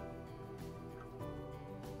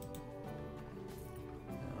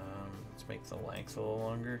 Let's make the length a little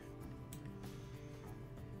longer.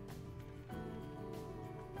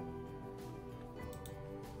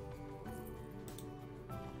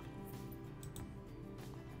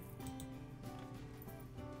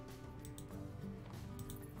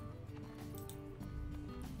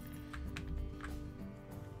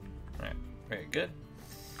 Very good.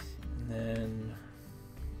 And then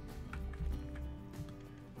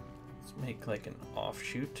let's make like an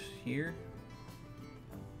offshoot here.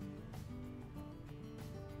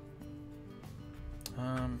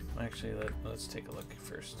 Actually, let's take a look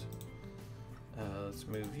first. Let's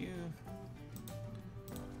move you.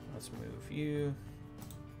 Let's move you.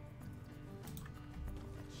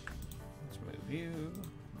 Let's move you.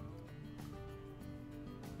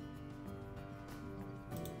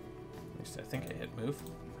 I think I hit move.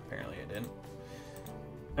 Apparently I didn't.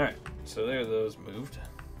 Alright, so there those moved.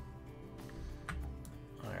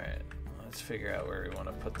 Alright, let's figure out where we want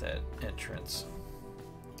to put that entrance.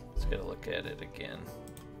 Let's get a look at it again.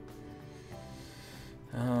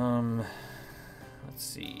 Let's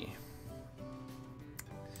see.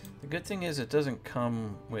 The good thing is it doesn't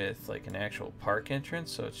come with like an actual park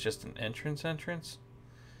entrance, so it's just an entrance.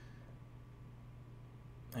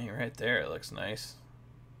 Hey, right there, it looks nice.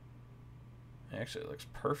 Actually, it looks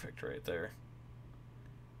perfect right there.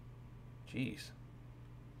 Jeez.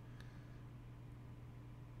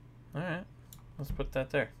 Alright, let's put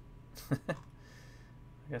that there. I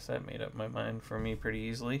guess that made up my mind for me pretty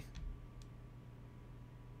easily.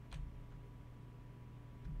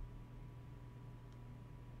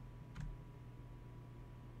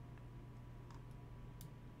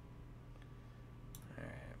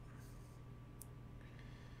 Alright.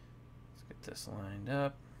 Let's get this lined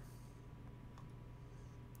up.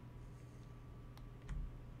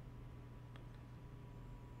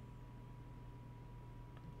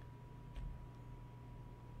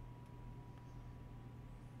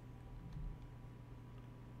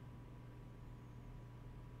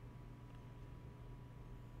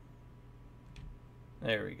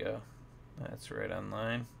 There we go. That's right on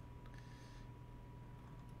line.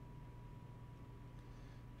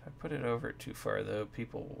 If I put it over too far, though,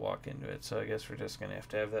 people will walk into it. So I guess we're just going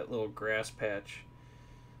to have that little grass patch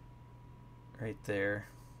right there.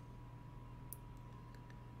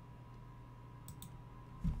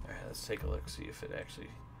 All right, let's take a look, see if it actually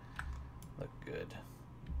looked good.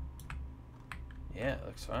 Yeah, it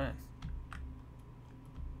looks fine.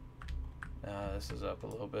 This is up a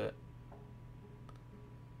little bit.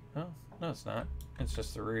 Oh, no, it's not. It's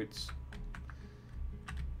just the roots.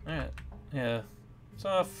 Alright, yeah. It's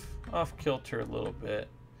off kilter a little bit.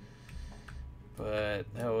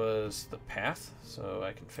 But that was the path, so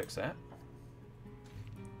I can fix that.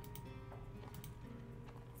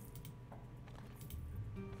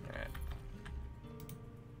 Alright.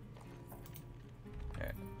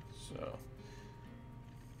 Alright, so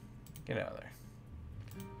get out of there.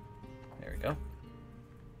 There we go.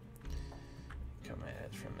 Come at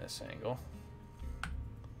it from this angle.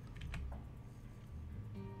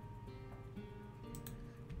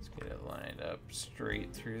 Let's get it lined up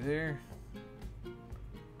straight through there.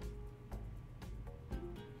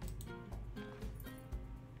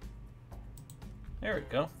 There we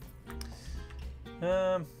go.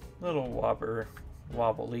 Little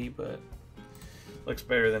wobbly, but looks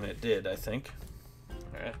better than it did, I think.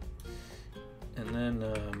 Alright. And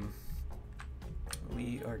then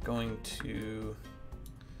we are going to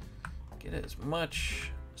get as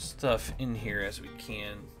much stuff in here as we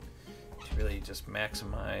can to really just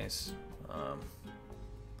maximize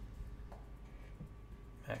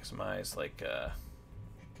like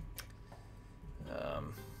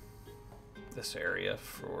this area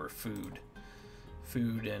for food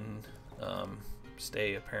and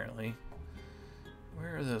stay, apparently.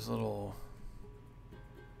 Where are those little...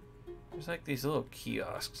 There's like these little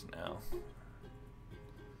kiosks now.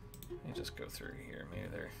 Let me just go through here. Maybe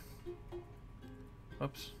they're...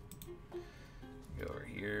 Whoops. Go over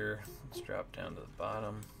here. Let's drop down to the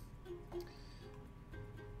bottom.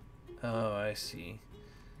 Oh, I see.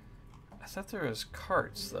 I thought there was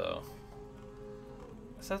carts, though.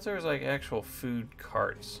 I thought there was like actual food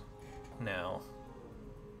carts now.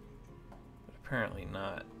 But apparently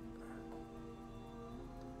not.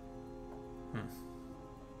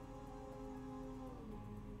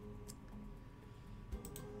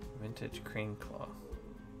 Vintage crane claw.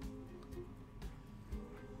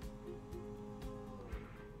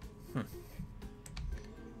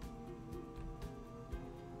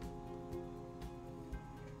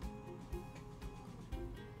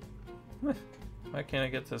 Why can't I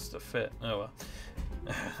get this to fit? Oh well.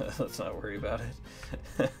 Let's not worry about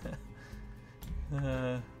it.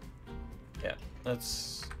 Yeah,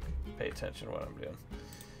 let's pay attention to what I'm doing.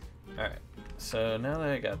 Alright, so now that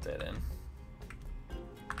I got that in,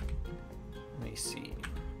 let me see.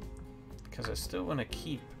 Because I still want to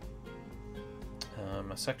keep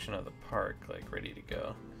a section of the park like ready to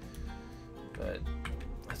go. But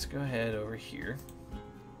let's go ahead over here.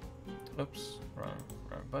 Oops, wrong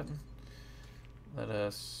button. Let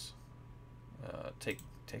us take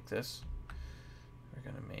this.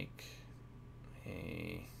 We're gonna make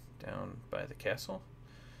a down by the castle.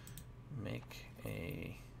 Make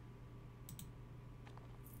a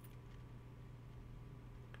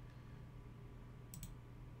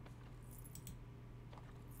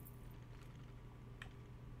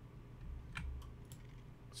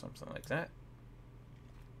something like that.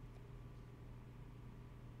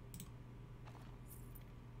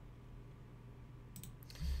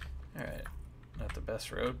 Alright, not the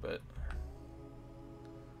best road, but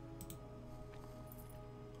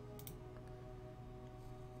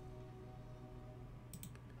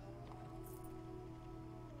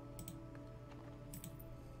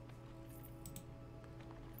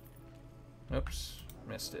oops,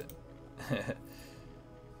 missed it.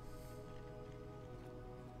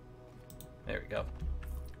 There we go.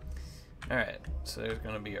 Alright, so there's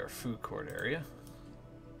going to be our food court area.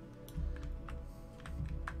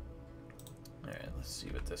 Alright, let's see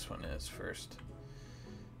what this one is first.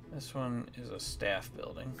 This one is a staff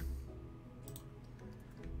building.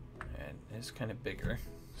 And it's kind of bigger,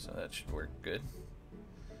 so that should work good.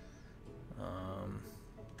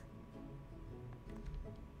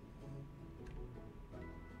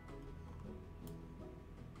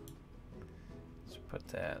 Let's put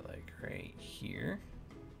that like right here.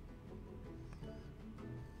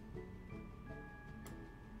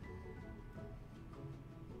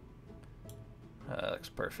 That looks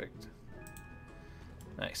perfect.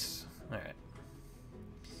 Nice. All right.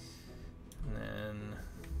 And then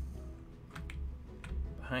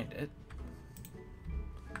behind it,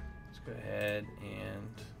 let's go ahead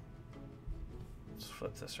and let's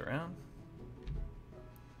flip this around.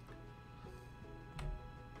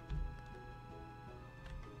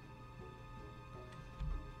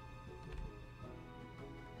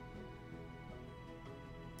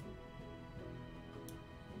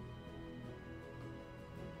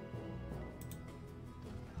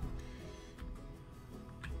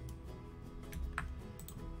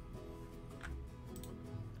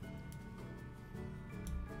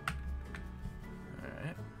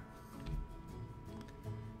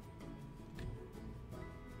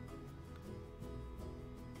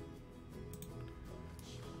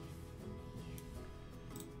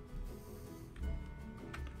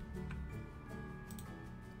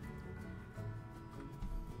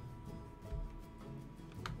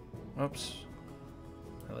 Oops,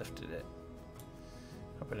 I lifted it.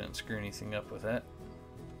 Hope I didn't screw anything up with that.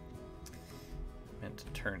 Meant to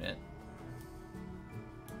turn it.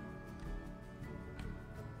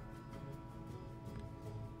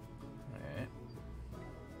 Alright.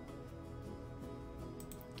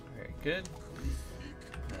 Very good.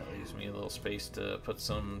 That leaves me a little space to put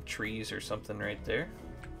some trees or something right there.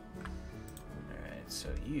 Alright, so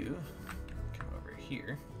you come over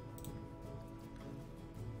here.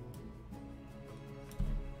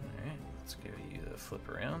 Flip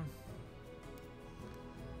around.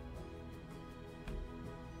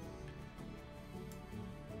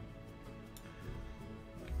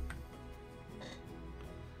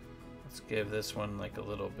 Let's give this one like a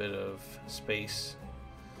little bit of space,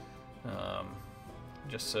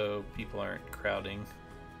 just so people aren't crowding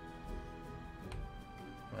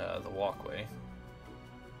the walkway.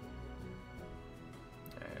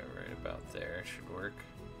 Right about there should work.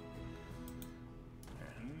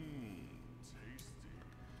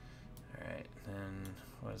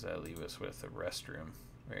 What does that leave us with? A restroom.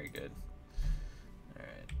 Very good.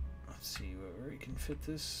 Alright, let's see where we can fit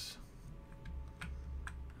this.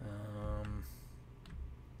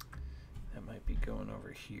 That might be going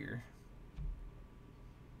over here.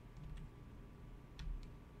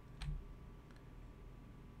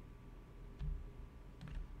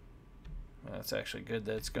 Well, that's actually good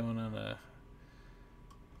that it's going on a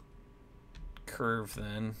curve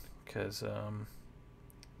then, because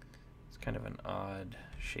kind of an odd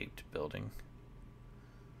shaped building.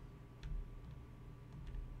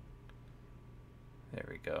 There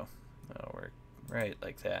we go. That'll work right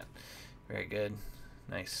like that. Very good.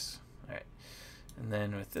 Nice. All right. And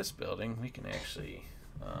then with this building, we can actually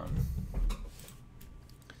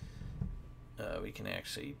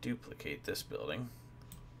duplicate this building.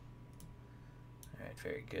 All right.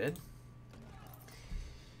 Very good.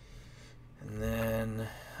 And then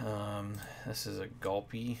this is a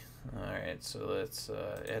gulpy. Alright, so let's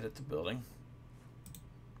edit the building.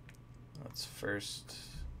 Let's first...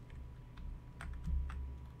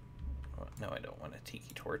 Oh, no, I don't want a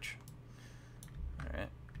tiki torch. Alright.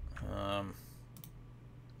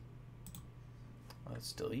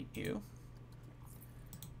 Let's delete you.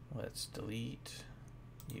 Let's delete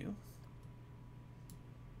you.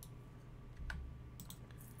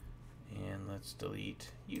 And let's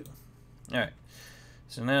delete you. Alright,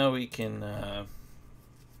 so now we can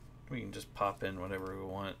just pop in whatever we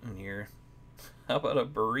want in here. How about a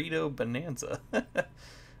burrito bonanza?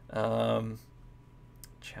 Chow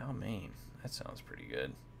mein. That sounds pretty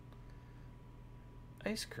good.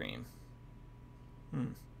 Ice cream. I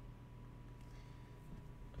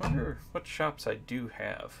wonder what shops I do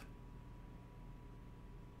have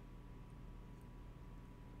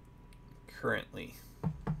currently.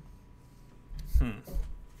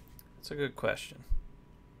 That's a good question.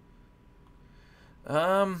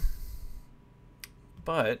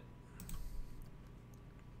 But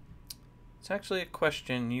it's actually a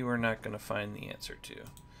question you are not going to find the answer to.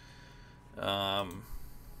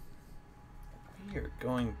 We are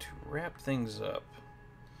going to wrap things up,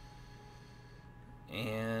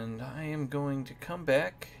 and I am going to come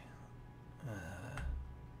back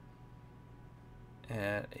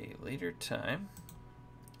at a later time.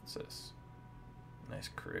 What's this? Nice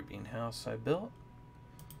Caribbean house I built.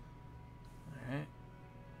 Alright.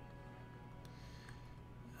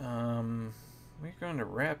 We're going to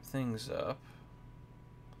wrap things up.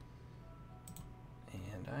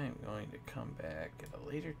 And I am going to come back at a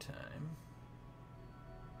later time.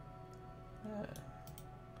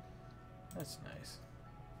 That's nice.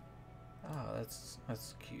 Oh,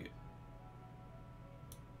 that's cute.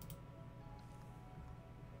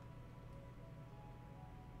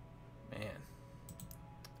 Man,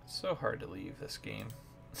 it's so hard to leave this game.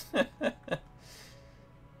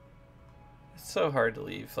 It's so hard to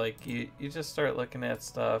leave. Like you just start looking at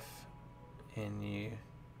stuff, and you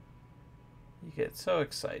get so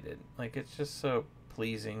excited. Like it's just so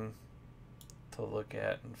pleasing to look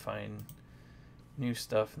at and find new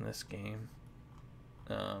stuff in this game.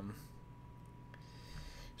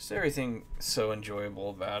 Just everything so enjoyable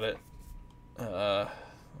about it.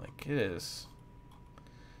 Like it is.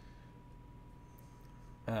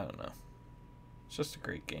 I don't know. It's just a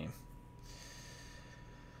great game.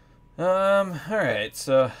 Alright,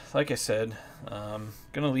 so like I said,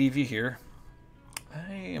 gonna leave you here.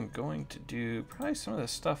 I am going to do probably some of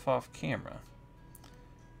this stuff off camera,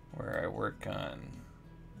 where I work on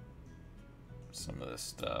some of this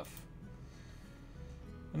stuff.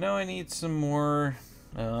 I know I need some more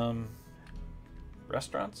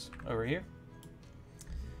restaurants over here,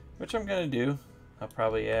 which I'm gonna do. I'll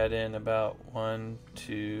probably add in about 1,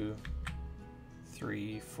 2,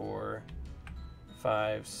 3, 4,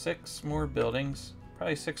 5, 6 more buildings.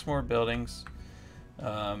 Probably 6 more buildings.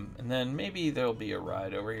 And then maybe there'll be a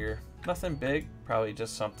ride over here. Nothing big, probably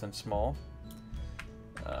just something small.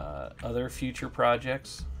 Other future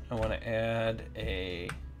projects, I want to add a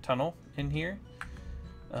tunnel in here.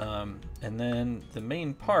 And then the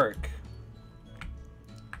main park,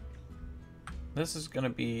 this is going to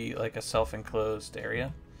be like a self-enclosed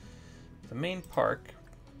area. The main park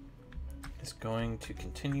is going to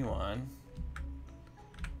continue on.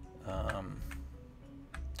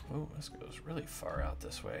 Oh, this goes really far out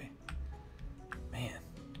this way. Man,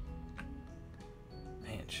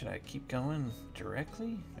 should I keep going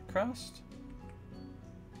directly across?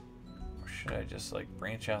 Or should I just like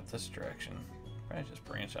branch out this direction? Probably just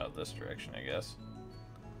branch out this direction, I guess.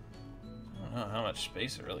 I don't know how much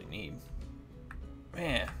space I really need.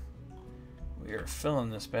 Man, we are filling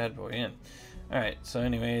this bad boy in. Alright, so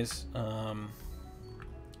anyways, I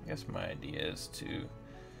guess my idea is to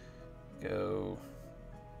go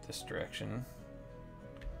this direction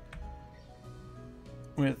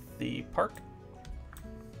with the park.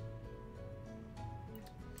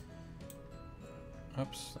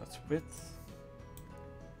 Oops, that's width.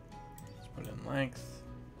 Let's put in length.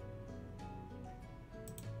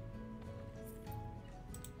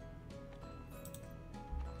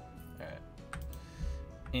 Alright.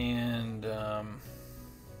 And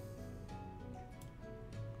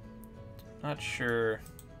not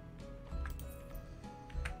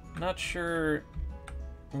sure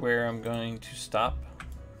where I'm going to stop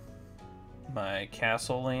my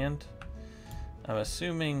castle land. I'm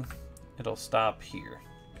assuming it'll stop here,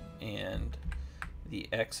 and the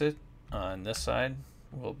exit on this side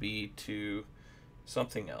will be to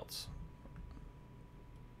something else.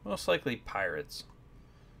 Most likely pirates.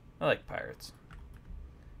 I like pirates.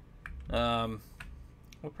 We'll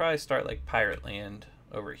probably start like pirate land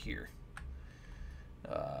over here.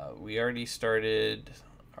 We already started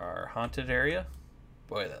our haunted area.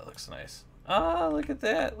 Boy, that looks nice. Ah, look at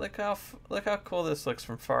that. Look how cool this looks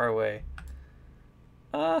from far away.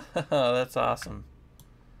 Ah, that's awesome.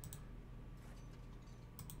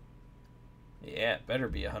 Yeah, it better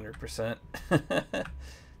be 100%.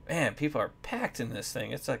 Man, people are packed in this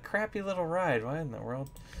thing. It's a crappy little ride. Why in the world?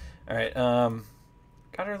 All right,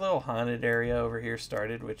 got our little haunted area over here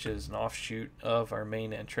started, which is an offshoot of our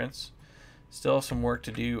main entrance. Still have some work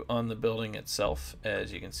to do on the building itself.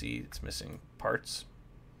 As you can see, it's missing parts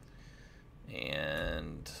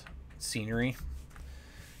and scenery.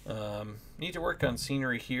 Need to work on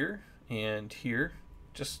scenery here and here,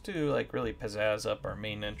 just to like really pizzazz up our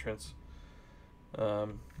main entrance.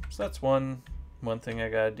 So that's one thing I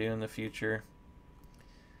gotta do in the future.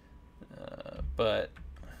 But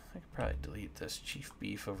I could probably delete this chief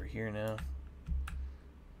beef over here now.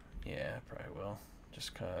 Yeah, I probably will,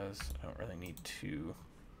 just cause I don't really need to.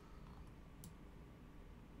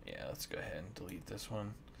 Yeah, let's go ahead and delete this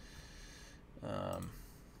one.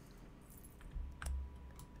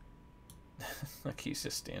 Like he's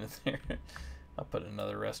just standing there. I'll put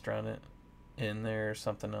another restaurant in there or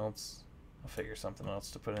something else. I'll figure something else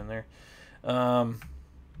to put in there.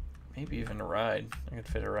 maybe even a ride. I could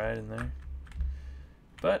fit a ride in there.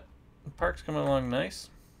 But the park's coming along nice.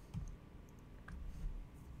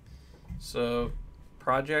 So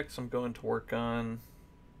projects I'm going to work on.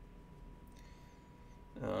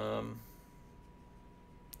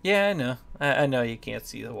 Yeah, I know. I know you can't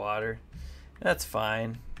see the water. That's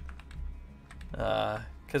fine.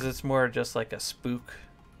 Because it's more just like a spook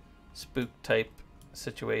type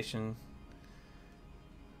situation.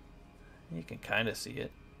 You can kind of see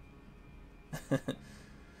it.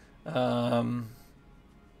 Man,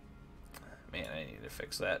 I need to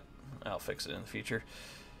fix that. I'll fix it in the future.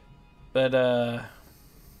 But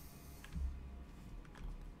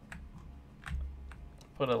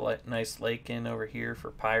put a nice lake in over here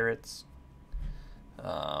for pirates.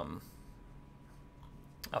 I'll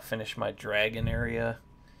finish my dragon area.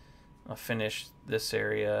 I'll finish this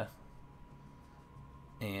area.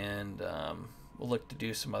 And we'll look to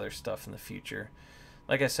do some other stuff in the future.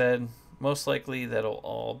 Like I said, most likely that'll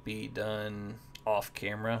all be done off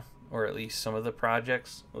camera, or at least some of the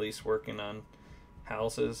projects, at least working on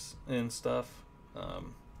houses and stuff.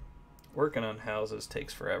 Working on houses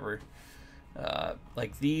takes forever.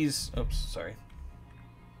 Like these, oops, sorry.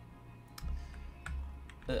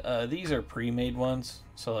 These are pre-made ones,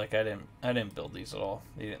 so like I didn't build these at all.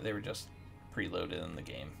 They were just preloaded in the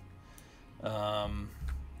game.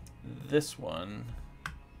 This one,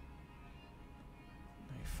 let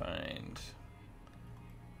me find.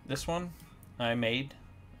 This one I made.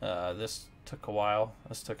 This took a while.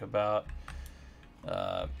 This took about.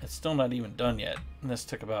 It's still not even done yet. This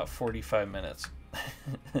took about 45 minutes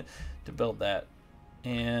to build that.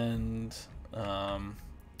 And a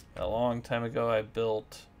long time ago, I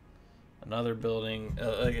built another building.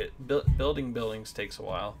 Building buildings takes a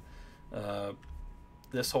while.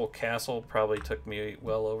 This whole castle probably took me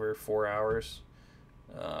well over 4 hours,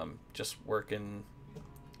 just working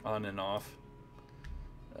on and off.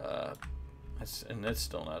 And it's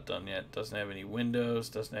still not done yet. Doesn't have any windows.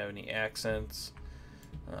 Doesn't have any accents.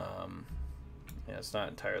 Yeah, it's not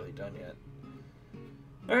entirely done yet.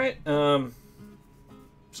 All right.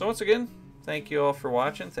 So once again, thank you all for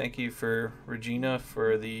watching. Thank you for Regina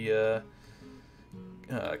for the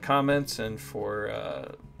comments and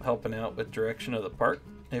for helping out with direction of the park.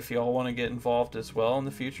 If you all want to get involved as well in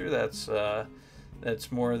the future, that's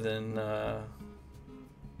more than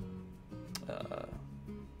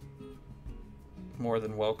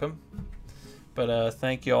welcome. But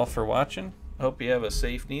thank you all for watching. Hope you have a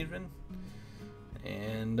safe evening,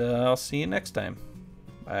 and I'll see you next time.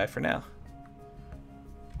 Bye for now.